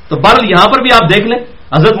 تو بہرحال یہاں پر بھی آپ دیکھ لیں،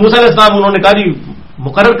 حضرت موسیٰ علیہ السلام انہوں نے کہا جی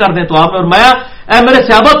مقرر کر دیں، تو آپ نے فرمایا اے میرے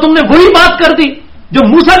صحابہ تم نے وہی بات کر دی جو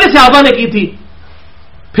موسیٰ کے صحابہ نے کی تھی۔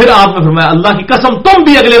 پھر آپ نے فرمایا اللہ کی قسم تم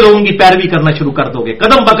بھی اگلے لوگوں کی پیروی کرنا شروع کر دو گے،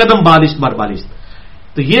 قدم بقدم بالشت بر بالشت۔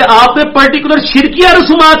 تو یہ آپ نے پرٹیکولر شرکیہ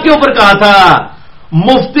رسومات کے اوپر کہا تھا۔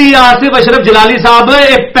 مفتی آصف اشرف جلالی صاحب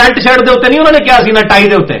ایک پینٹ شرٹ دے ہوتے نہیں، انہوں نے کیا سینا ٹائی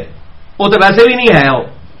دے ہوتے، وہ تو ویسے بھی نہیں ہے،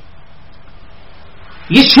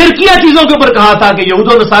 یہ شرکیہ چیزوں کے اوپر کہا تھا کہ یہود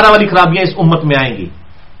و نصارہ والی خرابیاں اس امت میں آئیں گی۔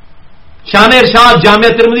 شان ارشاد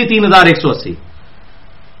جامعہ ترمذی 3180۔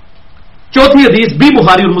 چوتھی حدیث بھی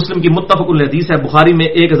بخاری اور مسلم کی متفق الحدیث ہے، بخاری میں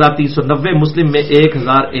 1390، مسلم میں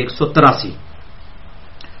 1183۔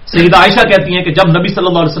 سیدہ عائشہ کہتی ہیں کہ جب نبی صلی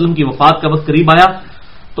اللہ علیہ وسلم کی وفات کا وقت قریب آیا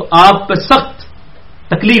تو آپ پہ سخت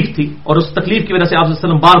تکلیف تھی، اور اس تکلیف کی وجہ سے آپ صلی اللہ علیہ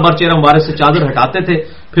وسلم بار بار چہرہ مبارک سے چادر ہٹاتے تھے،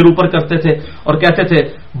 پھر اوپر کرتے تھے اور کہتے تھے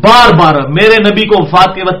بار بار میرے نبی کو وفات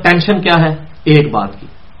کے وقت ٹینشن کیا ہے؟ ایک بات کی،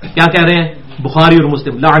 کیا کہہ رہے ہیں؟ بخاری اور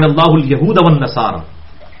مسلم لعن اللہ الیہود والنصارى،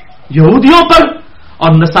 یہودیوں پر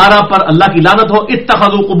اور نصارہ پر اللہ کی لعنت ہو،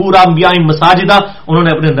 اتخذوا قبور انبیاء مساجدہ، انہوں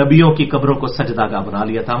نے اپنے نبیوں کی قبروں کو سجدہ گاہ بنا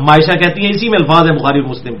لیا تھا۔ عائشہ کہتی ہیں اسی میں الفاظ ہیں بخاری اور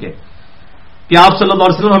مسلم کے کہ آپ صلی اللہ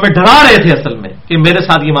علیہ وسلم ہمیں ڈرا رہے تھے اصل میں کہ میرے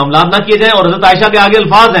ساتھ یہ معاملات نہ کیے جائیں، اور حضرت عائشہ کے آگے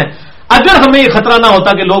الفاظ ہیں اگر ہمیں یہ خطرہ نہ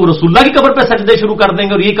ہوتا کہ لوگ رسول اللہ کی قبر پہ سجدے شروع کر دیں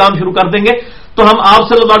گے اور یہ کام شروع کر دیں گے تو ہم آپ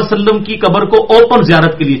صلی اللہ علیہ وسلم کی قبر کو اوپن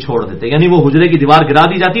زیارت کے لیے چھوڑ دیتے، یعنی وہ حجرے کی دیوار گرا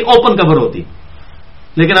دی جاتی، اوپن قبر ہوتی.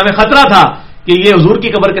 لیکن ہمیں خطرہ تھا کہ یہ حضور کی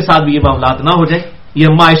قبر کے ساتھ بھی یہ معاملات نہ ہو جائے. یہ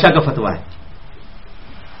اما عائشہ کا فتویٰ ہے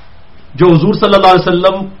جو حضور صلی اللہ علیہ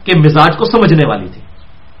وسلم کے مزاج کو سمجھنے والی تھی.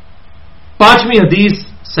 5ویں حدیث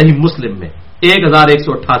صحیح مسلم میں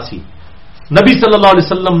 1188، نبی صلی اللہ علیہ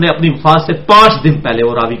وسلم نے اپنی وفات سے 5 دن پہلے،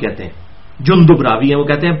 وہ راوی کہتے ہیں جندب راوی ہیں، وہ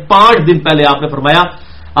کہتے ہیں 5 دن پہلے آپ نے فرمایا،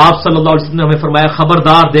 آپ صلی اللہ علیہ وسلم نے ہمیں فرمایا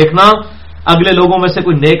خبردار دیکھنا اگلے لوگوں میں سے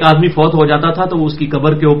کوئی نیک آدمی فوت ہو جاتا تھا تو وہ اس کی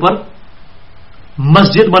قبر کے اوپر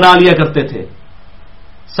مسجد بنا لیا کرتے تھے،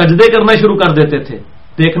 سجدے کرنا شروع کر دیتے تھے.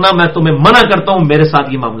 دیکھنا میں تمہیں منع کرتا ہوں میرے ساتھ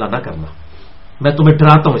یہ معاملہ نہ کرنا، میں تمہیں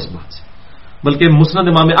ڈراتا ہوں اس بات سے. بلکہ مسند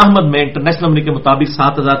امام احمد میں انٹرنیشنل نمبر کے مطابق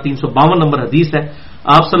 7352 نمبر حدیث ہے،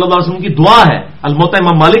 آپ صلی اللہ علیہ وسلم کی دعا ہے، الموطا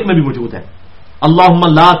امام مالک میں بھی موجود ہے، اللہم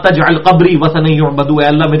لا تجعل قبری وثنا یعبد، اے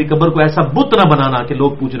اللہ میری قبر کو ایسا بت نہ بنانا کہ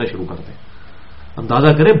لوگ پوجنا شروع کر دیں.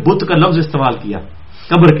 اندازہ کریں بت کا لفظ استعمال کیا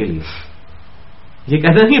قبر کے لیے. یہ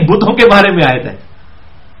کہتے ہیں کہ بتوں کے بارے میں آیت ہے،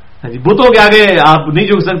 جی بتوں کے آگے آپ نہیں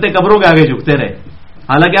جھک سکتے، قبروں کے آگے جھکتے رہے.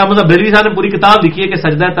 حالانکہ احمد بریلوی صاحب نے پوری کتاب لکھی ہے کہ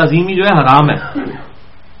سجدہ تعظیمی جو ہے حرام ہے،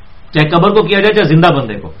 چاہے قبر کو کیا جائے چاہے زندہ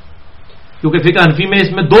بندے کو، کیونکہ فقہ حنفی میں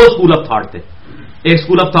اس میں 2 اسکول آف تھاٹ تھے. ایک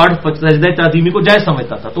اسکول آف تھاٹ سجدہ تعظیمی کو جائز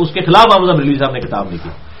سمجھتا تھا، تو اس کے خلاف احمد بریلوی صاحب نے کتاب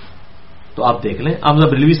لکھی. تو آپ دیکھ لیں احمد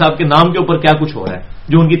بریلوی صاحب کے نام کے اوپر کیا کچھ ہو رہا ہے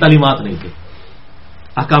جو ان کی تعلیمات نہیں تھی.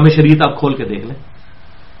 احکام شریعت آپ کھول کے دیکھ لیں.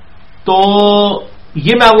 تو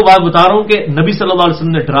یہ میں آپ کو بات بتا رہا ہوں کہ نبی صلی اللہ علیہ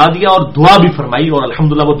وسلم نے ڈرا دیا اور دعا بھی فرمائی، اور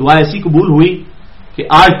الحمدللہ وہ دعا ایسی قبول ہوئی کہ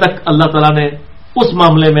آج تک اللہ تعالیٰ نے اس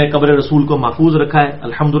معاملے میں قبر رسول کو محفوظ رکھا ہے.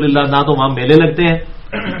 الحمدللہ نہ تو وہاں میلے لگتے ہیں،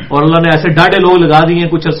 اور اللہ نے ایسے ڈاڈے لوگ لگا دیے ہیں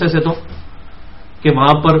کچھ عرصے سے تو کہ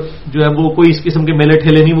وہاں پر جو ہے وہ کوئی اس قسم کے میلے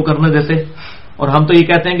ٹھیلے نہیں وہ کرنے دیتے. اور ہم تو یہ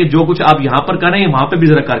کہتے ہیں کہ جو کچھ آپ یہاں پر کریں وہاں پہ بھی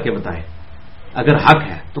ذرا کر کے بتائیں، اگر حق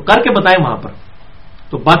ہے تو کر کے بتائیں وہاں پر.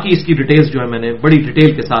 تو باقی اس کی ڈیٹیلز جو ہے میں نے بڑی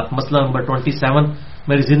ڈیٹیل کے ساتھ، مسئلہ نمبر 27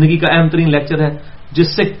 میری زندگی کا اہم ترین لیکچر ہے جس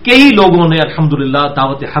سے کئی لوگوں نے الحمدللہ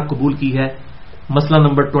دعوت حق قبول کی ہے. مسئلہ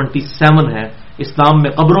نمبر 27 ہے اسلام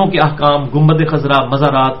میں قبروں کے احکام، گنبد خضرا،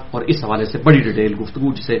 مزارات، اور اس حوالے سے بڑی ڈیٹیل گفتگو،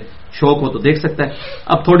 جسے شوق ہو تو دیکھ سکتا ہے.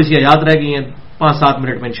 اب تھوڑی سی آیات رہ گئی ہیں، 5-7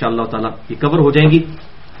 منٹ میں انشاءاللہ تعالی یہ کور ہو جائیں گی.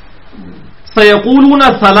 سیقولون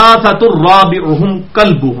ثلاثۃ رابعہم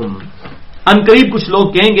کلبہم، ان قریب کچھ لوگ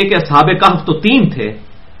کہیں گے کہ اصحاب کہف تو 3 تھے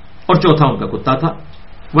اور چوتھا ان کا کتا تھا.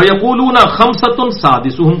 ویقولون خمسۃ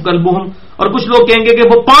سادسہم کلبہم، اور کچھ لوگ کہیں گے کہ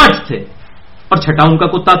وہ 5 تھے اور چھٹا ان کا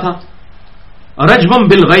کتا تھا. رجمم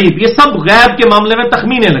بالغیب، یہ سب غیب کے معاملے میں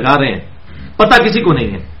تخمینے لگا رہے ہیں، پتہ کسی کو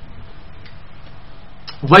نہیں ہے.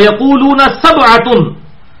 ویقولون سبعۃ،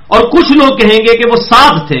 اور کچھ لوگ کہیں گے کہ وہ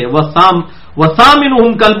 7 تھے.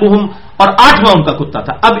 وثامنہم کلبہم، اور 8واں ان کا کتا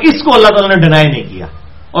تھا. اب اس کو اللہ تعالیٰ نے ڈینائی نہیں کیا،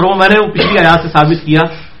 اور وہ میں نے پچھلی آیات سے ثابت کیا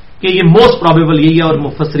کہ یہ موسٹ پرابیبل یہی ہے، اور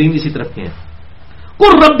مفسرین اسی طرف کے ہیں.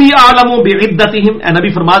 قل ربی اعلم بعدتہم، اے نبی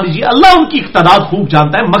فرما دیجیے اللہ ان کی تعداد خوب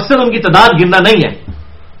جانتا ہے، مقصد ان کی تعداد گننا نہیں ہے.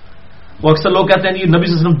 وہ اکثر لوگ کہتے ہیں جی نبی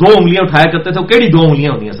صلی اللہ علیہ وسلم 2 انگلیاں اٹھایا کرتے تھے، وہ کیڑی 2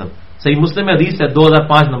 انگلیاں ہوتی ہیں سب. صحیح مسلم میں حدیث ہے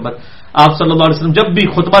 2005 نمبر، آپ صلی اللہ علیہ وسلم جب بھی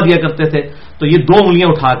خطبہ دیا کرتے تھے تو یہ 2 انگلیاں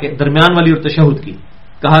اٹھا کے درمیان والی اور تشہد کی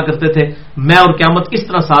کہا کرتے تھے میں اور قیامت اس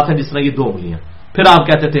طرح ساتھ ہیں جس طرح یہ 2 انگلیاں. پھر آپ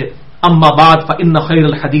کہتے تھے اما بعد فان خیر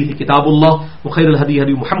الحدیث کتاب اللہ وخیر الہدی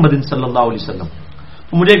ہدی محمد صلی اللہ علیہ وسلم.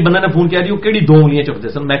 تو مجھے ایک بندہ نے فون کیا جی وہ کیڑی 2 انگلیاں چکتے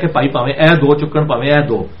سن، میں کہ پائی پاویں اے 2 چکن پاویں اے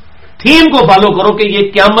 2. تھیم کو فالو کرو کہ یہ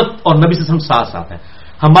قیامت اور نبی صلی اللہ علیہ وسلم ساتھ ساتھ ہے.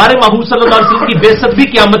 ہمارے محبوب صلی اللہ علیہ وسلم کی بعثت بھی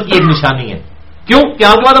قیامت کی ایک نشانی ہے. کیوں؟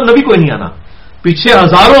 قیامت کے بعد اب نبی کوئی نہیں آنا، پیچھے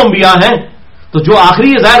ہزاروں انبیاء ہیں، تو جو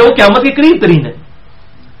آخری ظاہر ہو قیامت کے قریب ترین ہے.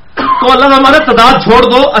 تو اللہ نے ہمارا تعداد چھوڑ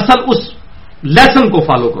دو، اصل اس لیسن کو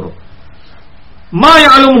فالو کرو. ما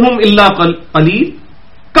یعلمہم الا قلیل،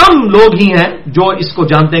 کم لوگ ہی ہیں جو اس کو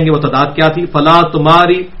جانتے ہیں کہ وہ تعداد کیا تھی. فلا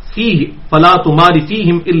تماری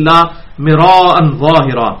فیہم الا مراء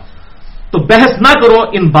ظاہرا، تو بحث نہ کرو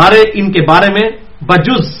ان کے بارے میں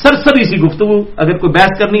بجز سرسری سی گفتگو. اگر کوئی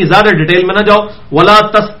بحث کرنی ہے زیادہ ڈیٹیل میں نہ جاؤ. ولا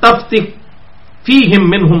تستفتی فیہم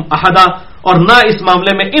منہم احدا، اور نہ اس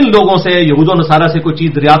معاملے میں ان لوگوں سے یہود و نصارہ سے کوئی چیز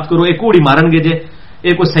دریافت کرو. ایک کوڑی مارن گے جے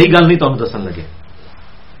ایک کوئی صحیح گل نہیں تو ہم دسن لگے.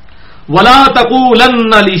 ولا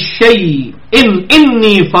تقولن لشیء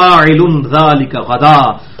انی فاعل ذلک غدا،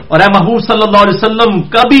 اور اے محبوب صلی اللہ علیہ وسلم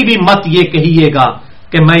کبھی بھی مت یہ کہیے گا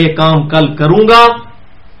کہ میں یہ کام کل کروں گا.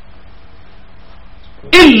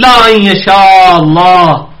 الا ان یشاء اللہ،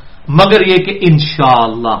 مگر یہ کہ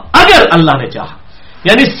انشاءاللہ، اگر اللہ نے چاہا.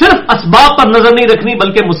 یعنی صرف اسباب پر نظر نہیں رکھنی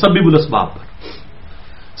بلکہ مسبب الاسباب پر.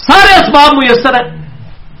 سارے اسباب میسر ہیں،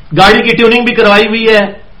 گاڑی کی ٹیوننگ بھی کروائی ہوئی ہے،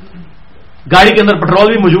 گاڑی کے اندر پیٹرول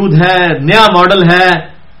بھی موجود ہے، نیا ماڈل ہے،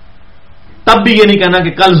 تب بھی یہ نہیں کہنا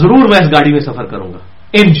کہ کل ضرور میں اس گاڑی میں سفر کروں گا،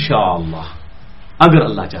 انشاءاللہ، اگر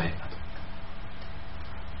اللہ چاہے گا،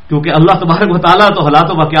 کیونکہ اللہ تبارک و تعالیٰ تو حالات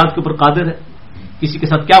و واقعات کے اوپر قادر ہے، کسی کے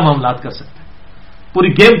ساتھ کیا معاملات کر سکتا ہے، پوری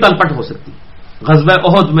گیم تلپٹ ہو سکتی ہے۔ غزوہ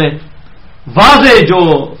احد میں واضح جو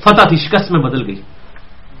فتح تھی شکست میں بدل گئی۔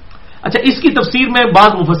 اچھا، اس کی تفسیر میں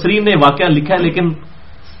بعض مفسرین نے واقعہ لکھا ہے، لیکن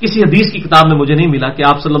کسی حدیث کی کتاب میں مجھے نہیں ملا کہ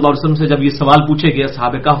آپ صلی اللہ علیہ وسلم سے جب یہ سوال پوچھے گئے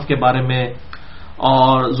اصحاب کہف کے بارے میں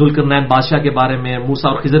اور ذوالقرنین بادشاہ کے بارے میں، موسیٰ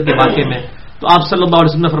اور خضر کے واقعے میں، تو آپ صلی اللہ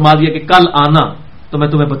علیہ وسلم نے فرما دیا کہ کل آنا تو میں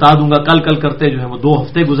تمہیں بتا دوں گا۔ کل کرتے جو ہے وہ 2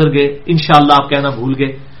 ہفتے گزر گئے، انشاءاللہ آپ کہنا بھول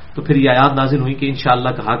گئے، تو پھر یہ آیات نازل ہوئی کہ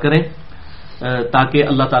انشاءاللہ کہا کریں تاکہ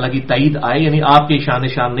اللہ تعالیٰ کی تائید آئے، یعنی آپ کے شان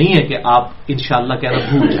نہیں ہے کہ آپ انشاءاللہ کہنا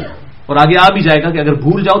بھول جائیں، اور آگے آ بھی جائے گا کہ اگر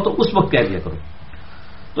بھول جاؤ تو اس وقت کہہ دیا کرو۔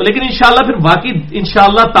 تو لیکن انشاءاللہ پھر باقی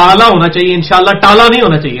انشاءاللہ تعالیٰ ہونا چاہیے، انشاءاللہ ٹالا نہیں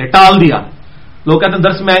ہونا چاہیے، ٹال دیا۔ لوگ کہتے ہیں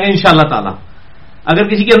درس میں آئے گا انشاءاللہ تعالیٰ، اگر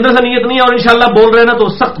کسی کے اندر سے نیت نہیں ہے اور انشاءاللہ بول رہے ہیں نا تو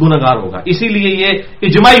سخت گنہگار ہوگا۔ اسی لیے یہ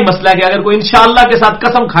اجماعی مسئلہ ہے کہ اگر کوئی انشاءاللہ کے ساتھ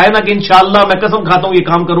قسم کھائے نا کہ انشاءاللہ میں قسم کھاتا ہوں یہ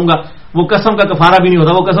کام کروں گا، وہ قسم کا کفارہ بھی نہیں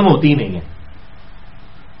ہوتا، وہ قسم ہوتی ہی نہیں ہے۔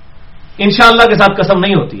 انشاءاللہ کے ساتھ قسم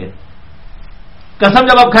نہیں ہوتی ہے۔ قسم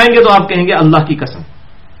جب آپ کھائیں گے تو آپ کہیں گے اللہ کی قسم۔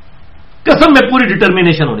 قسم میں پوری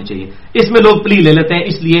ڈٹرمینیشن ہونی چاہیے۔ اس میں لوگ پلی لے لیتے ہیں،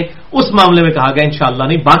 اس لیے اس معاملے میں کہا گیا انشاءاللہ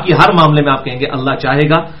نہیں، باقی ہر معاملے میں آپ کہیں گے اللہ چاہے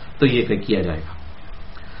گا تو یہ کیا جائے گا۔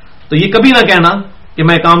 تو یہ کبھی نہ کہنا کہ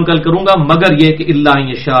میں کام کل کروں گا مگر یہ کہ اللہ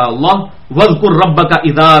یشاء اللہ واذکر ربک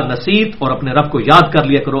اذا نسیت، اور اپنے رب کو یاد کر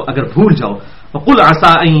لیا کرو اگر بھول جاؤ۔ وقل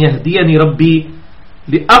عسى ان يهديني ربي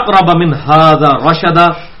لاقرب من هذا رشدا،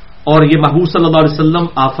 اور یہ محبوب صلی اللہ علیہ وسلم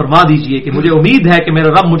آپ فرما دیجئے کہ مجھے امید ہے کہ میرا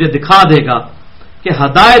رب مجھے دکھا دے گا کہ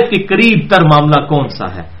ہدایت کے قریب تر معاملہ کون سا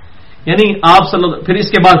ہے۔ یعنی آپ پھر اس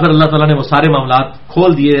کے بعد پھر اللہ تعالیٰ نے وہ سارے معاملات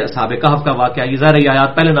کھول دیے۔ اصحاب کہف کا واقعہ، یہ ظاہر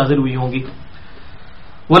آیات پہلے نازل ہوئی ہوں گی۔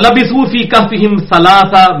 وَلَبِثُوا فِي كَهْفِهِمْ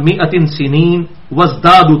 300 سِنِينَ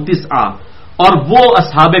وَازْدَادُوا 9، اور وہ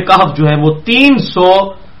اصحاب کہف جو ہیں وہ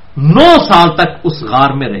 309 سال تک اس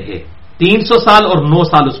غار میں رہے، 300 سال اور 9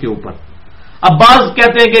 سال اس کے اوپر۔ اب بعض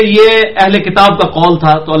کہتے ہیں کہ یہ اہل کتاب کا قول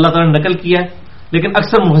تھا تو اللہ تعالیٰ نے نقل کیا ہے، لیکن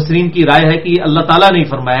اکثر مفسرین کی رائے ہے کہ یہ اللہ تعالیٰ نے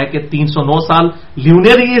فرمایا کہ 309 سال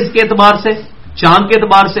لیونیریز کے اعتبار سے، چاند کے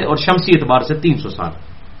اعتبار سے، اور شمسی اعتبار سے 300 سال۔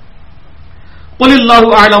 قل اللہ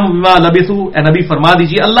اعلم بما لبثوا، اے نبی فرما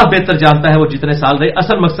دیجیے اللہ بہتر جانتا ہے وہ جتنے سال رہے۔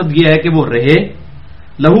 اصل مقصد یہ ہے کہ وہ رہے،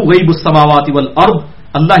 لہو غیب السماوات والارض،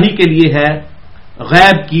 اللہ ہی کے لیے ہے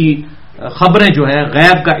غیب کی خبریں، جو ہے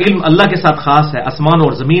غیب کا علم اللہ کے ساتھ خاص ہے آسمان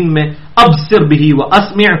اور زمین میں۔ ابصر بہ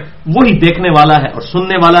واسمع، وہی دیکھنے والا ہے اور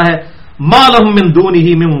سننے والا ہے۔ ما لہم من دونہ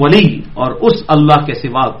من ولی، اور اس اللہ کے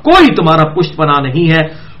سوا کوئی تمہارا پشت پناہ نہیں ہے۔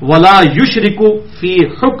 ولا یشرک فی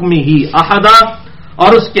حکمہ احدا،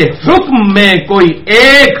 اور اس کے حکم میں کوئی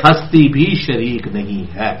ایک ہستی بھی شریک نہیں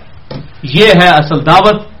ہے۔ یہ ہے اصل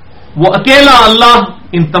دعوت، وہ اکیلا اللہ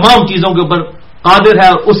ان تمام چیزوں کے اوپر قادر ہے،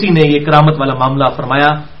 اور اسی نے یہ کرامت والا معاملہ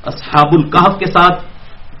فرمایا اصحاب الکہف کے ساتھ۔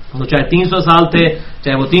 وہ چاہے 300 سال تھے،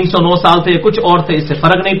 چاہے وہ 309 سال تھے، کچھ اور تھے، اس سے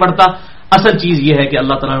فرق نہیں پڑتا۔ اصل چیز یہ ہے کہ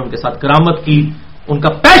اللہ تعالیٰ نے ان کے ساتھ کرامت کی، ان کا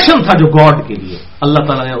پیشن تھا جو گاڈ کے لیے، اللہ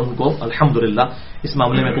تعالیٰ نے ان کو الحمدللہ اس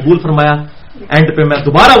معاملے میں قبول فرمایا۔ اینڈ پہ میں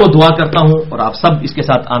دوبارہ وہ دعا کرتا ہوں اور آپ سب اس کے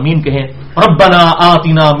ساتھ آمین کہیں، ربنا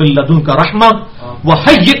آتنا من لدنک رحمہ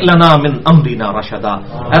وہیئ لنا من امرنا رشدا،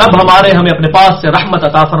 اے رب ہمیں اپنے پاس سے رحمت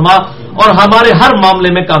عطا فرما اور ہمارے ہر معاملے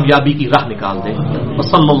میں کامیابی کی راہ نکال دے۔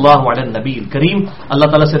 وصلی اللہ علی النبی الکریم۔ اللہ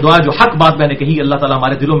تعالیٰ سے دعا جو حق بات میں نے کہی اللہ تعالیٰ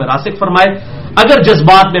ہمارے دلوں میں راسخ فرمائے، اگر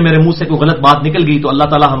جذبات میں میرے منہ سے کوئی غلط بات نکل گئی تو اللہ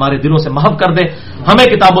تعالیٰ ہمارے دلوں سے محو کر دے، ہمیں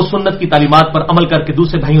کتاب و سنت کی تعلیمات پر عمل کر کے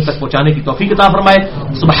دوسرے بھائیوں تک پہنچانے کی توفیق عطا فرمائے۔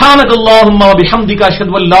 سبحانک اللہم وبحمدک اشہد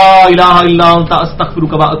ان لا الہ الا انت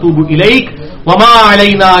استغفرک واتوب الیک وما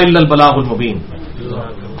علینا الا البلاغ المبین۔